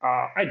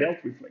 I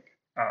dealt with like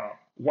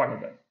one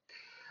of them.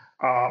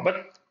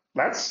 But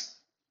let's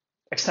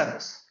extend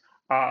this.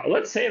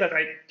 Let's say that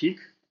I pick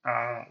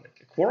like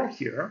a quorum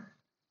here,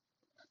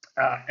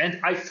 and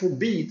I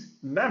forbid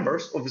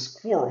members of this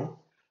quorum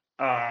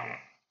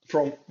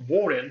from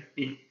voting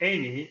in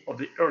any of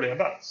the earlier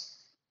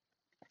ballots.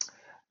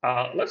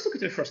 Let's look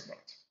at the first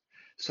ballot.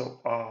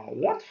 So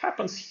what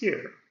happens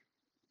here?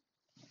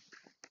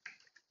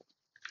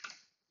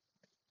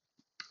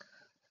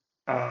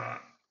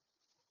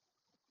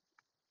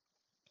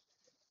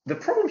 The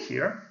problem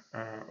here,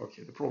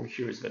 okay, the problem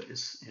here is that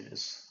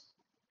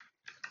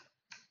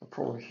the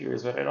problem here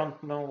is that I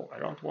don't know, I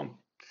don't want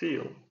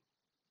field.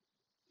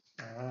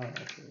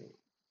 Okay.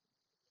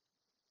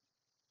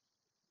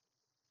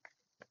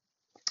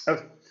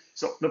 Okay,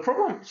 so the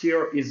problem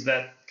here is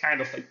that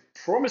kind of like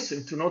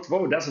promising to not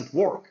vote doesn't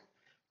work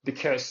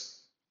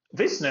because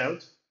this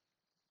node,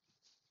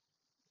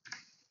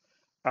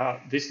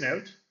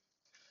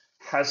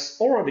 has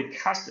already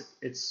casted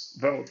its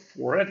vote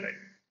for red value.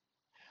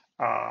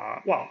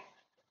 Well,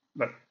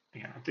 but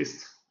yeah, at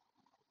least,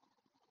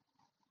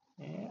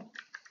 yeah,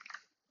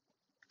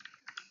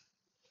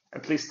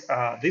 at least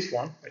this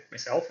one, like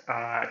myself,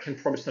 can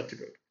promise not to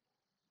vote.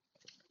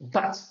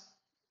 But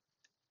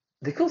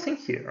the cool thing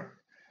here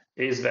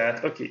is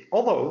that, okay,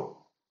 although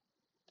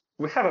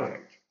we have a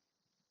vote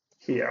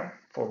here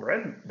for the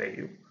red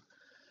value,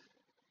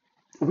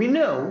 we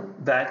know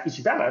that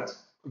each ballot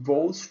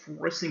votes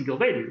for a single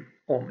value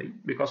only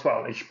because,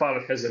 well, each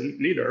ballot has a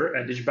leader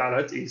and each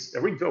ballot is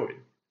re-voted.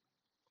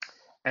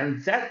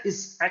 And that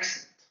is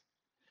excellent.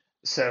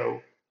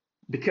 So,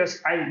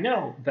 because I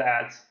know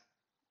that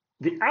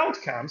the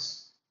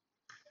outcomes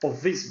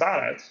of this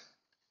ballot,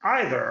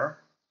 either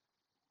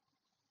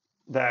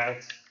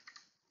that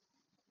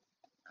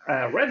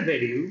a red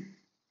value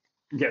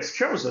gets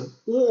chosen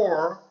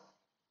or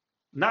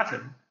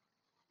nothing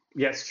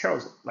gets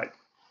chosen. Like,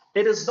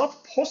 it is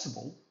not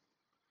possible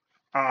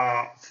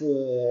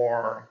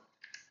for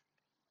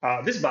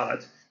this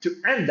ballot to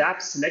end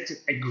up selecting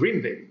a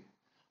green value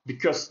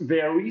because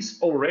there is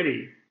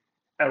already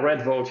a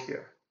red vote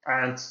here,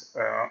 and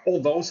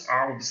all those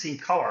are of the same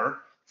color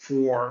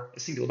for a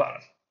single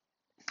ballot.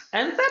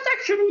 And that's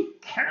actually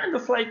kind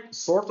of like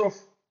sort of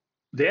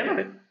the end of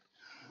it.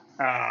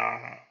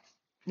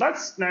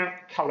 Let's now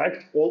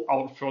collect all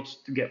our thoughts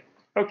together.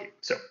 Okay,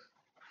 so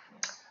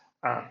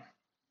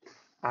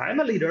I'm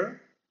a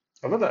leader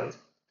of a ballot.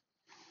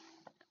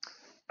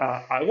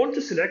 I want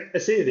to select a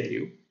say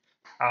value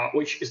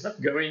which is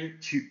not going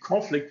to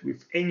conflict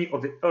with any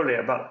of the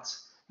earlier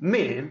ballots,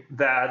 meaning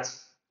that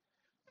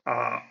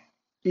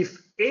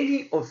if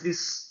any of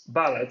these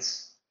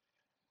ballots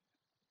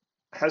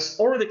has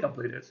already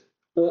completed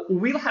or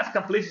will have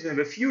completed in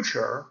the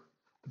future,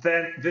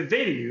 then the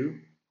value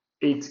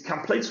it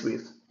completes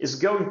with is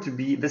going to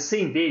be the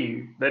same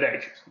value that I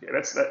choose. Okay,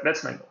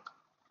 that's my goal.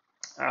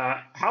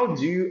 How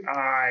do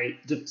I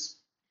do this?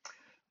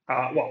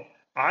 Well,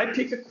 I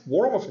pick a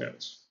quorum of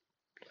nodes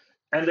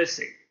and I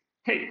say,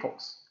 hey,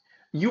 folks,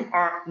 you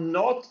are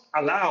not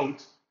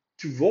allowed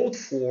to vote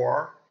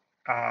for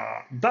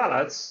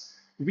ballots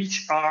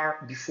which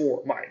are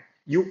before mine.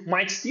 You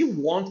might still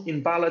want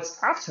in ballots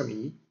after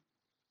me.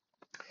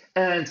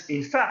 And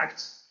in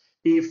fact,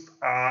 if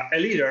a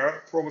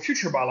leader from a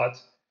future ballot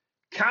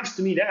comes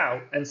to me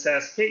now and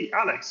says, hey,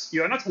 Alex,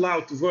 you are not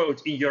allowed to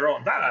vote in your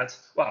own ballot,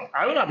 well,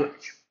 I will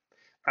oblige.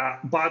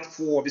 But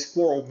for this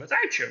quorum that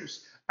I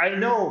chose, I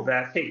know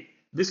that, hey,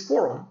 this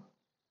quorum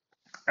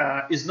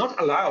is not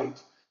allowed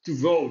to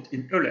vote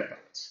in earlier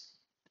ballots.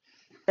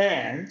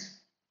 And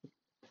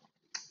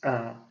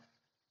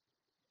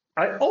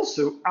I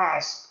also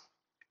ask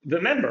the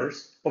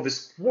members of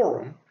this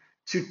quorum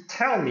to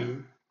tell me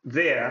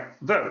their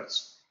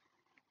votes.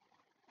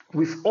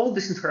 With all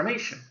this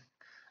information,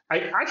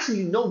 I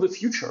actually know the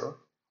future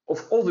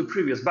of all the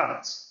previous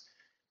ballots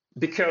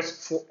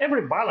because for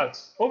every ballot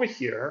over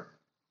here,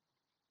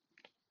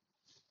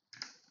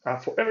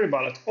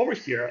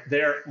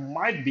 there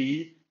might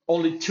be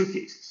only two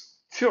cases.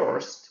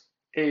 First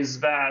is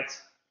that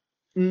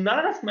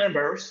none of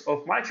members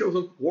of my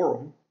chosen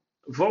quorum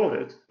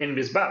voted in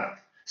this ballot.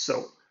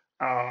 So,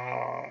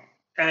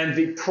 and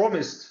they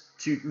promised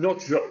to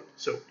not vote.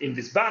 So in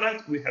this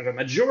ballot, we have a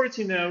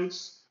majority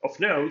of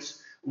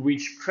nodes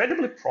which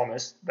credibly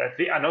promised that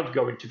they are not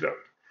going to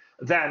vote.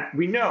 Then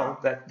we know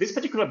that this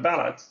particular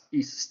ballot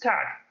is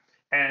stuck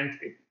and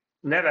it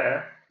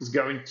never is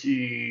going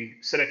to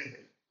select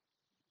it.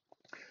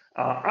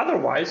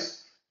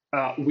 Otherwise,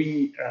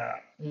 we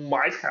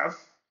might have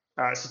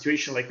a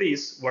situation like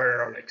this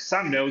where like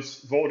some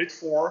nodes voted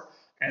for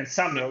and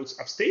some nodes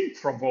abstained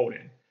from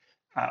voting.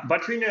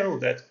 But we know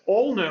that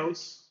all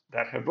nodes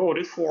that have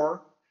voted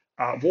for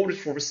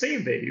the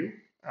same value,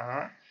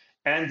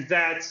 and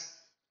that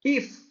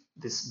if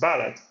this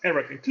ballot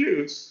ever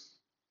concludes,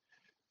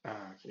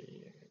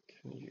 okay,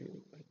 can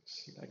you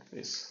select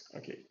this?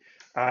 Okay,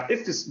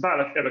 if this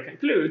ballot ever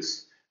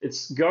concludes,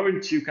 it's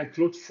going to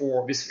conclude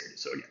for this value.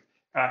 So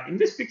again, in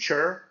this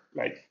picture,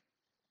 like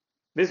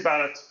this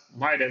ballot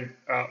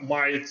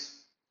might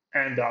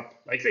end up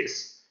like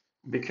this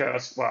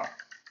because, well,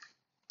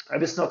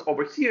 this node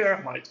over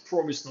here might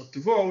promise not to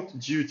vote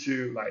due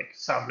to like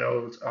some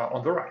node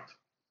on the right.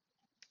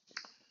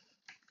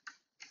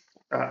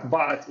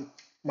 But it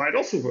might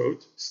also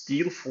vote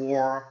still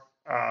for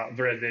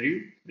the red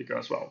value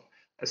because, well,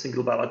 a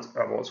single ballot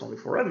votes only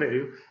for red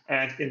value.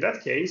 And in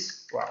that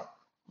case, well,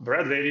 the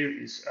red value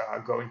is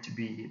going to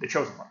be the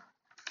chosen one.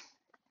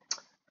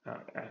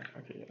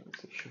 Okay,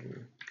 let's actually.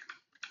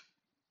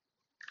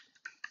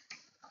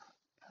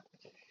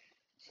 Okay,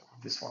 so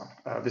this one,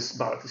 this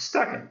ballot is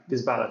taken,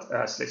 this ballot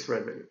selects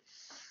red value.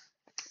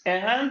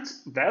 And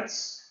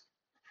that's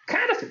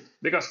kind of it,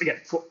 because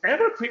again, for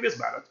every previous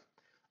ballot,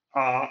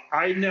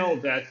 I know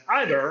that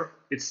either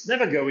it's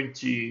never going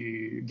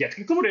to get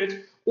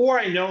concluded, or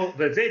I know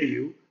the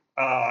value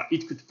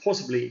it could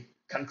possibly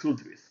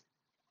conclude with.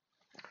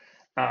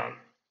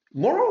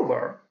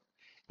 Moreover,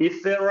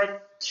 if there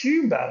are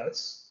two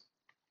ballots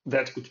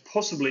that could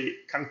possibly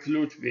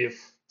conclude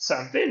with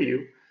some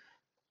value,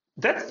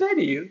 that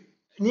value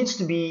needs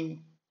to be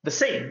the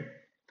same,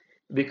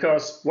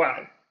 because,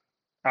 well,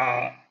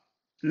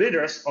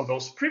 leaders of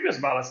those previous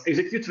ballots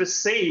execute the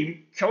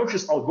same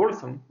cautious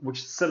algorithm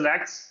which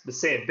selects the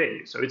same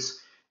value. So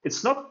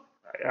it's not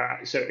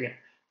so again,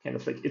 kind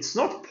of like it's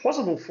not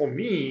possible for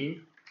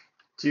me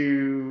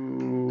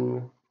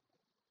to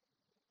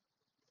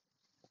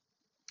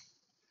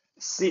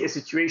see a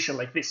situation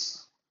like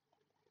this.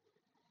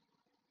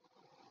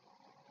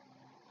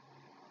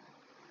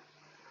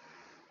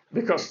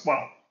 Because,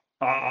 well,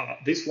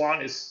 this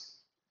one is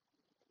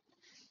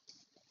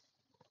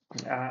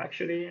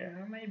actually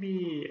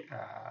maybe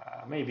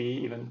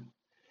even,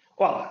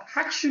 well,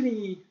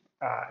 actually,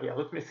 yeah,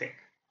 let me think.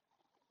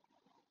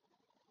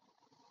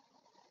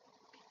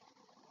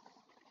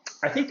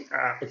 I think,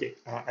 okay,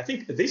 I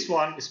think this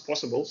one is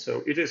possible.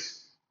 So it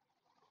is,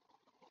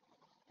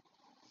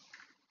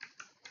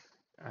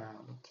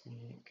 let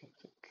me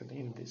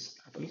clean this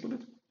up a little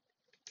bit.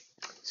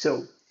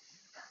 So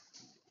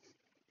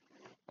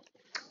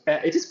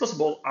it is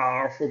possible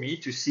for me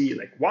to see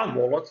like one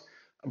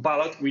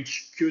ballot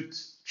which could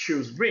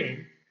choose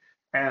green,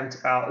 and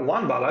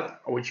one ballot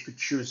which could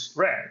choose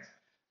red,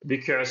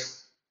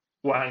 because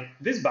when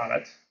this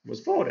ballot was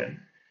voted,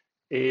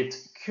 it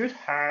could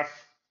have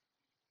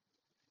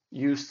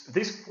used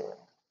this form.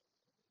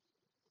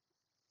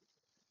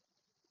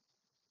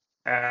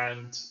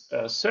 And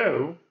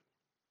so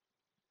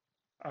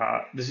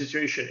the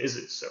situation is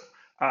it. So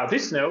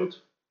this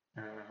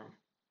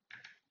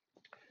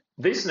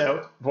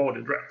node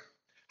voted red.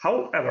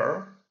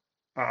 However,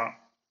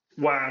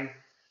 when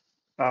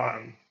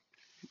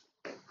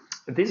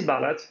this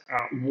ballot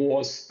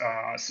was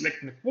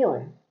selecting a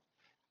quorum,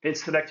 it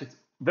selected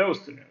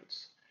those two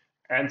nodes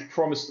and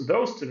promised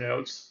those two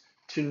nodes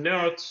to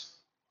not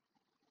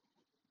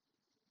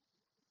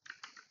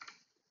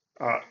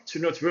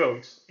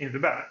vote in the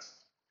ballot.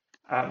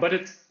 But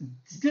it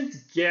didn't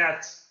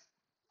get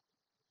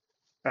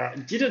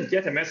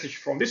a message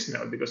from this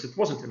node because it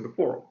wasn't in the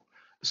quorum.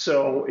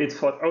 So it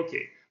thought,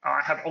 okay,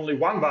 I have only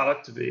one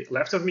ballot to the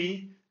left of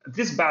me.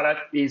 This ballot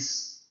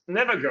is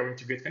never going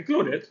to get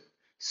concluded.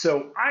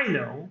 So I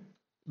know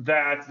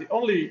that the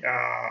only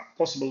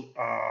possible,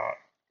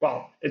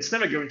 well, it's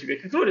never going to get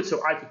concluded.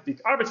 So I could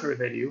pick arbitrary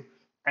value,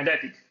 and I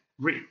pick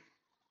green.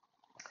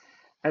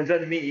 And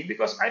then me,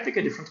 because I pick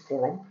a different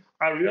quorum,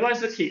 I realize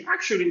that, hey,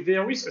 actually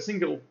there is a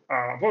single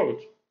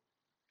vote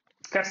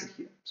casted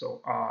here.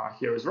 So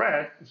here is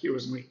red, here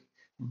is green.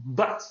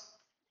 But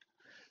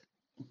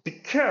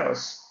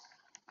because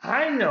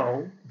I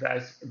know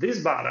that this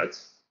ballot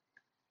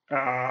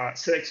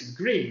selected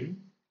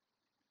green,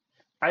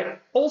 I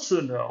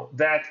also know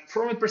that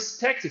from the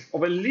perspective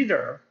of a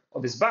leader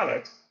of this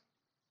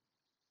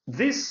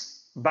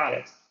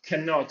ballot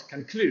cannot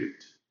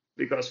conclude,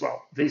 because,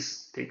 well,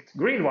 this picked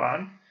green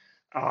one.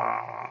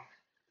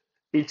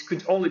 It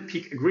could only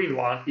pick a green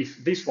one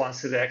if this one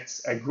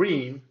selects a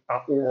green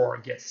or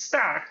gets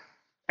stuck.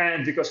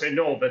 And because I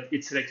know that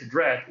it selected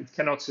red, it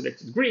cannot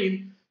select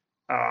green,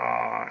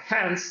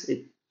 hence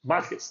it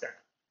must get stuck.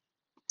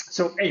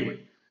 So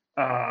anyway,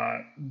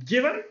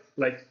 given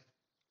like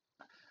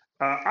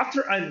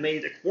after I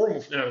made a quorum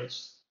of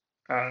nodes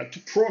to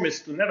promise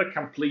to never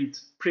complete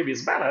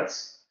previous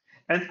ballots,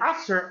 and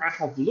after I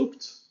have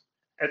looked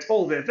at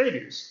all their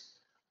values,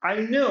 I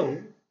know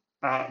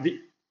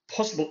the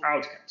possible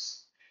outcomes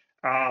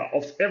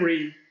of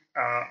every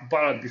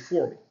ballot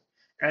before me.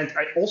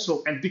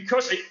 And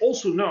because I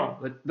also know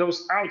that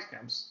those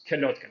outcomes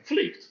cannot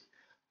conflict,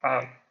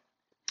 I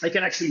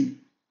can actually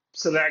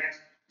select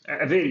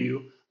a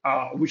value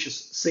which is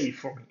safe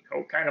for me.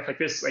 So kind of like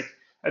this, like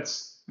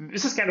this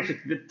is kind of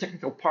like the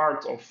technical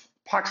part of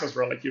PAX as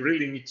well. Like you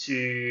really need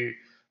to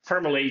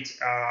formulate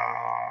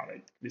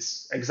like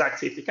this exact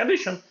safety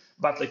condition.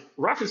 But like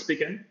roughly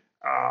speaking,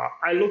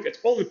 I looked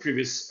at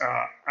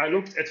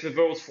the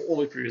votes for all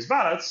the previous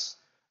ballots.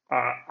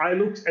 I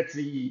looked at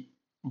the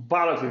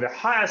ballot with the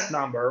highest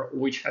number,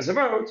 which has a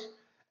vote,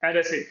 and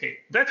I say, hey,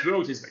 that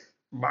vote is like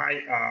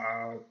my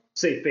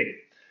safe value.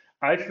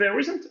 If there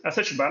isn't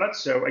such a ballot,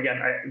 so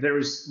again, there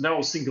is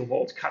no single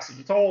vote casted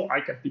at all, I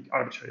can pick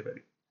arbitrary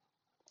value.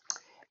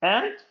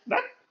 And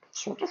that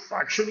sort of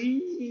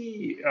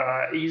actually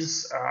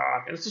is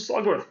a statistical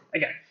algorithm.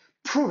 Again,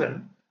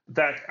 proven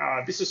that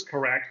this is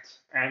correct,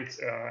 and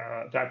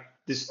that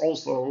this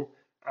also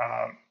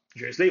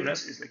J.S.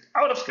 Leibniz is like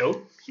out of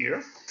scope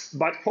here,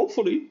 but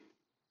hopefully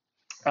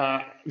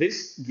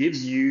this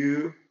gives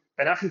you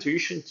enough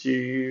intuition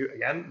to,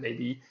 again,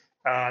 maybe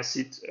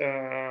sit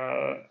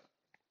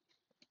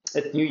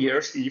at New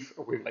Year's Eve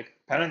with like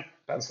pen and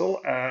pencil,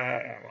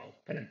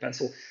 pen and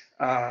pencil,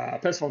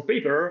 pencil and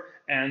paper,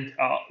 and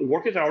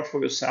work it out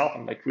for yourself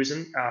and like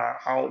reason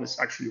how this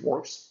actually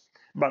works.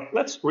 But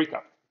let's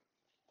recap.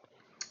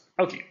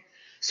 Okay,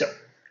 so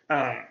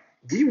uh,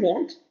 we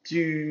want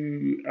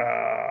to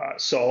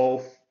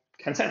solve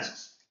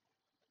consensus.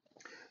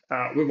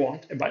 We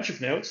want a bunch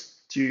of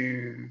nodes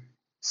to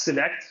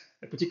select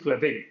a particular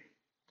value.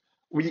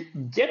 We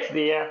get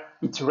there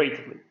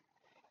iteratively.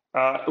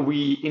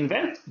 We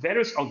invent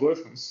various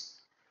algorithms.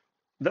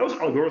 Those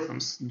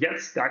algorithms get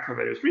stacked for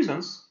various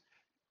reasons,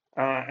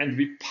 and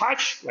we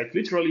patch, like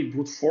literally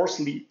brute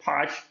forcefully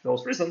patch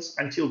those reasons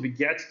until we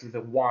get to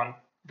the one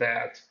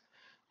that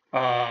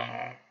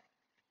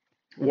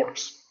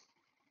works.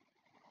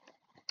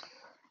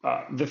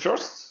 The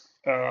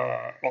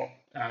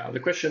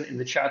question in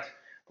the chat,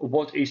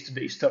 what is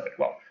today's topic?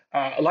 Well,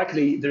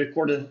 likely the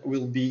recording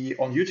will be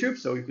on YouTube,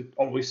 so you could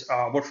always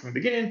watch from the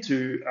beginning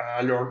to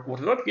learn what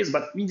the topic is,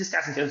 but we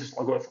discuss consensus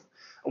algorithm.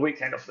 We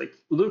kind of like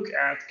look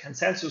at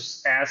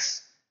consensus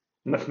as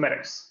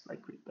mathematics,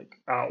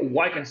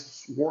 why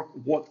consensus work,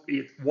 what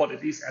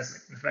it is as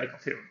a mathematical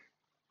theorem.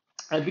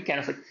 And we kind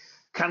of like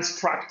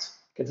construct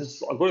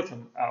consensus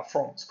algorithm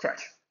from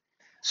scratch.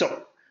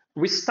 So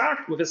we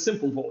start with a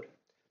simple voting.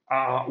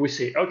 We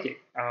say, okay,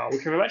 we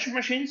have a bunch of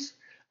machines.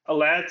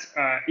 Let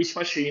each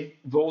machine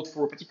vote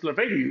for a particular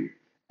value.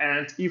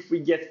 And if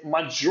we get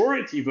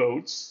majority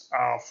votes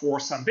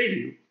for some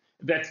value,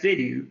 that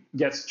value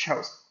gets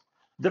chosen.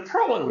 The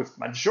problem with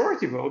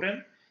majority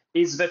voting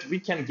is that we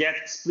can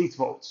get split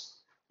votes.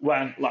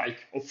 When,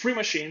 like, of three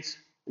machines,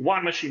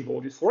 one machine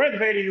voted for red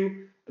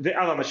value, the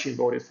other machine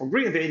voted for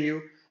green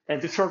value,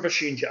 and the third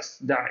machine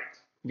just died.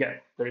 Again,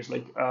 there is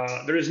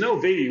no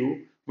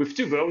value with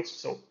two votes,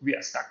 so we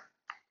are stuck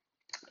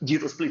due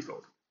to split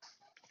vote.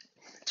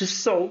 To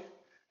solve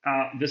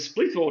the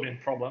split voting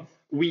problem,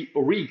 we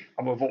rig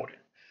our voting.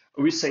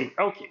 We say,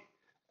 okay,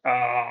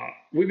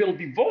 we will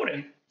be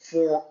voting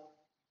for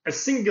a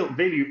single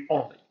value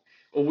only.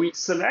 We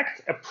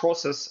select a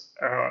process,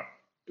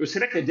 we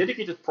select a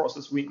dedicated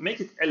process, we make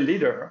it a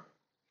leader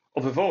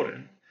of the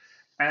voting,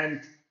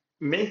 and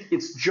make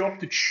its job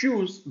to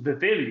choose the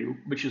value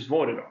which is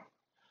voted on.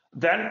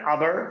 Then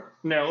other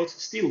nodes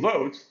still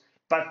vote,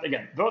 but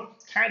again,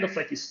 vote kind of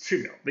like is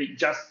trivial. They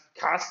just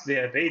cast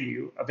their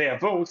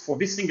vote for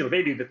this single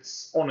value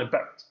that's on a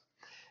ballot.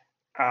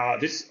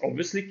 This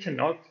obviously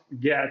cannot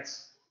get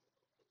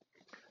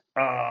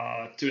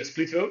to a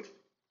split vote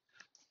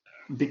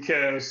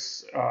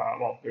because,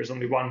 well, there's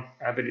only one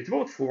value to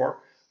vote for,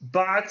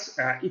 but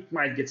it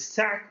might get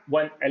stuck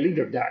when a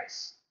leader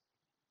dies.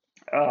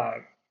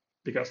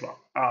 Because, well,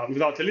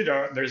 without a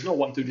leader, there is no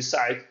one to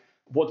decide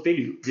what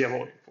value they are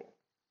voting for.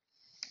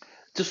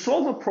 To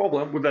solve a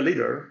problem with a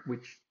leader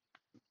which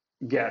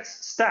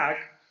gets stuck,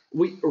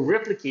 we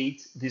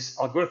replicate this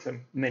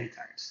algorithm many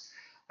times.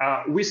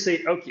 We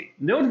say, okay,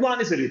 node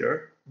 1 is a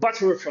leader, but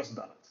for the first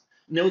ballot.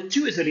 Node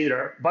 2 is a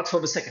leader, but for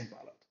the second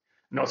ballot.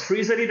 Node 3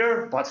 is a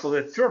leader, but for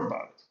the third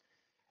ballot.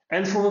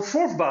 And for the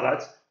fourth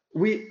ballot,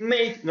 we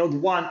make node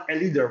 1 a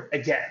leader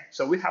again.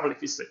 So we have like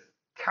this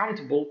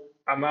countable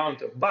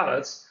amount of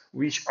ballots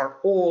which are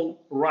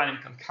all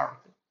running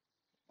concurrently.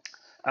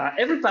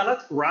 Every ballot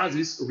runs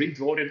this rigged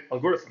voting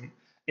algorithm.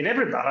 In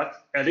every ballot,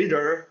 a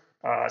leader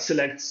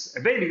selects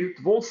a value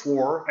to vote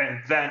for,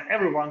 and then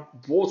everyone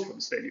votes for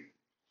this value.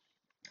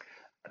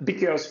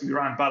 Because we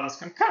run ballots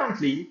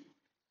concurrently,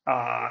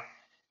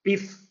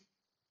 if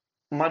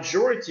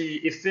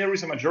there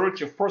is a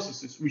majority of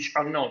processes which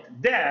are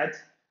not dead,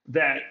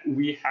 then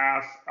we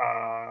have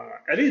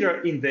a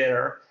leader in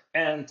there,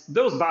 and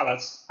those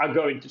ballots are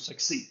going to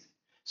succeed.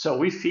 So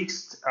we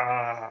fixed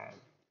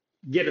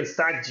getting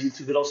stuck due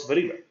to the loss of a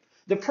leader.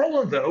 The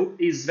problem, though,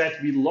 is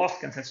that we lost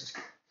consensus.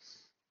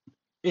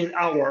 In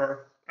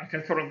our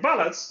concurrent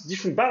ballots,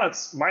 different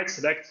ballots might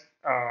select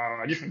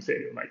a different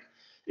value. Like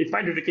it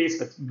might be the case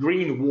that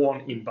green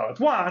won in ballot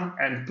 1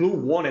 and blue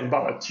won in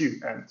ballot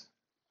 2. And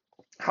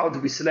how do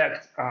we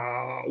select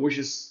which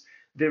is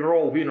the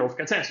overall winner of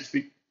consensus?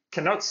 We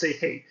cannot say,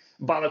 hey,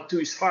 ballot 2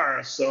 is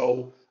higher,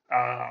 so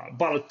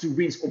ballot 2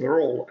 wins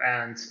overall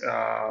and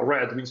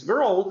red wins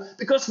overall,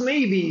 because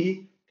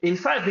maybe in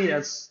 5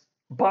 minutes,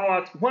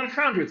 ballot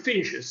 100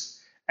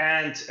 finishes,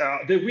 and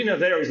the winner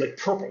there is like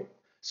purple.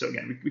 So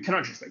again, we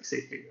cannot just like say,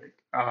 hey,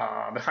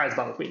 like, the highest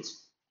ballot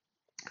wins.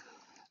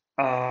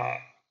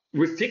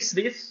 We fix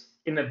this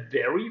in a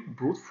very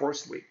brute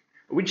force way.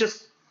 We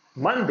just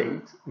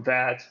mandate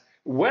that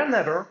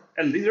whenever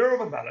a leader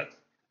of a ballot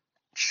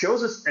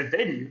chooses a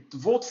value to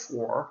vote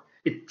for,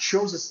 it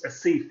chooses a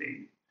safe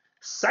value.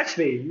 Such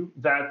value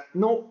that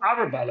no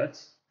other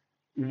ballot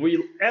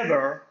will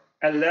ever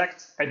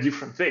elect a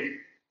different value.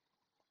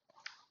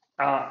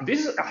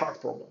 This is a hard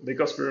problem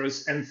because there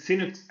is an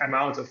infinite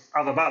amount of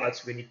other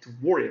ballots we need to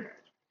worry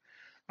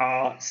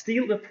about.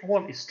 Still, the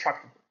problem is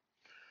tractable.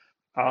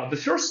 The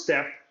first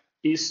step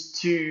is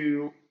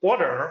to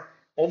order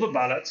all the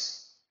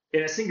ballots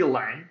in a single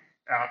line,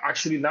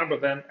 actually number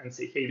them and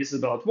say, hey, this is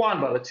ballot 1,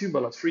 ballot 2,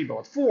 ballot 3,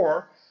 ballot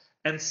 4,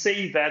 and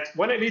say that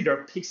when a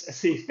leader picks a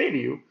safe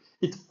value,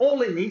 it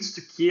only needs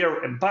to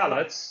care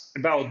about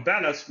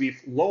ballots with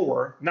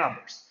lower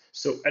numbers.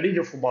 So a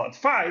leader for ballot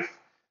 5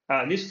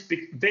 needs to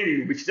pick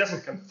value which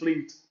doesn't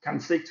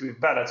conflict with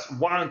ballots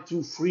 1,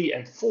 2, 3,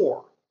 and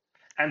 4.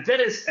 And that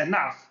is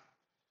enough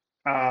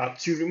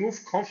to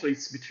remove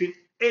conflicts between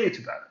any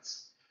two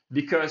ballots.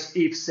 Because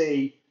if,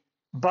 say,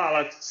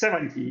 ballot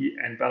 70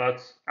 and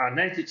ballot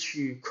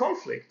 92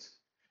 conflict,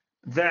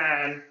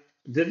 then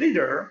the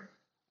leader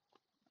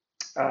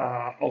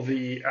of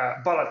the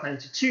ballot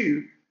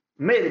 92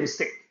 made a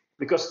mistake,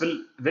 because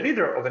the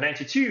leader of the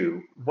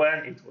 92,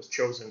 when it was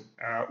chosen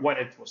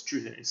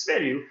its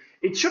value,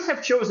 it should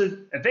have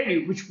chosen a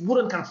value which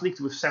wouldn't conflict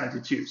with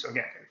 72. So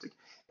again,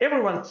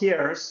 everyone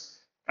cares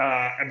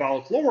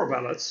about lower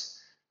ballots,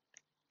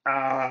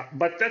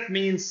 but that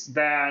means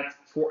that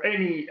for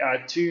any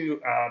two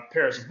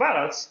pairs of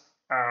ballots,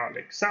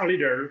 like some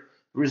leader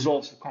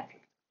resolves the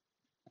conflict.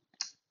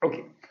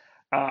 Okay,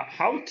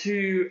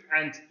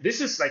 and this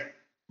is like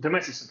the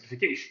message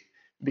simplification,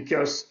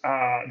 because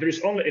there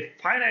is only a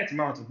finite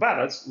amount of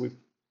ballots with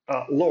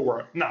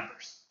lower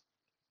numbers.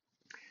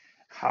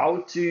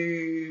 How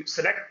to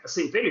select a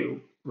safe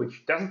value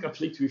which doesn't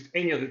conflict with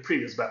any of the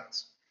previous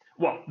ballots?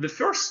 Well, the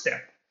first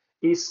step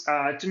is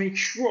to make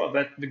sure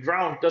that the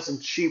ground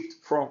doesn't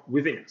shift from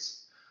within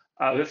us.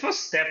 The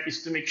first step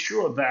is to make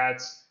sure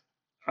that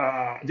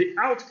the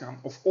outcome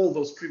of all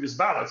those previous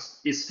ballots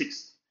is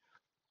fixed.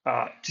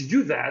 To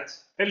do that,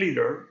 a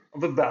leader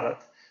of a ballot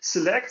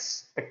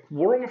selects a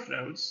quorum of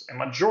votes, a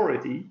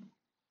majority,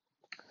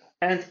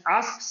 and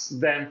asks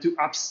them to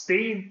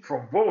abstain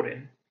from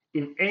voting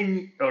in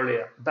any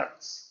earlier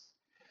ballots.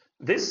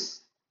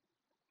 This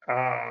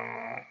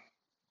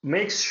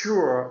makes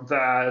sure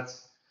that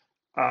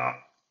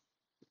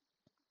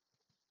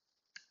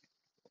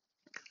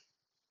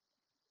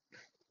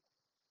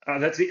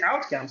that the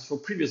outcomes for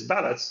previous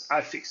ballots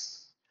are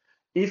fixed.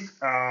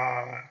 If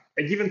a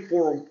given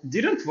quorum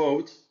didn't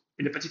vote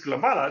in a particular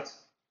ballot,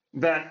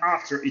 then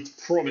after it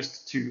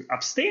promised to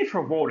abstain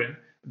from voting,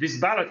 this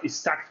ballot is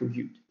stuck for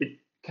good. It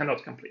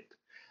cannot complete.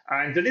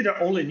 And the leader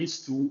only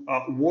needs to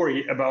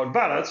worry about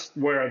ballots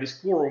where this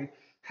quorum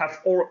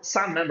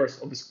some members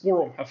of this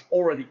quorum have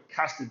already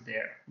casted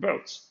their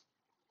votes.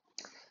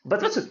 But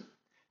that's it,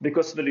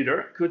 because the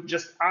leader could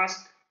just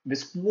ask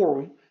this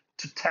quorum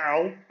to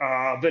tell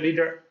the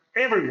leader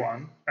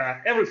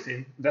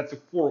everything that the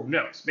quorum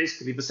knows,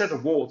 basically the set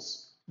of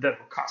votes that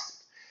were casted.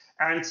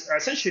 And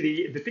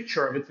essentially, the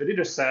picture that the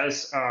leader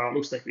says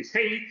looks like this.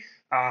 Hey,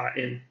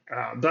 in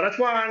ballot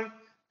 1,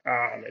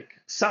 like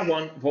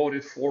someone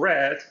voted for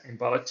red. In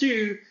ballot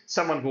 2,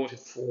 someone voted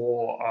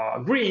for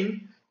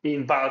green.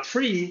 In ballot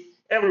 3,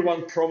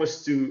 everyone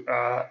promised to,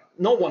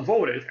 no one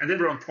voted, and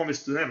everyone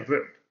promised to never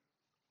vote.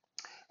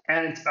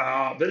 And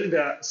the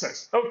leader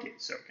says, okay,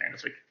 so kind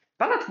of like,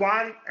 ballot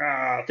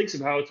 1 thinks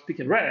about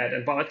picking red,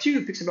 and ballot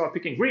 2 thinks about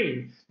picking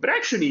green. But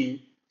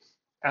actually,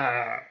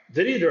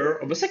 the leader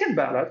of the second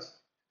ballot,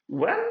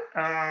 when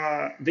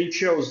they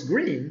chose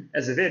green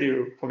as a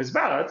value for this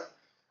ballot,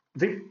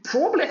 they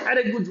probably had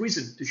a good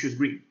reason to choose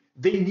green.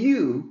 They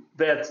knew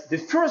that the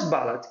first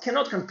ballot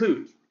cannot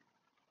conclude.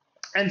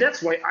 And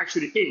that's why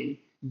actually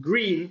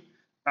green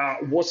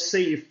was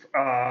safe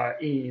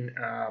in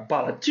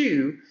ballot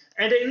 2.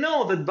 And they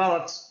know that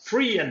ballot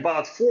 3 and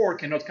ballot 4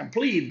 cannot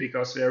complete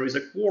because there is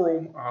a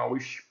quorum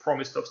which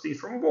promised to abstain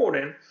from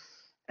voting.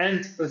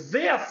 And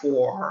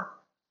therefore,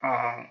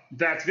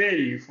 that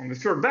value from the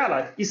third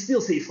ballot is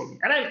still safe for me.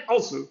 And I'm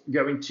also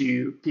going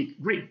to pick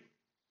green.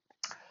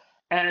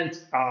 And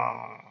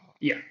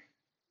yeah,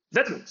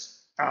 that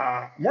works.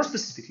 More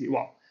specifically,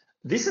 well,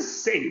 this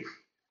is safe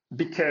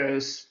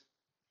because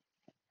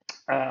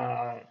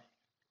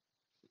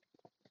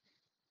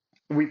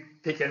we've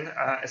taken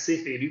a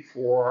safe value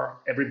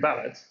for every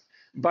ballot,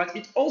 but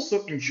it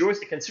also enjoys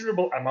a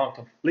considerable amount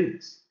of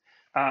limits.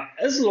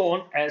 As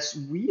long as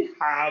we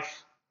have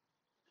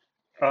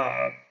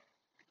a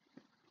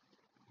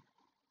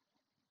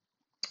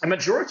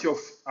majority of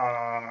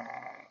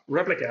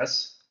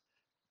replicas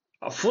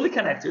are fully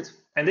connected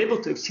and able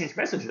to exchange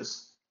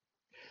messages,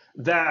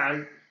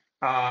 then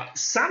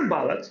some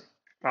ballot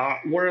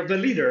where the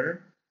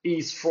leader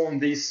is from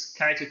this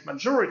connected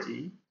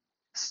majority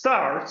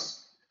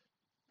starts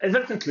and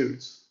then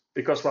concludes,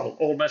 because well,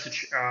 all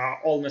message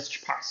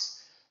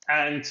pass,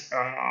 and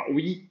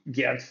we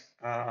get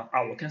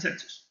our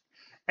consensus,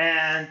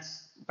 and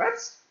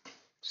that's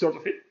sort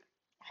of it.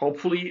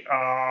 Hopefully,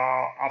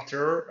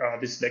 after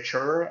this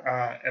lecture,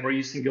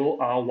 every single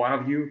one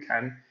of you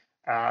can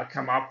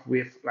come up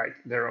with like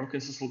their own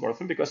consensus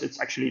algorithm, because it's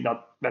actually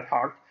not that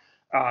hard.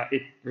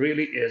 It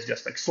really is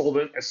just like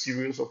solving a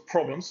series of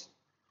problems.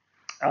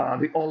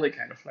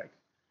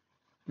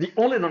 The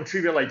only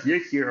non-trivial idea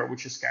here,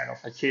 which is kind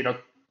of like, hey,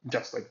 not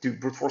just like do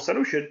brute force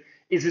solution,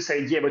 is this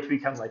idea that we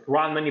can like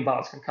run many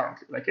ballots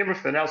concurrently. Like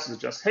everything else is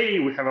just, hey,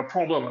 we have a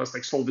problem, let's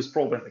like solve this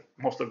problem like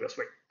most obvious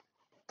way.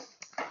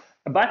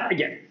 But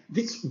again,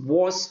 this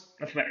was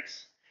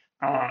mathematics.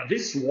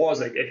 This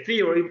was a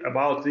theory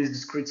about these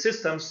discrete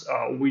systems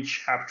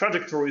which have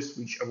trajectories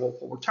which evolve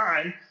over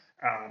time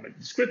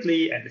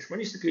discretely and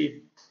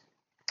deterministically.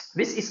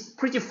 This is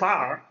pretty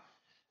far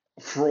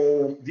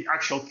from the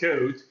actual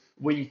code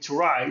we need to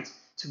write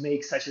to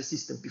make such a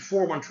system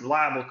performant,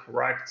 reliable,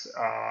 correct,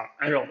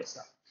 and all that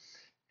stuff.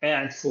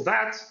 And for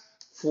that,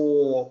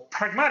 for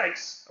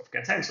pragmatics of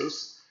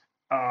consensus,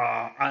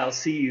 I'll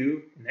see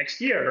you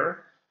next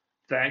year.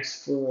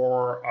 Thanks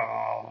for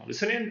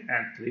listening,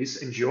 and please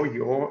enjoy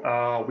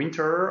your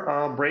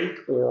winter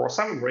break or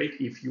summer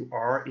break if you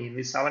are in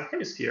the southern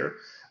hemisphere.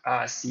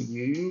 See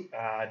you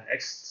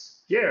next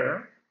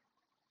year.